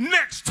here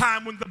next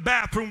time when the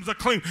bathrooms are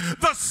clean.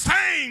 The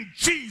same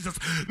Jesus.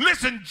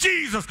 Listen,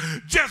 Jesus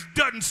just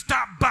doesn't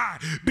stop by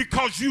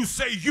because you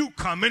say you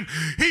coming.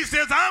 He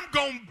says, I'm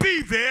going to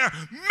be there.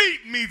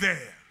 Meet me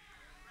there.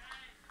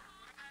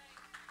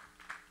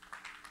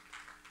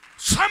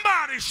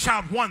 Somebody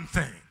shout one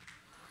thing.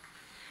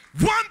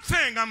 One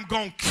thing I'm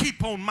going to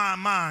keep on my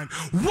mind.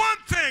 One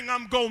thing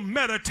I'm going to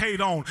meditate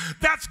on.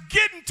 That's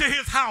getting to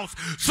his house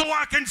so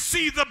I can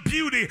see the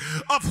beauty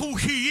of who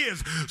he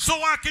is. So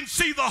I can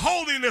see the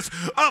holiness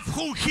of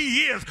who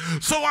he is.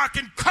 So I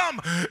can come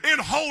in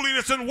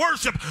holiness and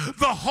worship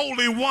the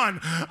Holy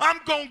One. I'm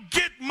going to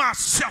get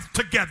myself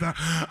together.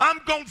 I'm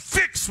going to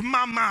fix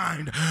my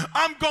mind.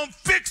 I'm going to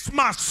fix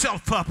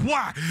myself up.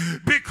 Why?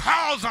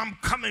 Because I'm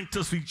coming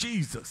to see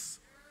Jesus.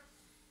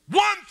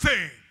 One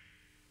thing.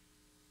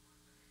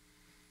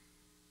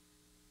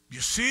 You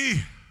see,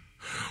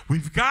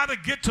 We've got to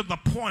get to the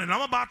point, and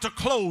I'm about to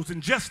close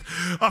in just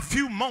a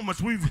few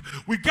moments. We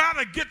got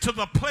to get to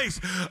the place,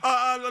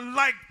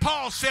 like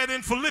Paul said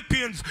in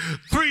Philippians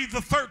 3, the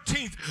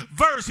 13th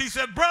verse. He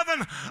said,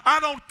 brethren, I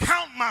don't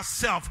count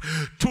myself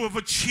to have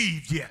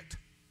achieved yet.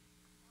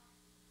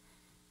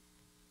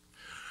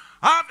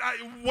 I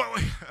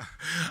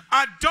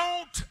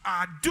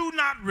do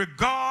not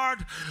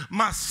regard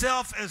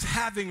myself as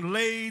having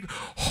laid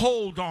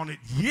hold on it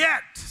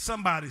yet.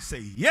 Somebody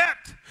say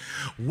yet.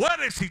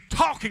 What is he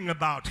talking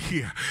about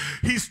here?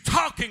 He's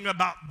talking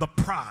about the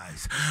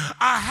prize.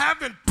 I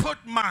haven't put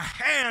my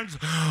hands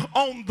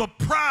on the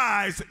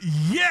prize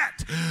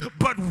yet,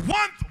 but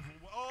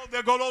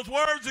there go those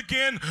words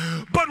again.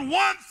 But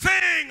one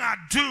thing I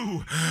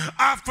do,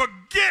 I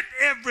forget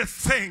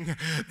everything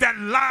that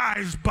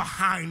lies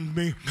behind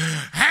me,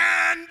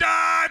 and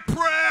I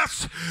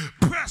press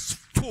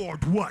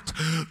toward what?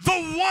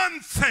 The one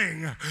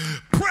thing.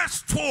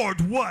 Press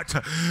toward what?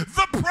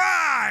 The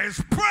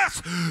prize.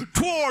 Press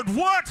toward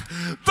what?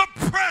 The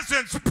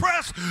presence.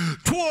 Press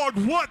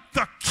toward what?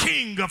 The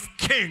King of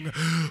Kings.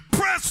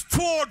 Press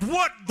toward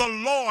what? The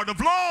Lord of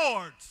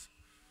Lords.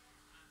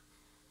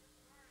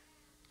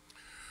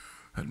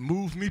 It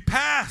moves me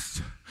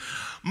past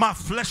my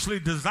fleshly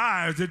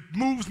desires. It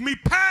moves me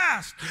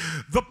past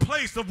the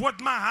place of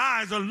what my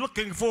eyes are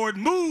looking for. It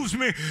moves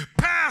me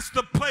past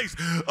the place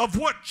of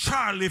what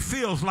Charlie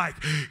feels like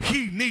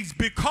he needs,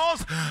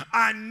 because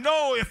I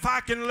know if I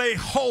can lay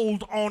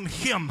hold on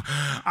him,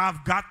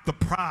 I've got the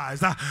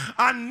prize.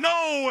 I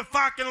know if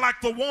I can,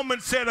 like the woman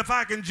said, if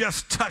I can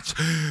just touch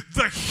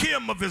the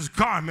hem of his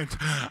garment,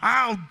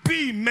 I'll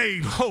be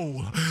made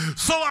whole.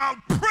 So I'll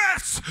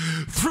press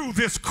through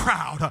this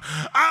crowd.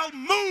 I'll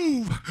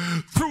move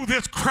through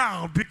this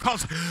crowd,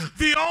 because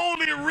the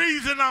only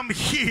reason I'm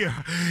here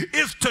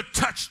is to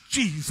touch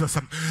Jesus.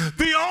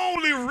 The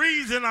only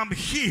reason I'm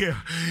here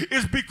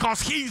is because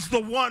he's the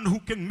one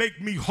who can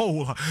make me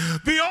whole.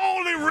 The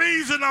only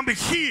reason I'm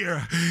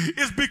here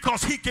is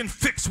because he can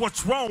fix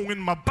what's wrong in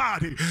my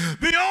body.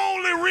 The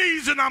only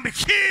reason I'm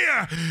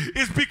here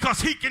is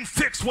because he can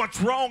fix what's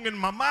wrong in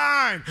my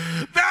mind.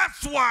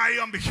 That's why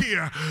I'm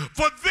here,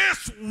 for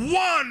this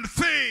one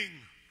thing.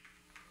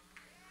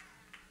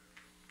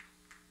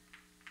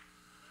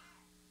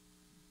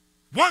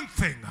 One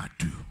thing I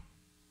do.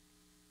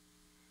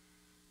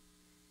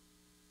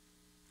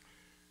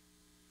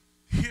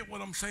 Hear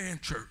what I'm saying,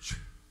 church?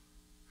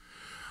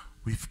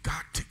 We've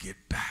got to get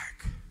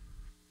back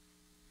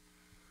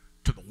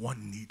to the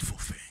one needful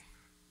thing.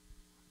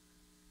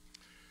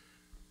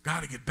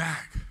 Got to get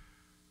back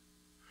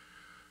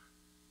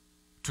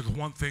to the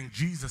one thing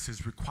Jesus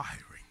is requiring.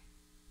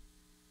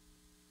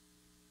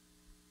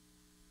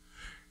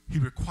 He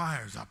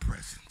requires our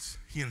presence.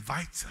 He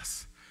invites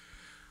us.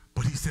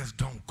 But he says,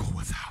 don't go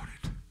without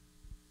it.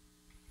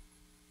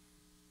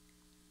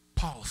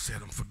 Paul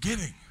said, I'm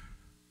forgetting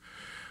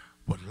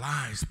what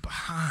lies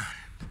behind,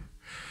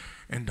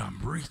 and I'm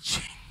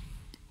reaching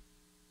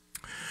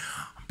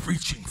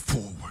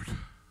forward.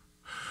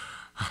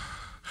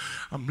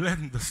 I'm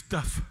letting the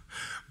stuff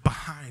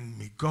behind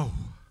me go.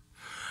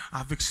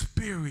 I've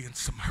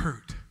experienced some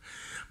hurt,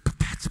 but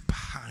that's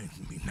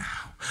behind me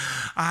now.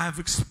 I've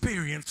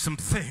experienced some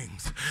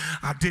things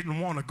I didn't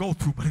want to go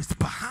through, but it's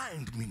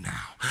behind me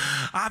now.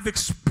 I've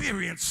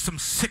experienced some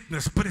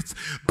sickness, but it's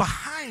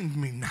behind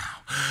me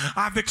now.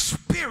 I've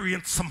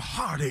experienced some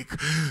heartache,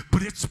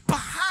 but it's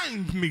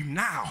behind me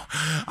now.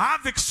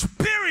 I've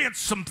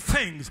experienced some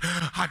things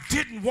I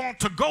didn't want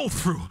to go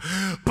through,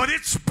 but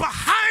it's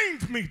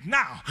behind me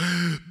now.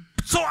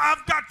 So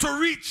I've got to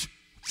reach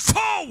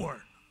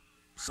forward.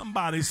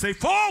 Somebody say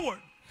forward.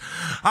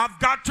 I've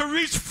got to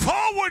reach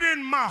forward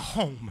in my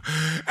home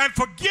and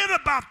forget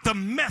about the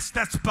mess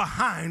that's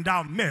behind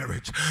our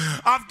marriage.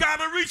 I've got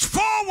to reach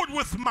forward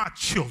with my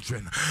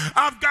children.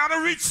 I've got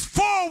to reach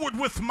forward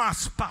with my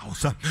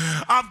spouse.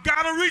 I've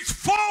got to reach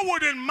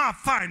forward in my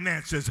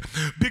finances,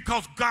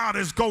 because God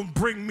is going to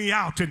bring me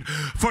out. And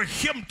for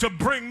him to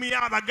bring me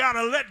out, I got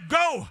to let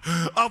go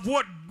of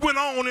what went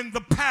on in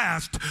the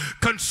past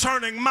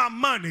concerning my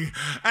money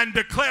and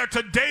declare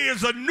today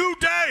is a new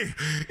day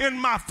in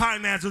my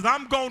finances.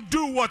 I'm going to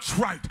do what's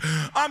right.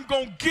 I'm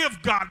going to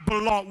give God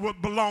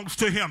what belongs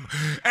to him.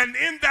 And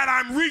in that,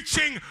 I'm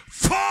reaching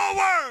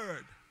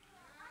forward.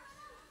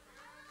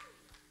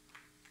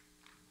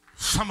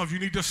 Some of you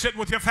need to sit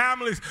with your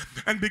families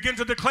and begin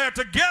to declare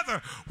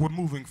together, we're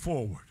moving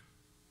forward.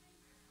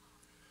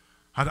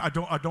 I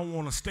don't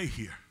want to stay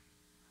here.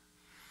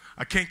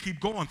 I can't keep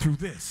going through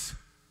this.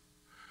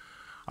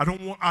 I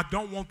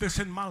don't want this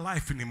in my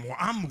life anymore.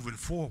 I'm moving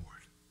forward.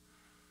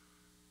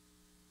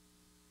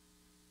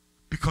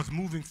 Because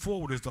moving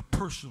forward is a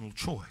personal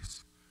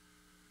choice.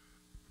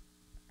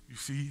 You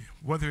see,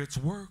 whether it's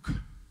work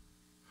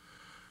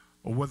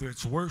or whether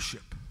it's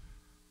worship,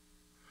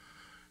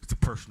 it's a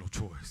personal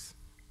choice.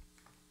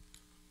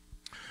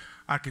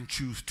 I can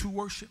choose to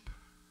worship,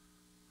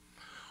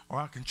 or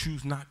I can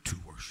choose not to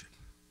worship.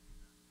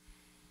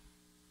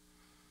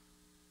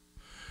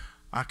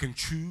 I can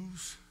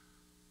choose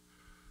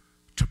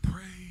to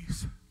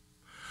praise.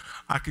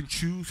 I can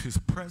choose his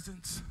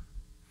presence,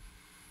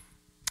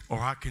 or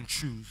I can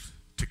choose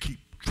to keep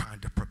trying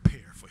to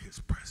prepare for his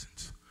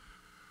presence.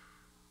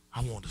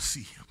 I want to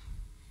see him.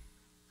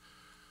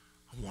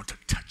 I want to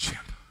touch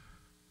him.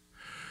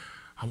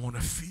 I want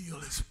to feel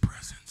his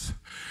presence.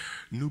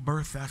 New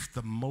birth, that's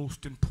the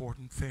most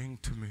important thing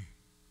to me.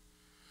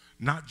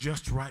 Not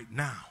just right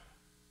now.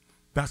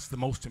 That's the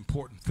most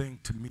important thing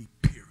to me,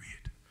 period.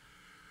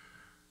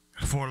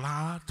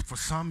 For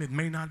some, it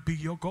may not be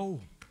your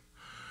goal.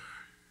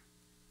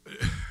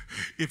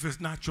 If it's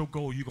not your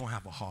goal, you're going to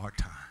have a hard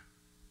time.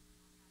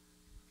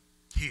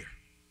 Here.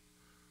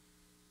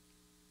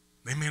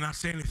 They may not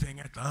say anything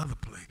at the other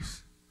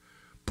place,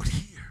 but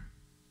here.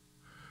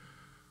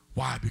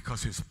 Why?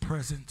 Because his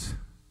presence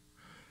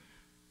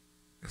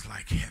is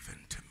like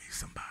heaven to me,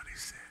 somebody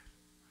said.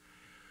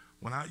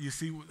 You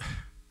see,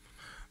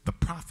 the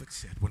prophet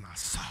said, when I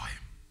saw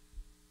him,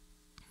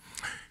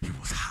 he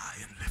was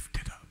high and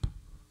lifted up.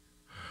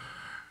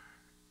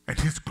 And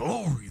his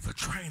glory, the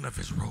train of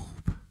his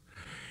robe,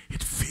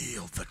 it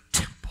filled the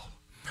temple.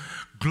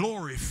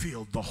 Glory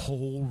filled the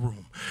whole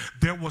room.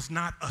 There was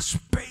not a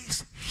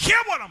space, hear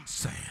what I'm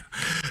saying,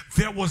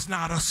 there was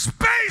not a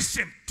space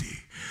empty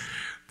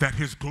that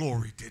his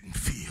glory didn't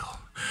fill.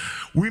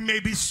 We may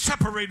be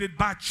separated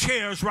by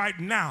chairs right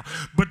now,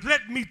 but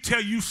let me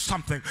tell you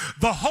something.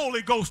 The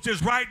Holy Ghost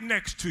is right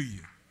next to you.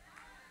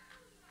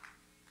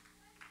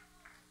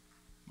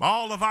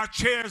 All of our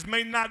chairs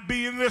may not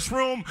be in this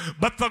room,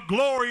 but the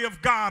glory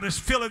of God is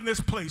filling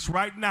this place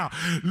right now.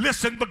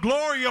 Listen, the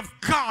glory of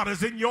God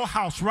is in your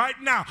house right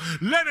now.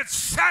 Let it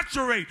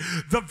saturate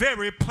the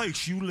very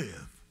place you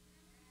live.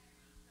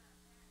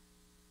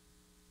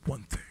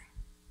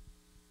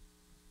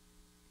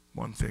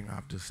 One thing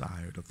I've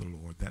desired of the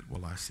Lord, that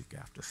will I seek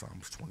after,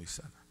 Psalms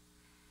 27.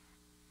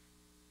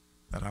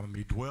 That I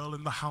may dwell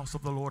in the house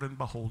of the Lord and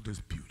behold his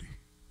beauty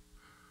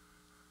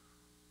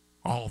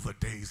all the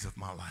days of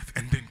my life,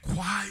 and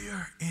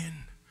inquire in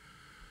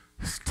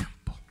his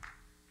temple.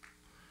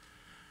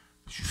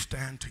 As you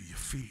stand to your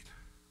feet,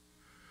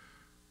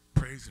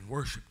 praise and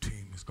worship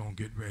team is going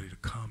to get ready to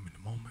come in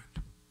a moment.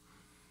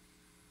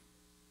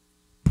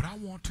 But I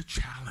want to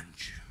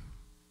challenge you.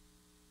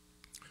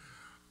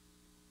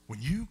 When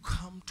you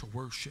come to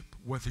worship,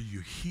 whether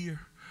you're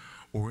here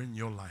or in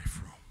your life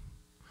room,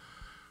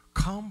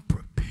 come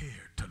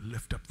prepared to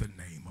lift up the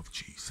name of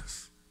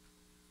Jesus.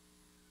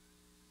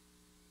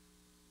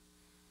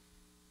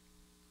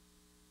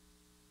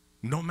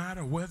 No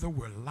matter whether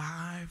we're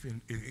live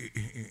in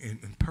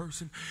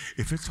person,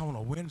 if it's on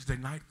a Wednesday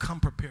night,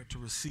 come prepared to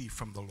receive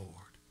from the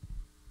Lord.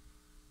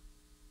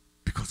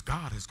 Because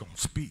God is going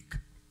to speak.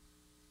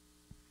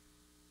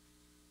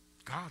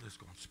 God is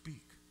going to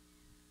speak.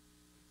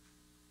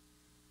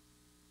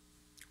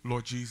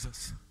 Lord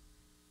Jesus,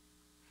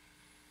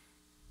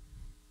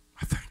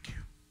 I thank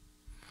you.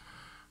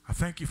 I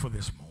thank you for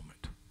this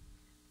moment.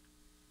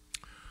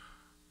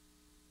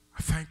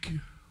 I thank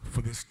you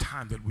for this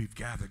time that we've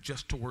gathered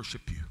just to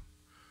worship you.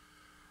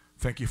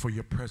 Thank you for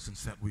your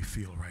presence that we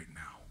feel right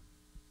now.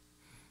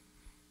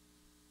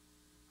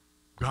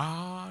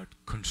 God,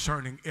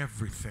 concerning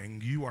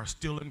everything, you are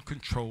still in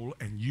control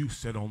and you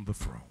sit on the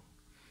throne.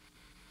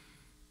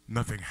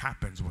 Nothing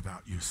happens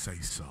without you say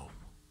so.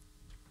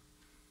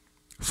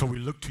 So we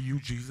look to you,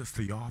 Jesus,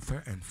 the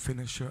author and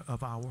finisher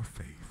of our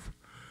faith.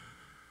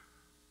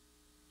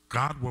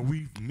 God, where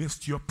we've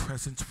missed your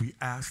presence, we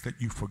ask that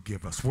you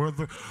forgive us. Where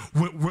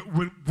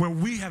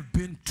we have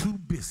been too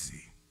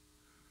busy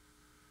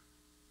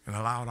and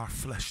allowed our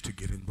flesh to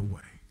get in the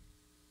way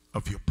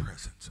of your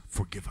presence,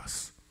 forgive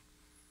us.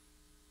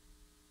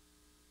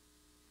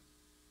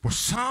 Where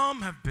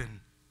some have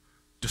been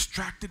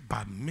distracted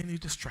by many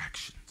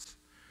distractions,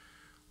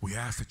 we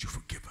ask that you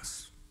forgive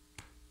us.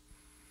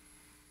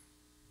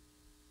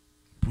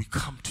 We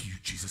come to you,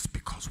 Jesus,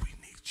 because we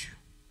need you.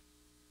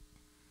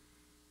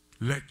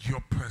 Let your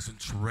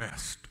presence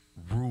rest,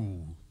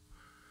 rule,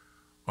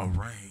 or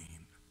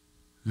reign.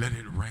 Let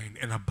it reign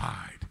and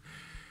abide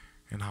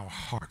in our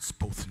hearts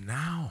both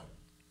now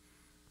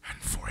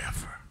and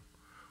forever.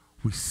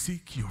 We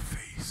seek your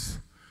face.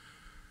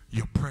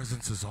 Your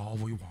presence is all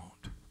we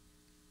want.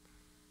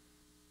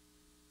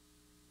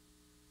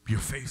 Your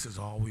face is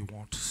all we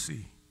want to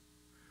see.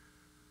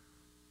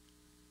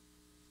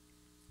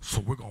 So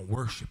we're going to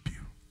worship you.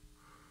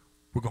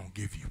 We're going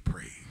to give you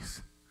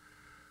praise.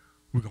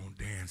 We're going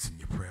to dance in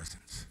your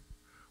presence.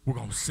 We're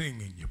going to sing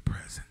in your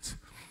presence.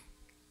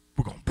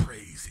 We're going to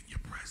praise in your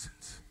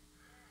presence.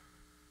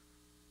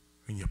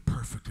 In your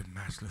perfect and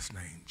matchless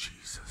name,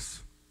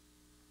 Jesus.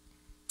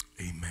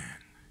 Amen.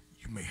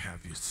 You may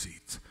have your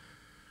seats.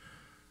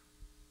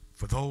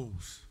 For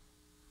those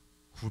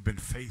who have been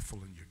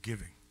faithful in your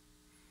giving,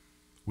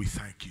 we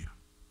thank you.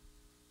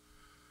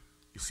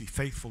 You see,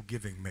 faithful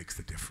giving makes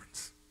the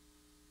difference.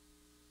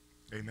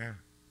 Amen.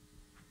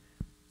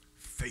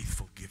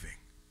 Faithful giving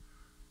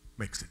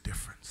makes a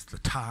difference. The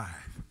tithe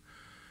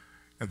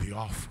and the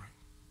offering.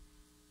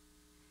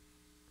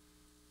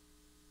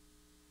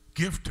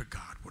 Give to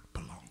God what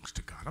belongs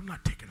to God. I'm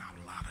not taking out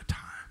a lot of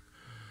time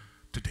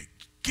today.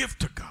 Give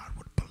to God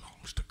what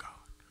belongs to God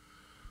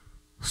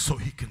so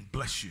he can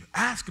bless you.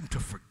 Ask him to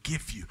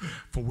forgive you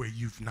for where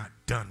you've not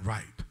done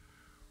right,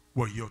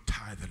 where your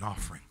tithe and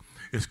offering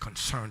is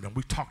concerned. And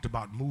we talked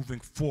about moving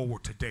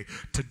forward today.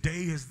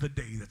 Today is the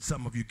day that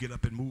some of you get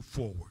up and move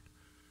forward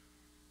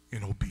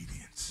in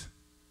obedience.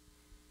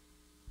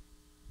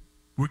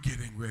 We're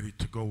getting ready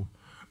to go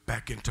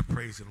back into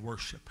praise and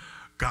worship.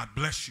 God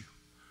bless you.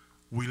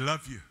 We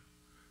love you.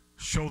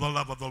 Show the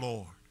love of the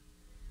Lord.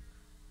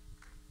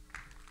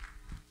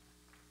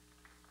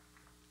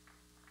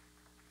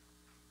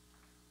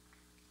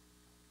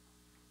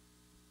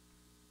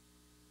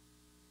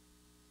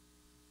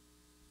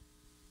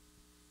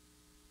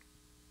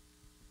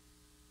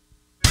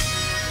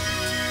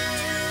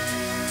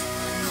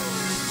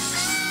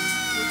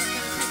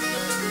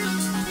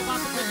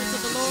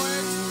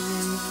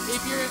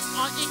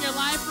 In your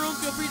life room,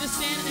 feel free to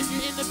stand, and if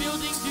you're in the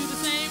building, do the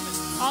same.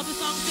 All the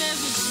song says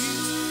is you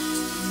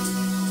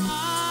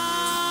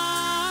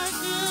are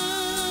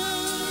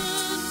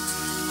good.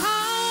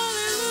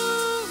 Hallelujah.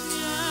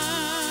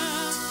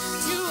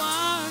 You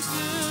are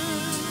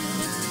good.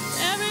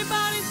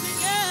 Everybody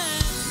sing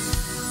it.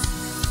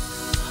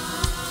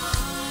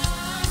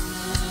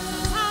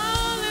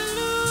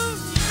 Hallelujah.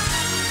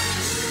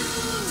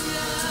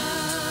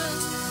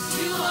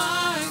 You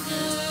are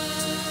good.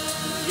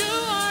 You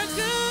are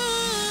good.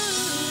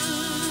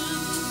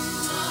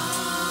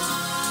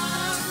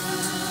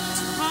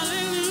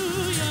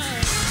 Hallelujah.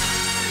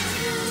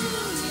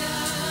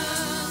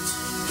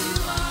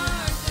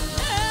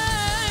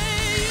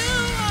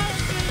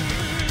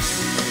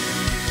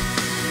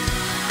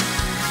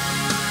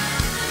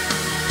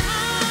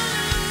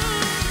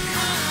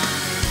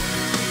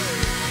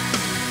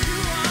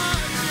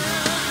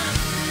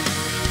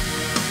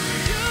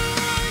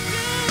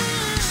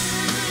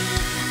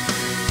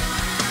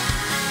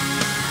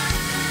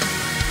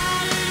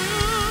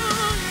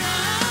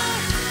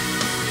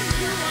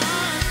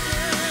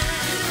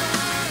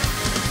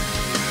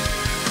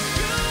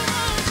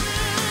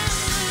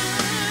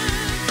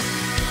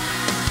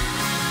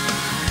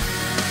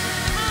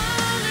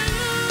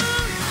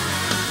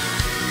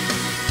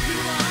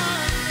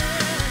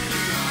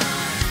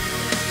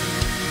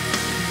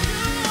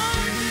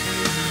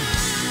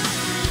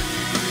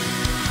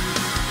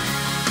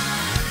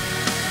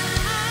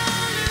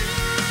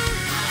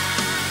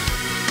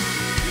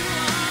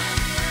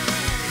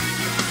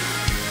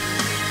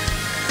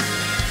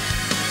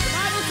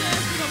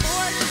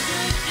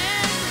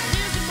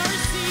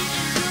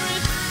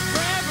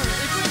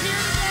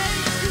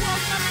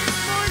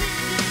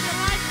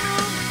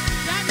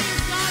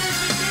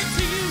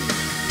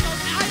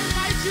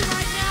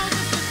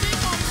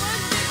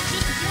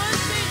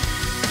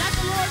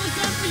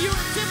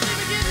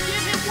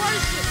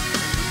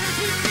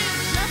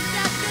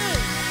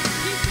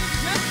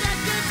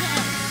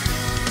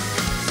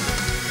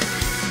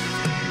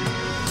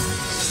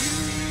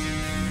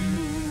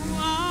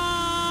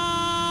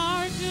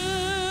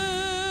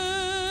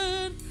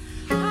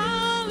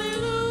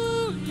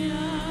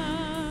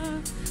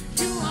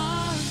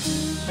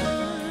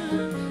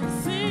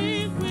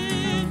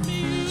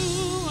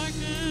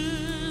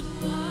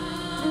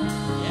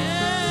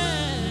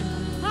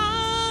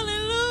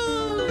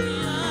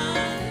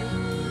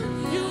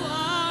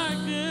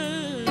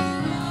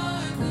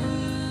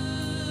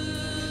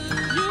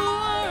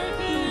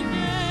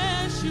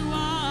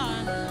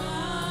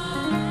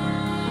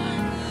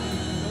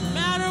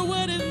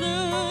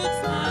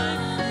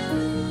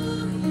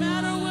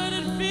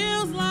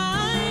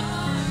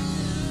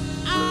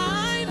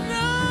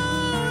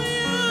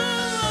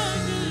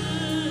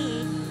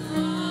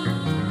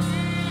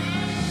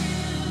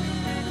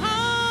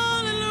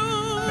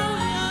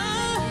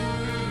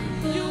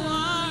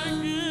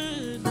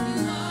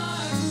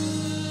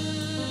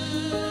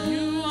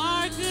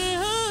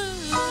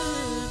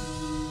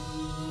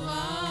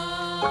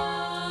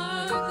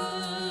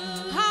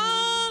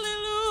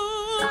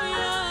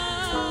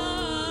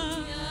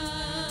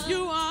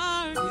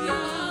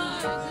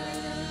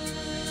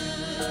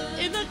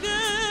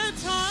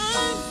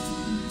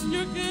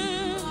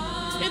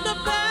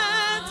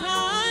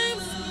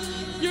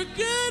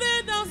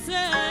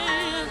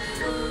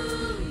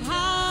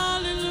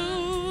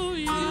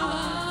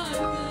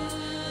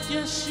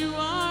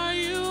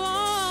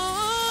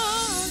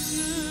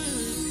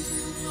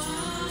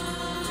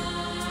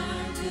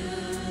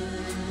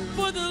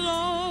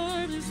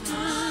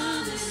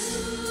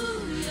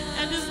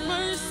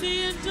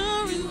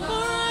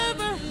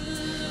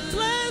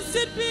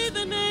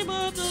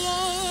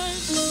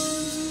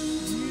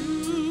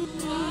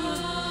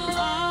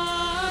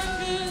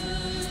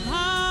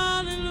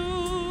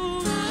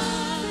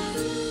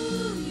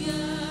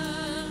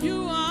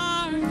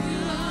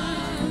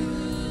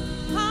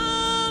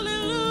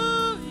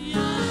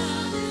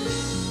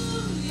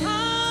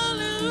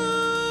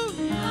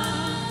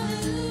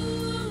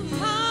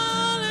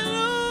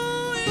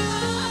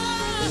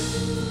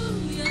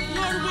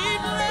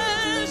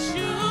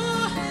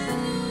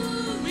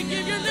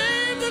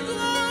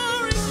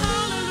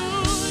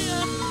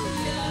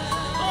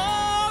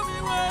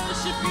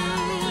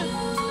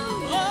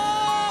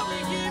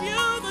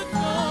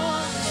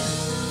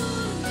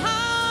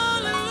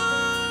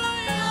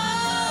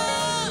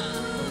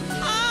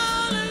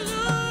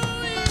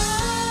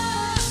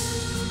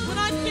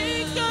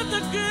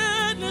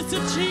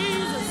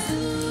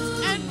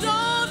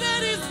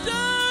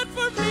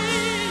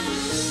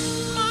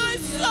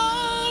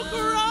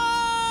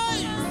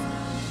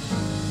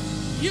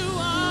 You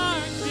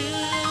are good.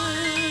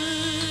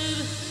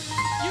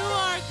 You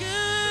are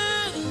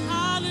good.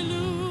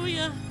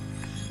 Hallelujah.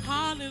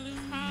 Hallelujah.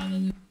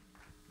 Hallelujah.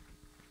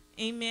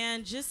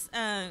 Amen. Just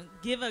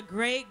give a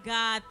great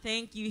God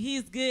thank you.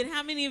 He's good.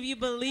 How many of you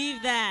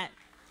believe that?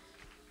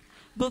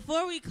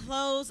 Before we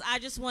close, I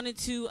just wanted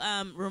to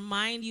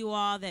remind you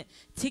all that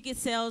ticket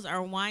sales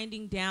are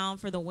winding down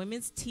for the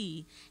women's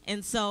tea.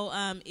 And so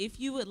if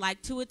you would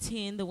like to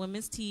attend the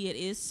women's tea, it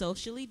is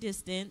socially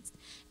distanced.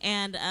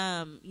 And,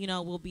 you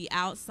know, we'll be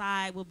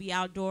outside. We'll be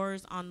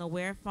outdoors on the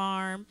Ware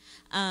farm.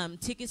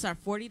 Tickets are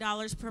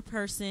 $40 per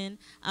person.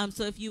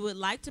 So if you would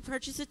like to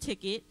purchase a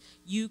ticket,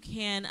 you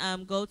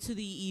can go to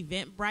the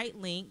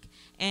Eventbrite link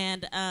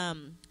and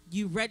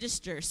you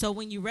register. So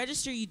when you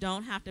register, you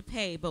don't have to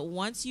pay. But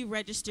once you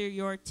register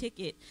your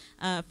ticket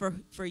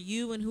for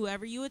you and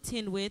whoever you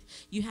attend with,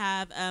 you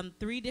have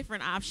 3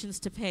 different options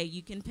to pay.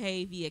 You can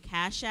pay via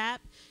Cash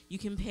App, you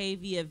can pay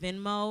via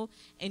Venmo,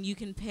 and you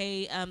can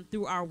pay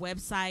through our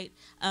website.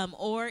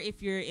 Or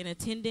if you're in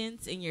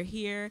attendance and you're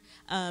here,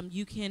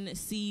 you can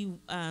see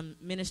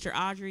Minister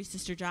Audrey,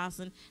 Sister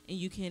Jocelyn, and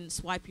you can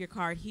swipe your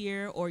card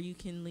here, or you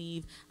can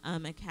leave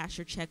a cash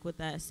or check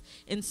with us.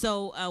 And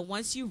so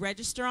once you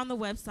register on the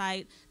website,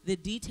 the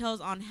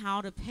details on how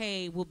to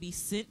pay will be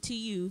sent to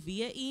you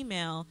via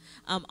email,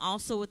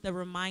 also with a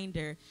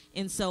reminder.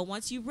 And so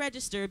once you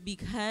register,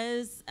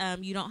 because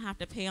you don't have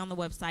to pay on the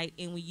website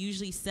and we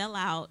usually sell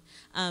out,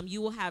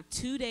 you will have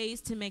 2 days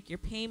to make your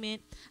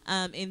payment.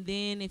 And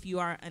then if you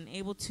are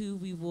unable to,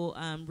 we will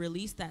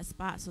release that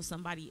spot so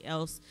somebody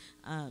else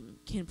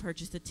can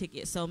purchase the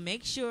ticket. So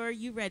make sure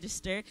you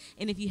register.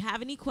 And if you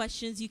have any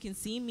questions, you can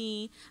see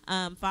me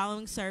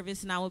following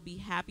service, and I will be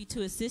happy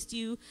to assist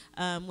you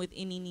with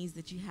any needs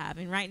that you have.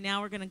 And right now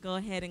we're going to go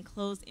ahead and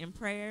close in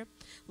prayer.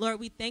 Lord,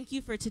 we thank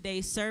you for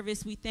today's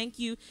service. We thank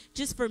you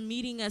just for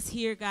meeting us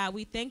here, God.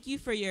 We thank you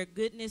for your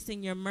goodness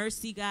and your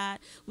mercy, God.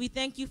 We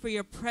thank you for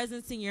your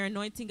presence and your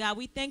anointing, God.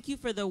 We thank you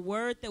for the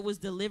word that was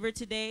delivered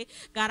today.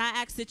 God, I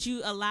ask that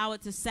you allow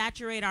it to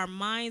saturate our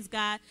minds,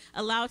 God.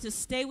 Allow it to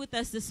stay with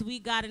us this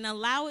week, God, and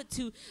allow it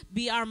to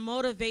be our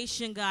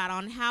motivation, God,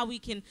 on how we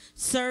can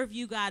serve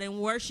you, God, and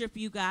worship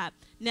you, God.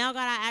 Now,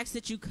 God, I ask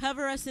that you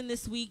cover us in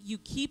this week. You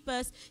keep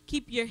us,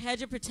 keep your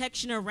hedge of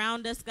protection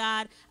around us,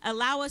 God.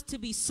 Allow us to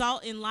be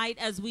salt and light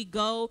as we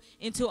go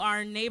into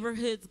our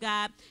neighborhoods,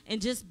 God,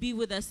 and just be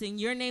with us. In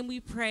your name we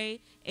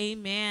pray,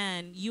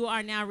 amen. You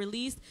are now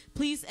released.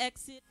 Please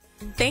exit.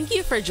 Thank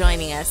you for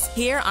joining us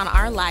here on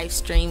our live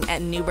stream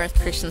at New Birth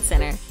Christian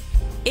Center.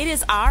 It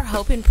is our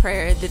hope and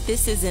prayer that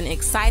this is an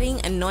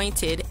exciting,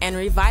 anointed, and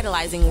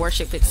revitalizing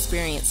worship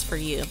experience for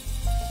you.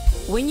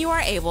 When you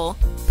are able,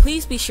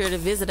 please be sure to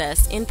visit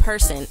us in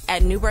person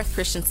at New Birth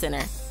Christian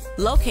Center,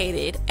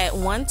 located at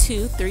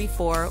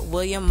 1234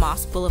 William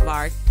Moss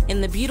Boulevard in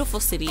the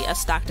beautiful city of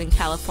Stockton,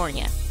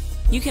 California.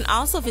 You can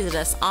also visit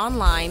us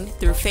online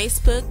through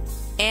Facebook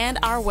and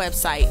our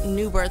website,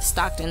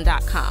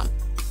 newbirthstockton.com.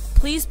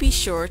 Please be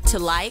sure to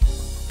like,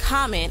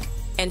 comment,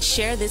 and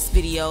share this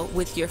video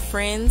with your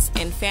friends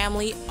and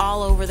family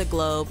all over the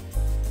globe.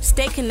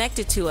 Stay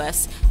connected to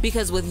us,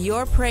 because with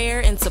your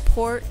prayer and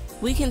support,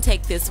 we can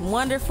take this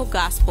wonderful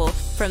gospel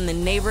from the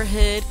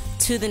neighborhood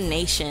to the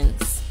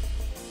nations.